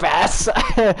N-word pass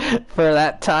for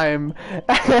that time.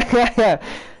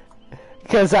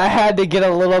 Because I had to get a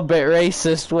little bit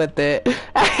racist with it.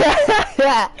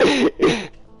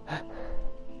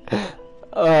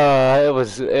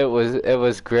 It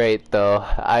was great though.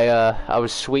 I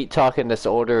was sweet talking this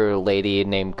older lady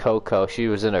named Coco. She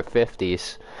was in her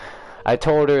 50s. I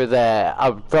told her that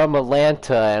I'm from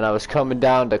Atlanta and I was coming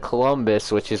down to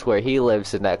Columbus, which is where he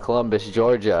lives, in that Columbus,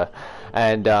 Georgia.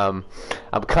 And I'm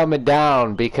coming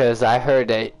down because I heard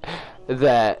that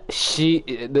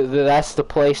that's the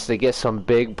place to get some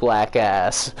big black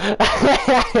ass.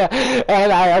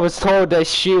 And I was told that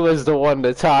she was the one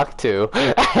to talk to.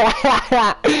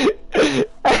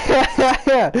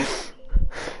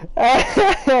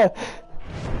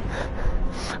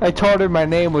 I told her my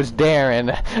name was Darren.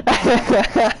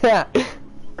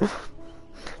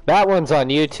 That one's on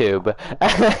YouTube.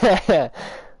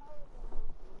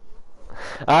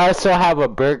 I also have a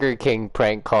Burger King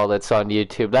prank call that's on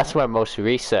YouTube. That's my most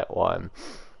recent one.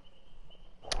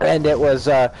 And it was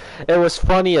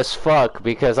funny as fuck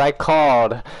because I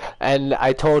called and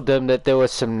I told them that there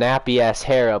was some nappy ass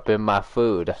hair up in my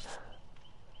food.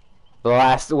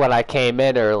 When I came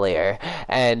in earlier,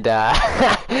 and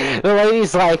the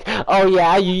lady's like, "Oh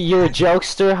yeah, you're a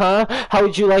jokester, huh? How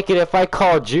would you like it if I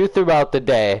called you throughout the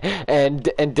day and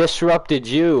disrupted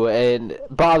you and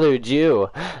bothered you?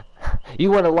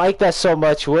 You wouldn't like that so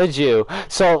much, would you?"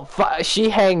 So she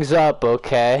hangs up,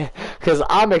 okay? Because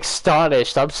I'm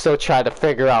astonished. I'm still trying to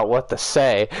figure out what to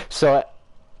say. So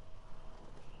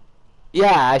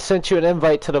yeah, I sent you an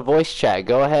invite to the voice chat.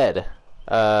 Go ahead.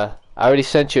 I already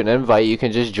sent you an invite. You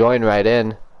can just join right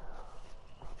in.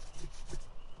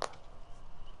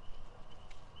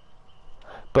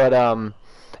 But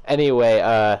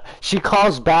anyway, she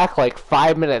calls back like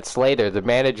 5 minutes later, the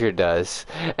manager does,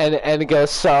 and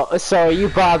goes, so are you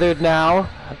bothered now?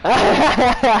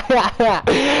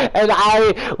 And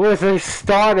I was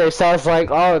astonished. I was like,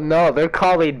 oh no, they're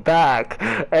calling back.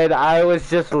 And I was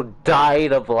just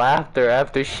dying of laughter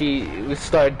after she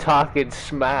started talking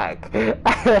smack.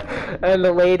 And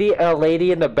a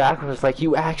lady in the back was like,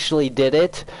 you actually did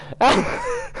it?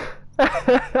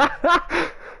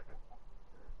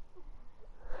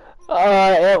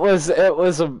 It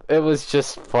was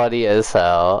just funny as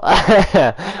hell.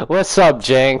 What's up,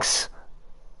 Jinx?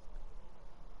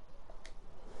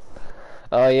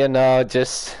 Oh, you know,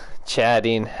 just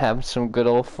chatting, having some good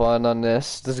old fun on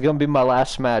this. This is gonna be my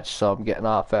last match, so I'm getting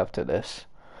off after this.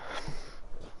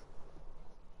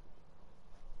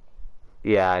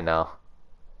 Yeah, I know.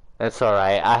 That's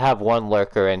alright. I have one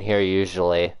lurker in here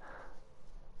usually.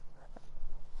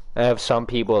 I have some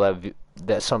people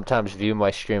that sometimes view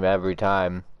my stream every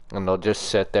time, and they'll just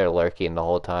sit there lurking the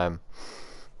whole time.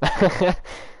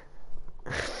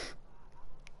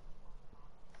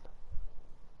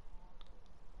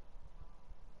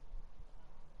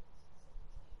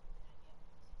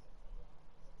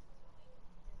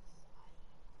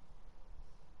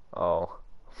 Oh.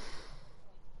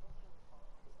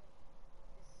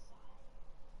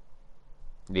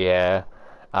 Yeah.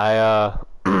 I've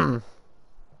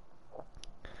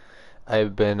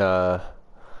been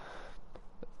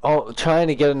trying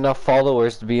to get enough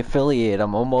followers to be affiliated.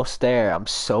 I'm almost there. I'm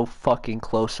so fucking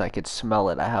close. I could smell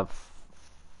it. I have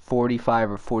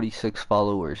 45 or 46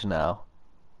 followers now.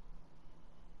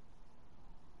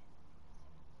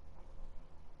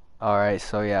 Alright,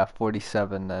 so yeah,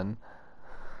 47 then.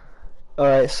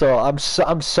 Alright, so I'm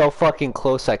so fucking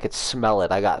close I could smell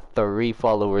it. I got 3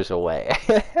 followers away.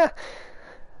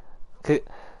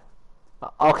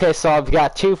 Okay, so I've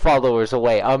got 2 followers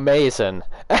away. Amazing.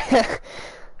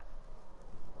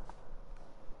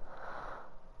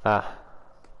 Ah.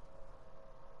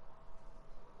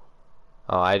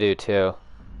 Oh, I do too.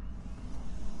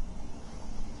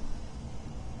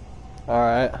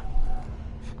 Alright.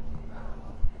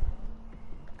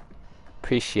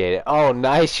 Appreciate it. Oh,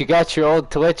 nice. You got your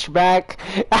old Twitch back?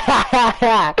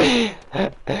 I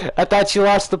thought you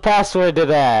lost the password to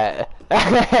that.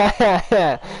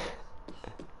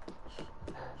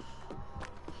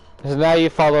 So now you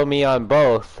follow me on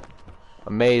both.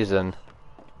 Amazing.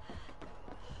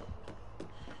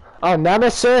 Oh,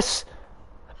 Nemesis?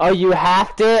 Oh, you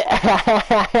hacked it?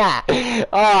 Oh,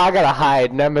 I gotta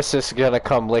hide. Nemesis is gonna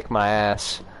come lick my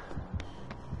ass.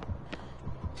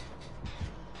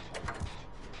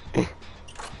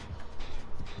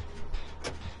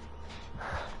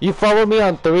 You follow me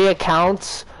on 3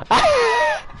 accounts?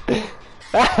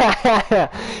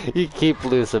 You keep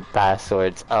losing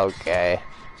passwords. Okay.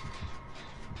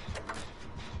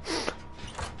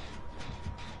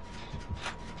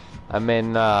 I'm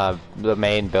in the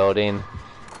main building.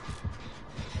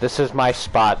 This is my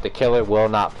spot. The killer will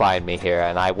not find me here,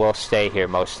 and I will stay here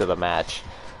most of the match.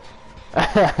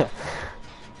 Because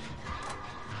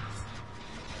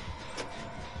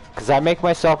I make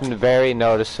myself very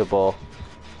noticeable.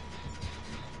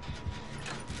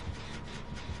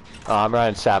 Oh, I'm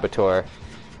running Saboteur.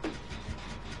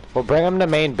 Well, bring him to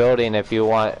main building if you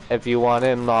want. If you want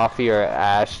him off your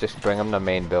ash, just bring him to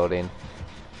main building.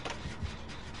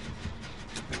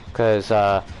 Cause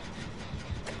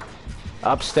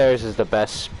upstairs is the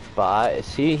best spot.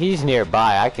 See, he's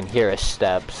nearby. I can hear his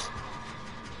steps.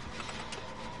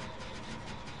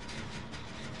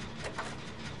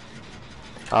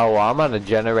 Oh, well, I'm on a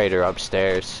generator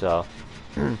upstairs, so.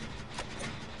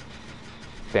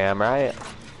 Damn right.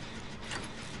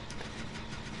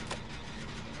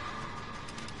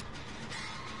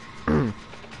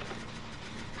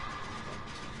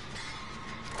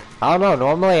 I don't know,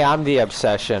 normally I'm the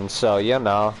obsession, so you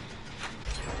know.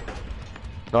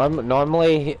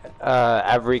 Normally,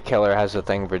 every killer has a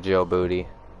thing for Joe Booty.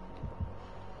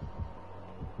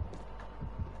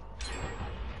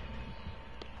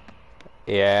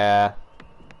 Yeah.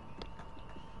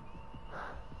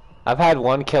 I've had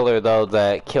one killer, though,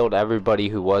 that killed everybody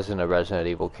who wasn't a Resident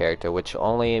Evil character, which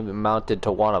only amounted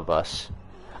to one of us.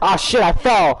 Ah, shit, I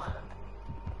fell!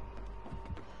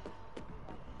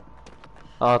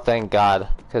 Oh, thank God,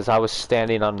 because I was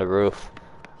standing on the roof.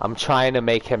 I'm trying to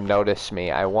make him notice me.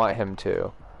 I want him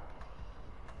to.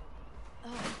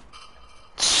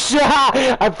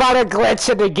 I found a glitch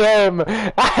in the game!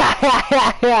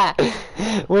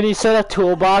 When you set a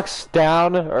toolbox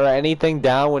down, or anything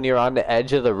down when you're on the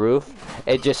edge of the roof,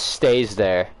 it just stays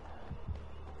there.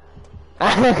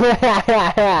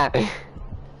 Yeah.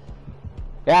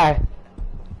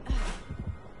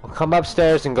 Well, come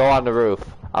upstairs and go on the roof.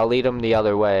 I'll lead him the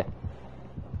other way.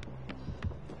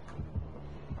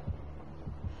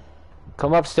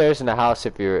 Come upstairs in the house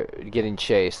if you're getting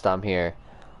chased. I'm here.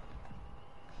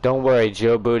 Don't worry,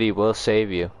 Joe Booty will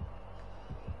save you.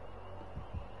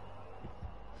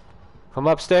 Come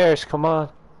upstairs, come on.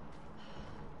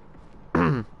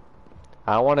 I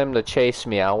don't want him to chase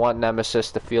me. I want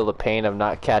Nemesis to feel the pain of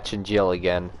not catching Jill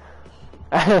again.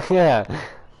 Yeah.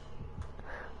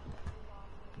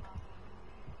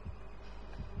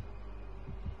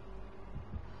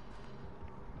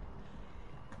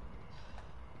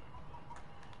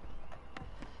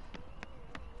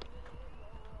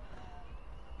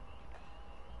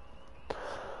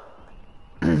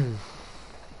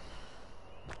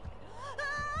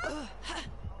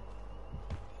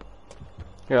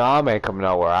 You know, I'll make them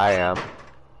know where I am.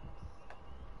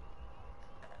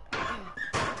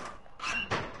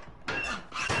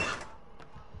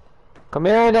 Come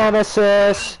here,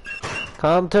 Nemesis!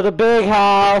 Come to the big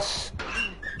house!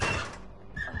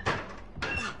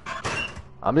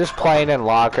 I'm just playing in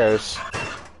lockers.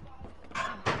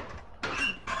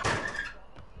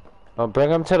 Well, bring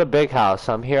him to the big house.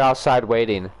 I'm here outside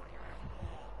waiting.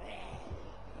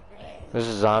 There's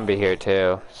a zombie here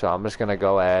too, so I'm just gonna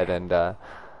go ahead and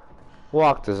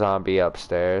walk the zombie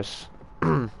upstairs.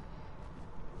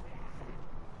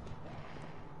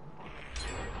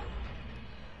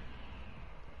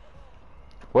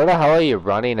 Where the hell are you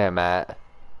running him at?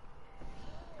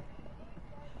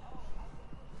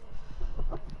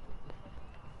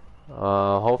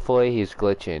 Hopefully he's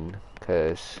glitching,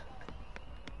 cause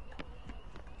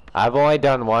I've only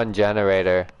done one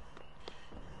generator.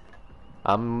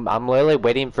 I'm literally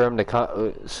waiting for him to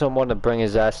come, someone to bring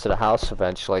his ass to the house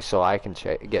eventually, so I can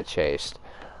get chased.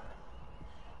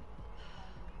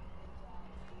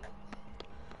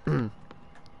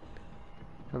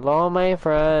 Hello, my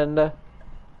friend.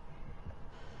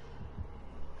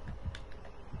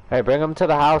 Hey, bring him to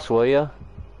the house, will you?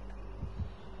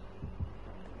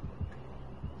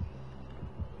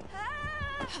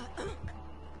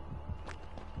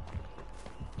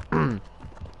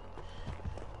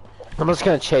 I'm just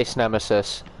gonna chase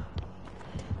Nemesis.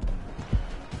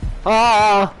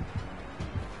 Ah!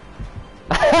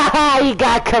 He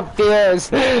got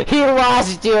confused. He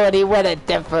lost you and he went a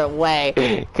different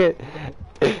way.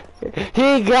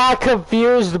 He got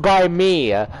confused by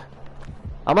me. I'm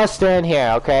gonna stand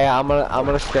here, okay? I'm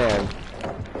gonna stand.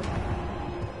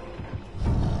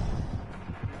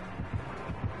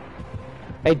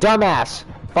 Hey, dumbass,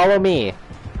 follow me.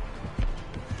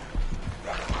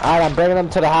 Alright, I'm bringing them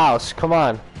to the house. Come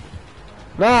on.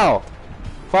 No!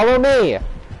 Follow me!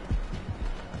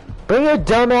 Bring your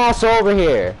dumb ass over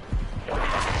here!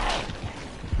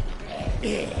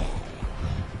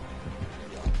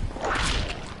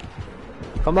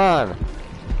 Come on.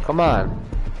 Come on.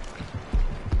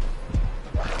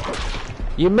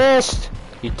 You missed!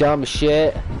 You dumb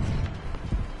shit.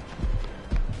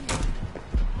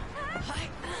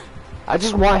 I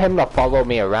just want him to follow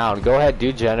me around. Go ahead,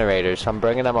 do generators. I'm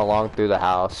bringing them along through the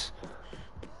house.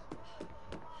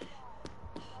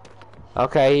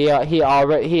 Okay, he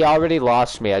already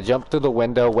lost me. I jumped through the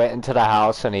window, went into the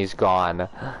house, and he's gone.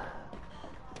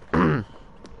 That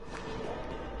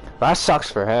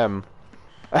sucks for him.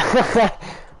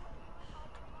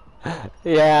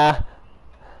 Yeah.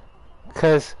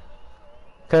 Cause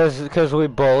we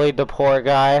bullied the poor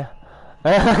guy.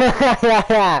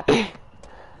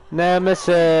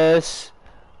 Nemesis,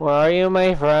 where are you,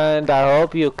 my friend? I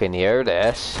hope you can hear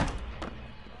this.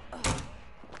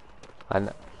 I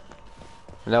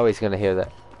know he's gonna hear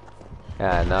that.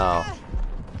 Yeah, I know.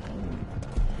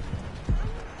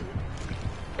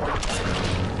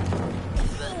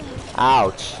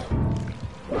 Ouch.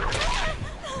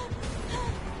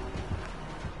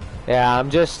 Yeah, I'm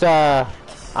just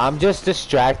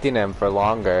distracting him for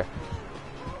longer.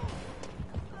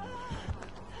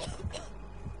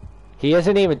 He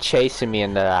isn't even chasing me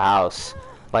into the house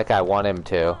like I want him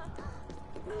to.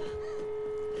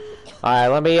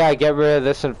 Alright, let me get rid of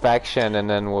this infection and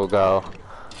then we'll go.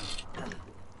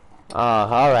 Oh,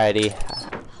 alrighty.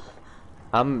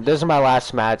 This is my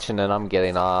last match and then I'm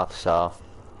getting off, so.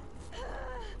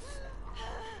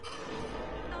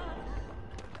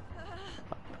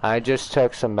 I just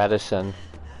took some medicine.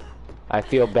 I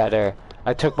feel better.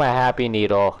 I took my happy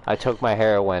needle. I took my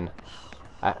heroin.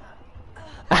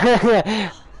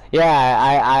 Yeah,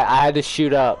 I had to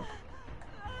shoot up.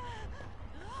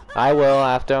 I will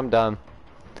after I'm done.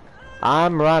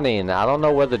 I'm running. I don't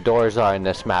know where the doors are in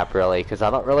this map really, because I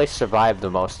don't really survive the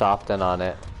most often on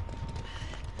it.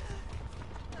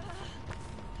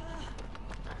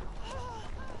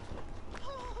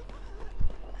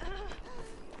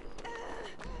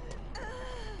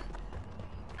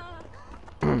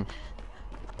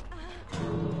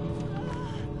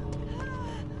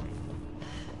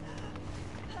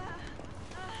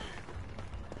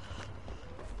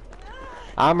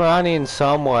 I'm running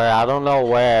somewhere. I don't know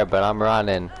where, but I'm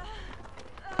running.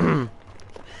 I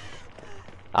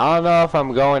don't know if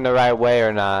I'm going the right way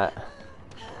or not.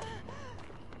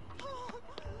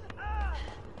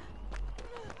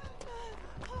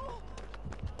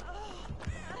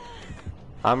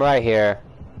 I'm right here.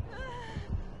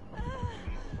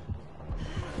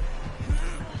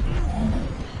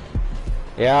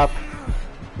 Yep.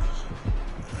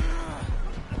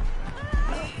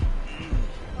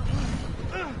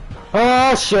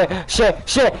 Oh shit!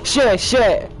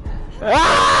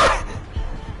 Ah!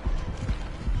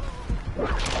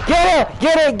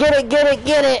 Get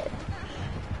it!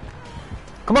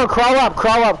 Come on, crawl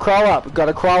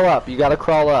up! You gotta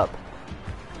crawl up.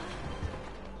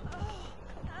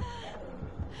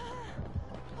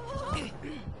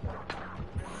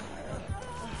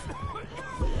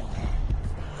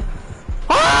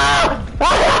 Ah!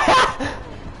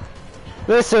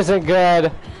 This isn't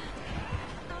good.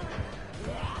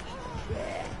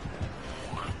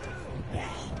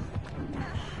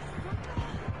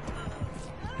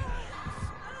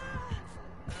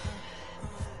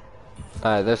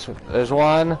 Alright, there's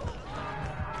one.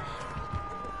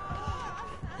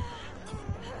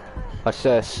 Watch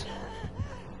this.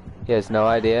 He has no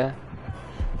idea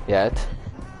yet.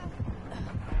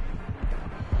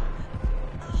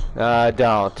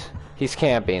 Don't. He's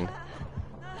camping.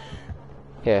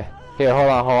 Here, Here,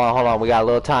 hold on, hold on, hold on. We got a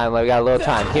little time. We got a little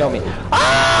time. Heal me.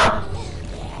 Ah!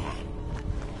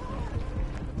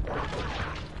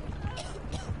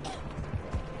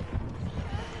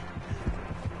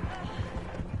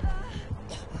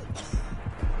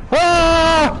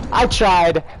 Ah! I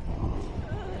tried.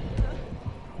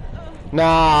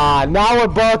 Nah, now we're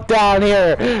both down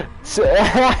here.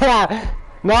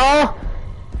 No?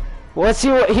 What's he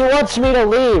wants me to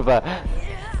leave.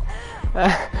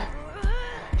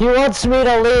 He wants me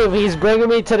to leave. He's bringing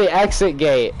me to the exit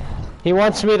gate. He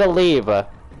wants me to leave. Hold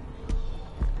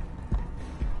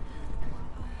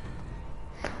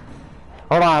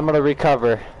on, I'm gonna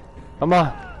recover. Come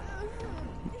on.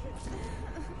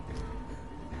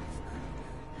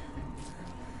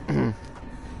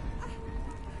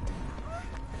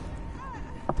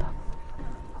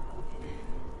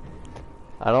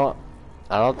 I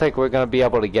don't think we're gonna be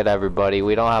able to get everybody.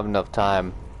 We don't have enough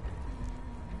time.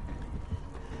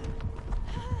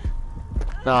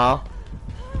 No.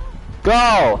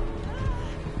 Go!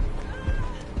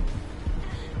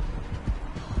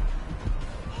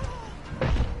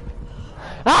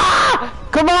 Ah!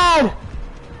 Come on!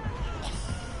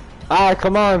 Alright,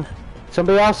 come on.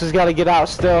 Somebody else has got to get out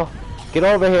still. Get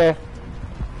over here.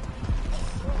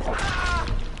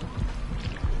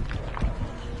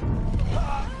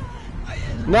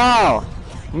 No!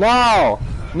 No!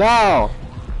 No!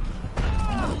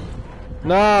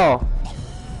 No!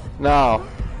 No.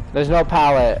 There's no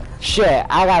pallet. Shit,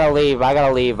 I gotta leave, I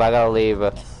gotta leave, I gotta leave.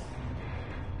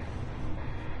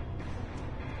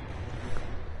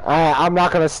 I'm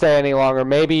not gonna stay any longer.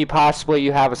 Maybe, possibly,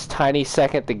 you have a tiny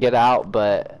second to get out,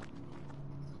 but...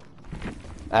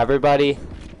 Everybody?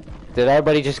 Did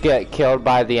everybody just get killed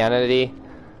by the entity?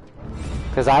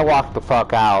 Because I walked the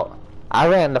fuck out. I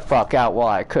ran the fuck out while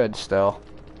I could still.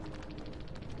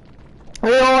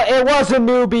 It was a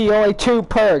newbie, only 2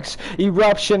 perks.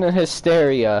 Eruption and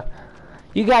Hysteria.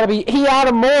 You gotta be... He had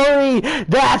a Mori!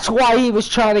 That's why he was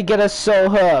trying to get us so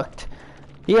hooked.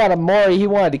 He had a Mori, he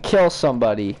wanted to kill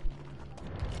somebody.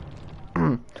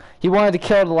 He wanted to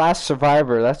kill the last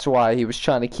survivor, that's why he was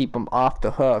trying to keep him off the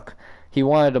hook. He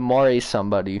wanted to Mori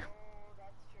somebody.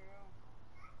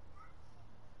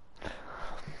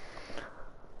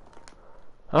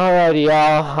 Alrighty,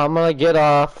 y'all. I'm gonna get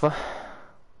off.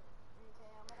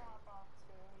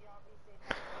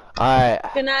 Alright.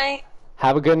 Good night.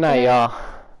 Have a good night, y'all.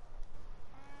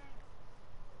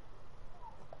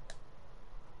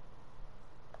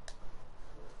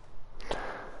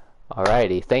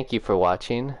 Alrighty. Thank you for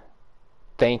watching.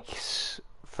 Thanks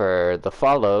for the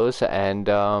follows, and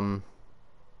have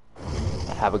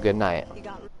a good night.